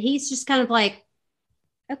aggressive. And he's just kind of like,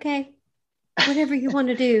 okay, whatever you want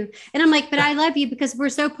to do. And I'm like, but I love you because we're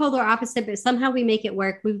so polar opposite, but somehow we make it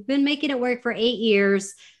work. We've been making it work for 8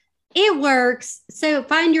 years. It works. So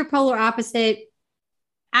find your polar opposite.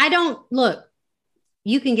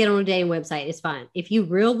 You can get on a dating website. It's fine. If you're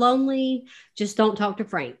real lonely, just don't talk to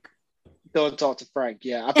Frank. Don't talk to Frank.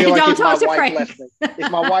 Yeah. I feel like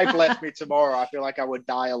if my wife left me tomorrow, I feel like I would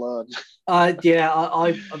die alone. Funnily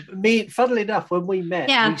enough, when we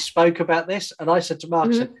met, we spoke about this and I said to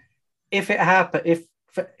Mark, if it happened, if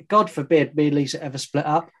God forbid me and Lisa ever split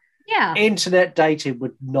up, internet dating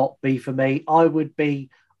would not be for me. I would be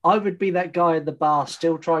that guy in the bar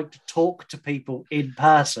still trying to talk to people in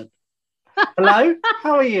person. Hello,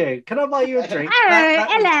 how are you? Can I buy you a drink? Hello.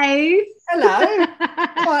 Hello.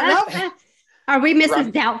 All right, love. Are we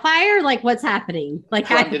Mrs. Doubtfire? Like, what's happening? Like,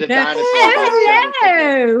 I don't know.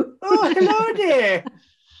 Oh, hello there.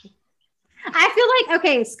 I feel like,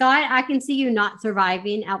 okay, Scott, I can see you not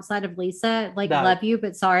surviving outside of Lisa. Like, No. love you,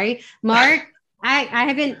 but sorry. Mark,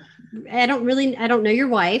 I don't know your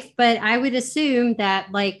wife, but I would assume that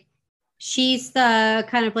like she's the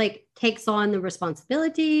kind of like takes on the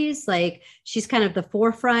responsibilities. Like she's kind of the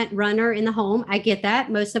forefront runner in the home. I get that.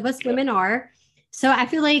 Most of us women are. So I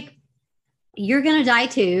feel like you're going to die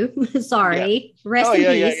too. Sorry. Rest in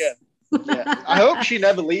peace. Yeah. I hope she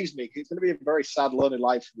never leaves me because it's going to be a very sad, lonely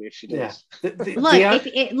life for me if she does.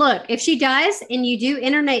 If she does, and you do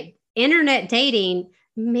internet dating,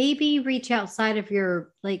 maybe reach outside of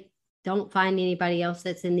your like. Don't find anybody else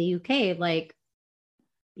that's in the UK. Like,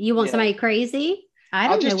 you want somebody crazy?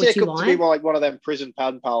 I'll just take up to be like one of them prison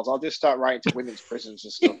pen pals. I'll just start writing to women's prisons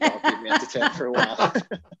and stuff. That'll keep me entertained for a while.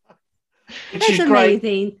 Which is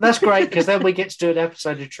amazing. Great. That's great because then we get to do an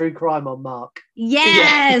episode of True Crime on Mark.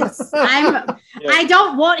 Yes. I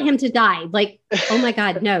don't want him to die. Like, oh my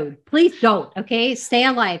God, no. Please don't. Okay. Stay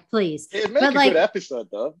alive, please. It'd make a good episode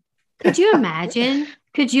though. Could you imagine?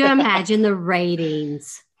 Could you imagine the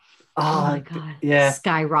ratings? Oh my God. Yeah.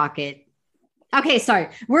 Skyrocket. Okay, sorry.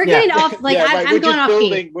 We're getting off. Like I'm going off.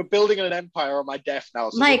 We're building an empire on my death now.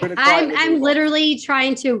 So like I'm literally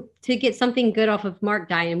trying to get something good off of Mark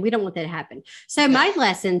dying. We don't want that to happen. So my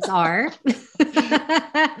lessons are,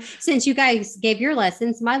 since you guys gave your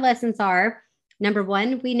lessons, my lessons are: number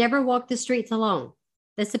one, we never walk the streets alone.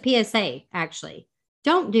 That's a PSA, actually.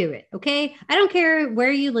 Don't do it. Okay. I don't care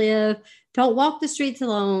where you live. Don't walk the streets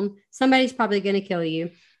alone. Somebody's probably going to kill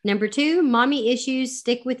you. Number two, mommy issues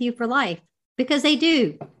stick with you for life. Because they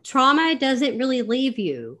do. Trauma doesn't really leave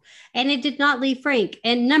you. And it did not leave Frank.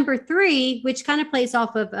 And number three, which kind of plays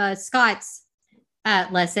off of Scott's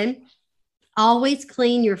lesson, always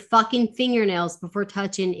clean your fucking fingernails before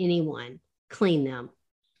touching anyone. Clean them.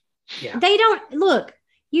 Yeah. They don't, look,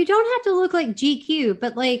 you don't have to look like GQ,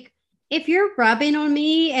 but like, if you're rubbing on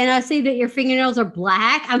me and I see that your fingernails are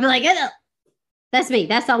black, I'll be like, that's me.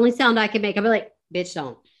 That's the only sound I can make. I'll be like, bitch,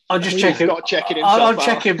 don't. I'm just checking. I'm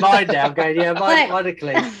checking mine now. I'm going, yeah, mine are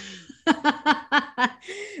clean.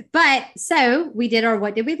 But so we did our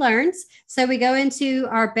what did we learn? So we go into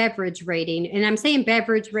our beverage rating. And I'm saying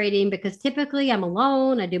beverage rating because typically I'm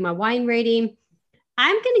alone. I do my wine rating.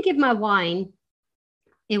 I'm going to give my wine.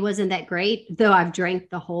 It wasn't that great, though I've drank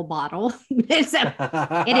the whole bottle. So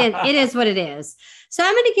it is what it is. So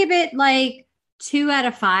I'm going to give it like 2 out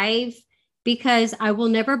of 5 because I will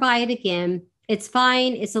never buy it again. It's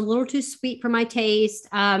fine. It's a little too sweet for my taste.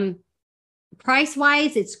 Price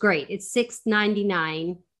wise, it's great. It's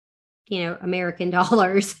 $6.99, American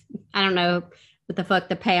dollars. I don't know what the fuck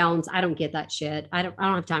the pounds. I don't get that shit. I don't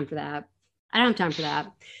have time for that.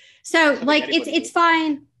 So like, it's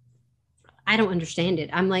fine. I don't understand it.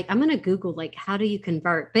 I'm like, I'm going to Google like, how do you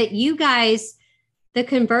convert? But you guys, the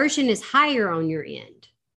conversion is higher on your end.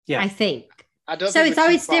 Yeah, I think. I don't so think it's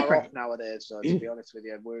always different nowadays. So to be honest with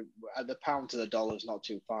you, we're the pound to the dollar is not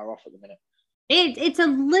too far off at the minute. It's a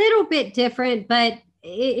little bit different, but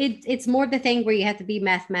it's more the thing where you have to be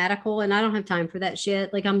mathematical, and I don't have time for that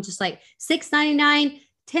shit. Like I'm just like $6.99,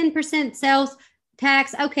 10% sales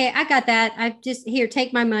tax. Okay, I got that. I just here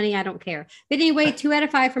take my money. I don't care. But anyway, 2 out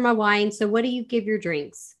of 5 for my wine. So what do you give your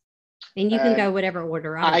drinks? And you can go whatever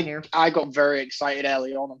order. I don't care. I got very excited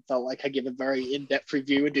early on and felt like I give a very in-depth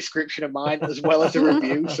review and description of mine as well as a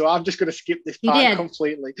review. So I'm just going to skip this part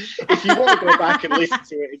completely. If you want to go back and listen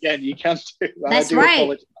to it again, you can do. That's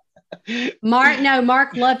right.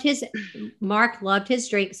 Mark loved his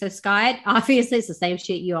drink. So Scott, obviously it's the same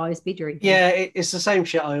shit you always be drinking. Yeah, it's the same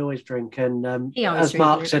shit I always drink. And as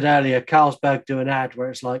Mark said earlier, Carlsberg do an ad where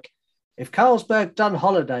it's like, if Carlsberg done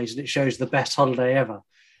holidays, and it shows the best holiday ever.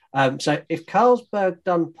 So if Carlsberg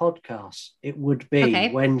done podcasts, it would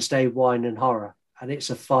be Wednesday Wine and Horror, and it's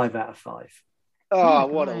a 5 out of 5. Oh,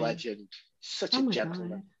 what a legend! Such a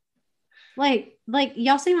gentleman. God. Like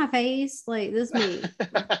y'all see my face? Like this me.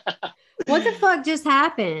 What the fuck just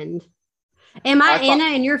happened? Am I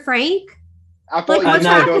Anna and you're Frank? I thought you were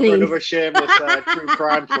going for another shameless true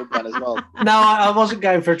crime plug then as well. No, I wasn't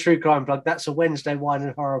going for a true crime plug. That's a Wednesday Wine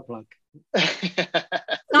and Horror plug.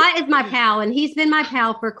 Scott is my pal, and he's been my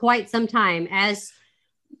pal for quite some time. As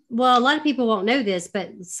well, a lot of people won't know this,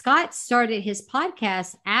 but Scott started his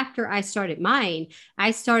podcast after I started mine.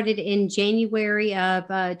 I started in January of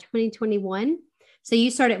 2021. So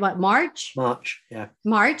you started what, March? Yeah.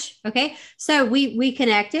 March. Okay. So we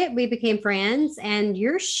connected, we became friends, and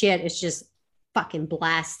your shit is just fucking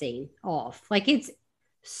blasting off. Like it's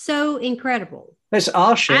so incredible. It's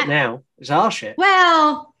our shit now. It's our shit.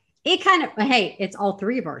 Well, it kind of, hey, it's all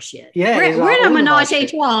three of our shit. Yeah, we're in a all of our menage a shit.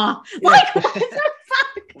 trois. Yeah. Like, what the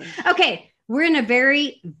fuck? Okay, we're in a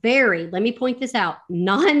very, very, let me point this out,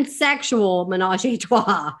 non-sexual menage a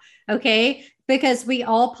trois. Okay, because we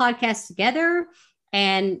all podcast together,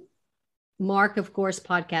 and Mark, of course,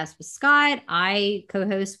 podcasts with Scott. I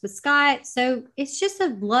co-host with Scott. So it's just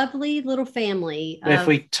a lovely little family. If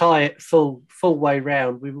we tie it full way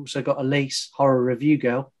round, we've also got Elise, horror review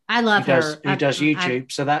girl. I love her. Who does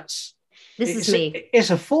YouTube. So that's this is me. It's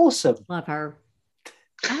a foursome. Love her.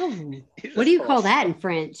 Oh, what do you call that in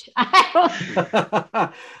French? Don't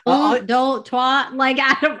twat. Like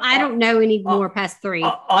I don't know any more past three.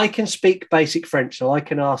 I can speak basic French, so I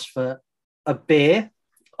can ask for a beer.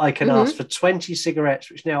 I can ask for 20 cigarettes,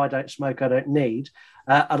 which now I don't smoke, I don't need.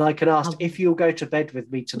 And I can ask if you'll go to bed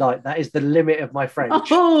with me tonight. That is the limit of my French.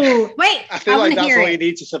 Oh, wait. I feel like that's all you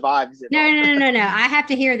need to survive, is it? No. I have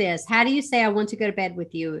to hear this. How do you say I want to go to bed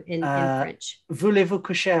with you in French? Voulez-vous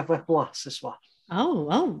coucher avec moi ce soir?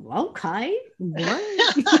 Oh, okay. What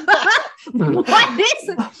is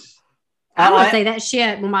I'm going to say that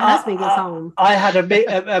shit when my husband gets home. I had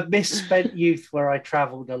a misspent youth where I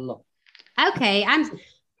traveled a lot. Okay.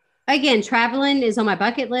 Again, traveling is on my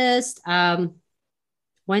bucket list.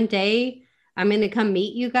 One day I'm going to come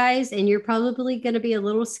meet you guys, and you're probably going to be a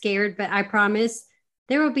little scared, but I promise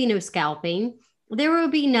there will be no scalping. There will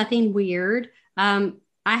be nothing weird. I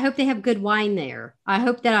hope they have good wine there. I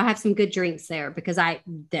hope that I'll have some good drinks there, because I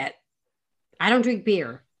don't drink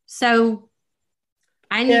beer. So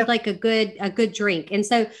I need like a good drink. And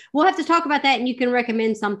so we'll have to talk about that, and you can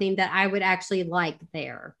recommend something that I would actually like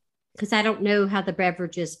there, because I don't know how the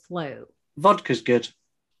beverages flow. Vodka's good.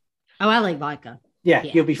 Oh, I like vodka. Yeah,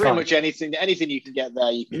 you'll be fine. Pretty much anything you can get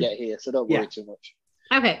there, you can get here. So don't worry too much.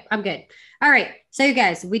 Okay, I'm good. All right. So you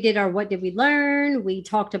guys, we did our What Did We Learn? We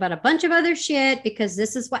talked about a bunch of other shit, because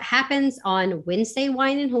this is what happens on Wednesday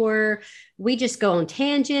Wine and Horror. We just go on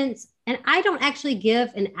tangents, and I don't actually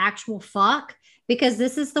give an actual fuck, because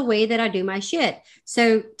this is the way that I do my shit.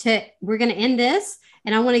 So we're going to end this.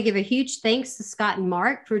 And I want to give a huge thanks to Scott and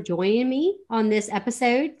Mark for joining me on this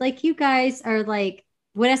episode. Like, you guys are like,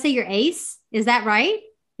 would I say you're ace? Is that right?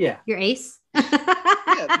 Yeah. You're ace?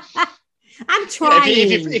 Yeah. I'm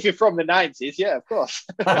trying. If you're from the 90s, yeah, of course.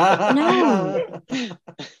 No.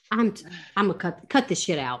 I'm gonna cut this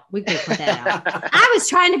shit out. We can cut that out. I was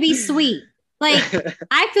trying to be sweet. Like,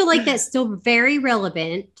 I feel like that's still very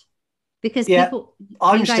relevant, because people,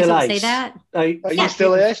 you guys don't say that. Are you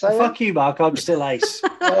still ace? Fuck you, Mark. I'm still ace.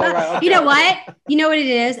 Right, okay. You know what? You know what it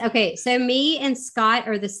is? Okay, so me and Scott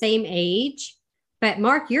are the same age, but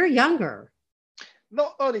Mark, you're younger.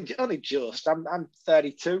 Not only just. I'm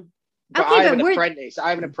 32. But Okay, I have but an apprentice. I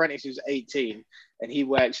have an apprentice who's 18, and he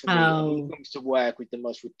works for me. And he comes to work with the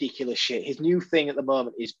most ridiculous shit. His new thing at the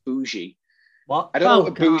moment is bougie. What? I don't know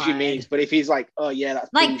what bougie means, but if he's like, oh yeah,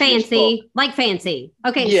 that's like fancy.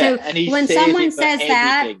 Okay, yeah, so when someone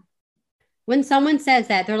says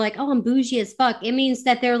that, they're like, oh, I'm bougie as fuck. It means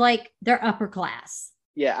that they're upper class.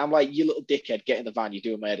 Yeah, I'm like, you little dickhead, get in the van, you're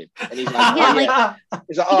doing my head in. And he's like,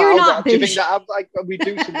 he's like, you're not do you bougie. think that? I'm like, we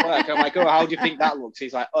do some work. I'm like, oh, how do you think that looks?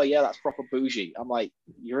 He's like, oh yeah, that's proper bougie. I'm like,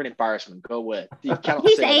 you're an embarrassment. Go away. You cannot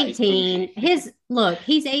He's say 18. He's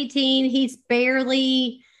 18. He's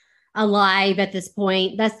barely alive at this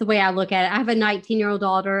point. That's the way I look at it. I have a 19-year-old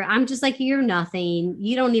daughter. I'm just like, you're nothing.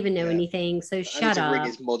 You don't even know anything. So shut up. Ring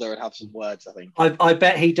his mother and have some words, I think. I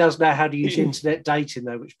bet he does know how to use internet dating,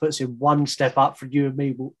 though, which puts him one step up from you and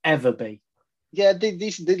me will ever be. Yeah, they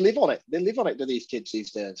live on it. They live on it to these kids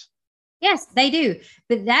these days. Yes, they do.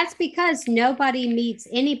 But that's because nobody meets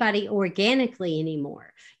anybody organically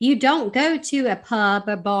anymore. You don't go to a pub,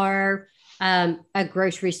 a bar, a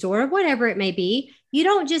grocery store, whatever it may be. You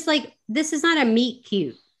don't just like, this is not a meet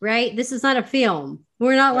cute, right? This is not a film.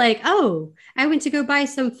 We're not like, oh, I went to go buy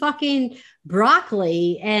some fucking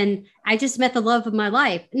broccoli and I just met the love of my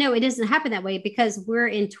life. No, it doesn't happen that way, because we're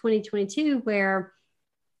in 2022 where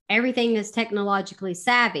everything is technologically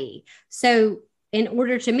savvy. So in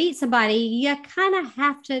order to meet somebody, you kind of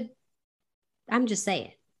have to, I'm just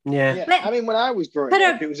saying. Yeah. But, I mean, when I was growing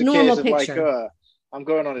up, it was a case of like, I'm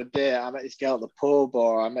going on a date. I met this girl at the pub,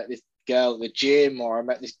 or I met this girl at the gym, or I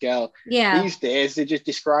met this girl. Yeah. These days, they just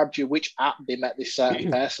described you which app they met this certain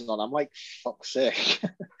person on. I'm like, fuck's sake.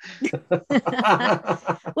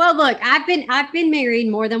 Well, look, I've been married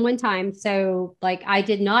more than one time, so like I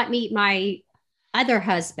did not meet my other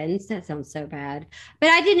husbands. That sounds so bad, but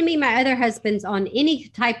I didn't meet my other husbands on any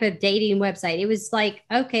type of dating website. It was like,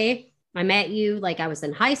 okay, I met you like I was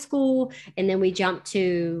in high school, and then we jumped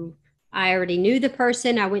to, I already knew the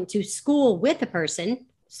person. I went to school with the person.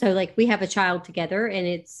 So like we have a child together, and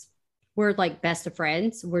it's we're like best of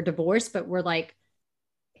friends. We're divorced, but we're like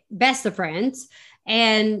best of friends.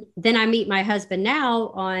 And then I meet my husband now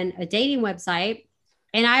on a dating website,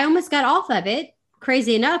 and I almost got off of it.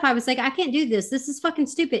 Crazy enough, I was like, I can't do this. This is fucking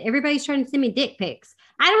stupid. Everybody's trying to send me dick pics.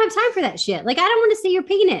 I don't have time for that shit. Like, I don't want to see your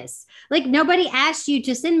penis. Like, nobody asked you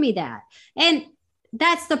to send me that. And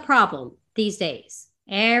that's the problem these days.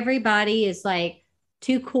 Everybody is like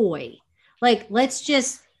too coy. Like, I'm going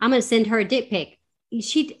to send her a dick pic.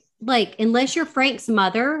 Unless you're Frank's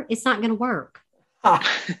mother, it's not going to work.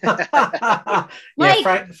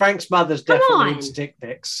 Frank's mother's definitely into dick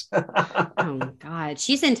pics. Oh God,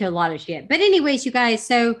 she's into a lot of shit. But anyways, you guys,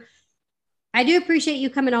 so I do appreciate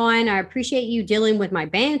you coming on. I appreciate you dealing with my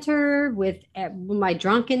banter, with my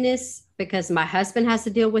drunkenness, because my husband has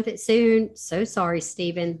to deal with it soon. So sorry,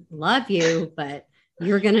 Stephen. Love you, but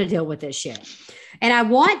you're going to deal with this shit. And I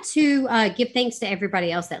want to give thanks to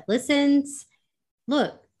everybody else that listens.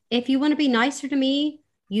 Look, if you want to be nicer to me,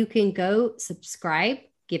 you can go subscribe,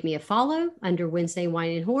 give me a follow under Wednesday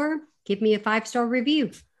Wine and Horror, give me a 5-star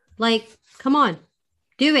review. Like, come on,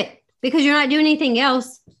 do it, because you're not doing anything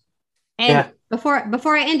else. And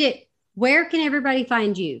before I end it, where can everybody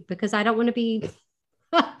find you? Because I don't want to be,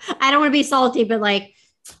 salty, but like,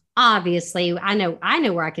 obviously I know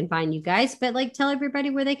where I can find you guys, but like, tell everybody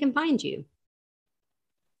where they can find you.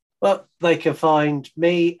 Well, they can find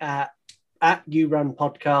me at You Run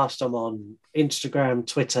Podcast. I'm on Instagram,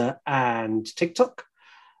 Twitter, and TikTok.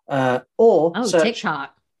 Search,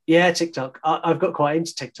 TikTok. Yeah, TikTok. I've got quite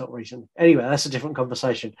into TikTok recently. Anyway, that's a different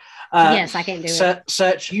conversation. Yes, I can do it.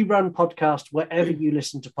 Search You Run Podcast wherever you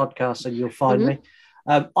listen to podcasts, and you'll find me.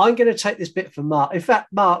 I'm going to take this bit from Mark. In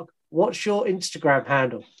fact, Mark, what's your Instagram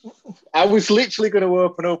handle? I was literally going to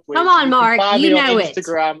open up with. Come on, Mark. You know it.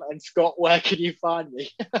 Instagram, and Scott, where can you find me?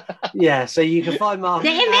 Yeah, so you can find Mark.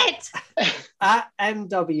 Damn it! At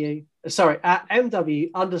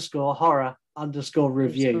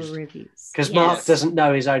MW_horror_reviews. Because Mark doesn't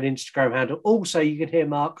know his own Instagram handle. Also, you can hear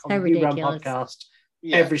Mark on the You Run Podcast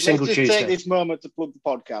every single Tuesday. Let's just take this moment to plug the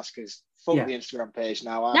podcast, because fuck the Instagram page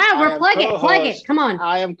now. Plug it. Come on.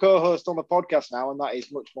 I am co-host on the podcast now, and that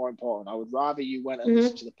is much more important. I would rather you went and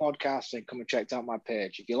listened to the podcast and come and checked out my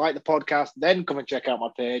page. If you like the podcast, then come and check out my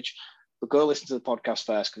page. But go listen to the podcast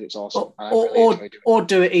first, because it's awesome. Or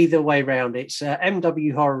do it either way round. It's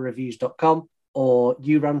mwhorrorreviews.com or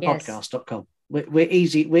yourunpodcast.com. We're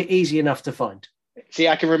easy enough to find. See,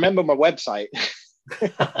 I can remember my website.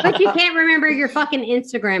 But you can't remember your fucking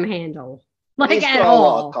Instagram handle. It's at got all. a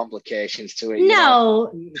lot of complications to it.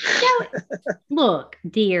 No. Look,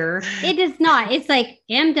 dear, it is not. It's like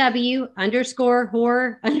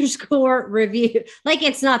MW_horror_review. Like,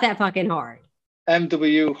 it's not that fucking hard.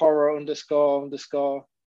 MW horror __.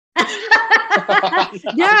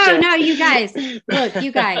 No, you guys. Look,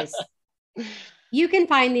 you guys. You can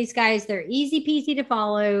find these guys. They're easy peasy to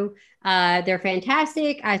follow. They're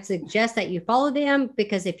fantastic. I suggest that you follow them,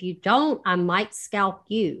 because if you don't, I might scalp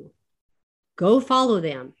you. Go follow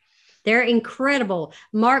them. They're incredible.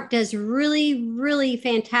 Mark does really, really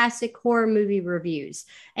fantastic horror movie reviews.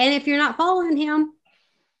 And if you're not following him,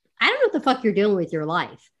 I don't know what the fuck you're doing with your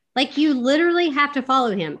life. Like, you literally have to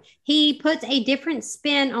follow him. He puts a different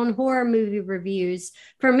spin on horror movie reviews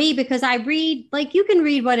for me, because I read, like, you can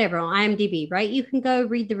read whatever on IMDb, right? You can go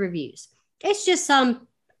read the reviews. It's just some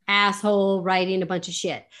asshole writing a bunch of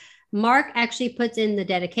shit. Mark actually puts in the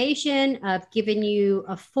dedication of giving you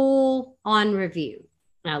a full on review.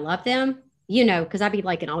 And I love them, because I be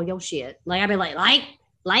liking all your shit. Like, I be like,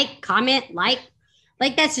 comment, like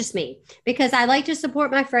that's just me, because I like to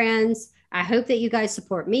support my friends. I hope that you guys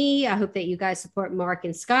support me. I hope that you guys support Mark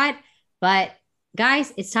and Scott. But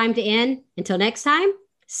guys, it's time to end. Until next time,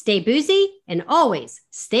 stay boozy and always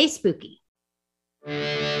stay spooky.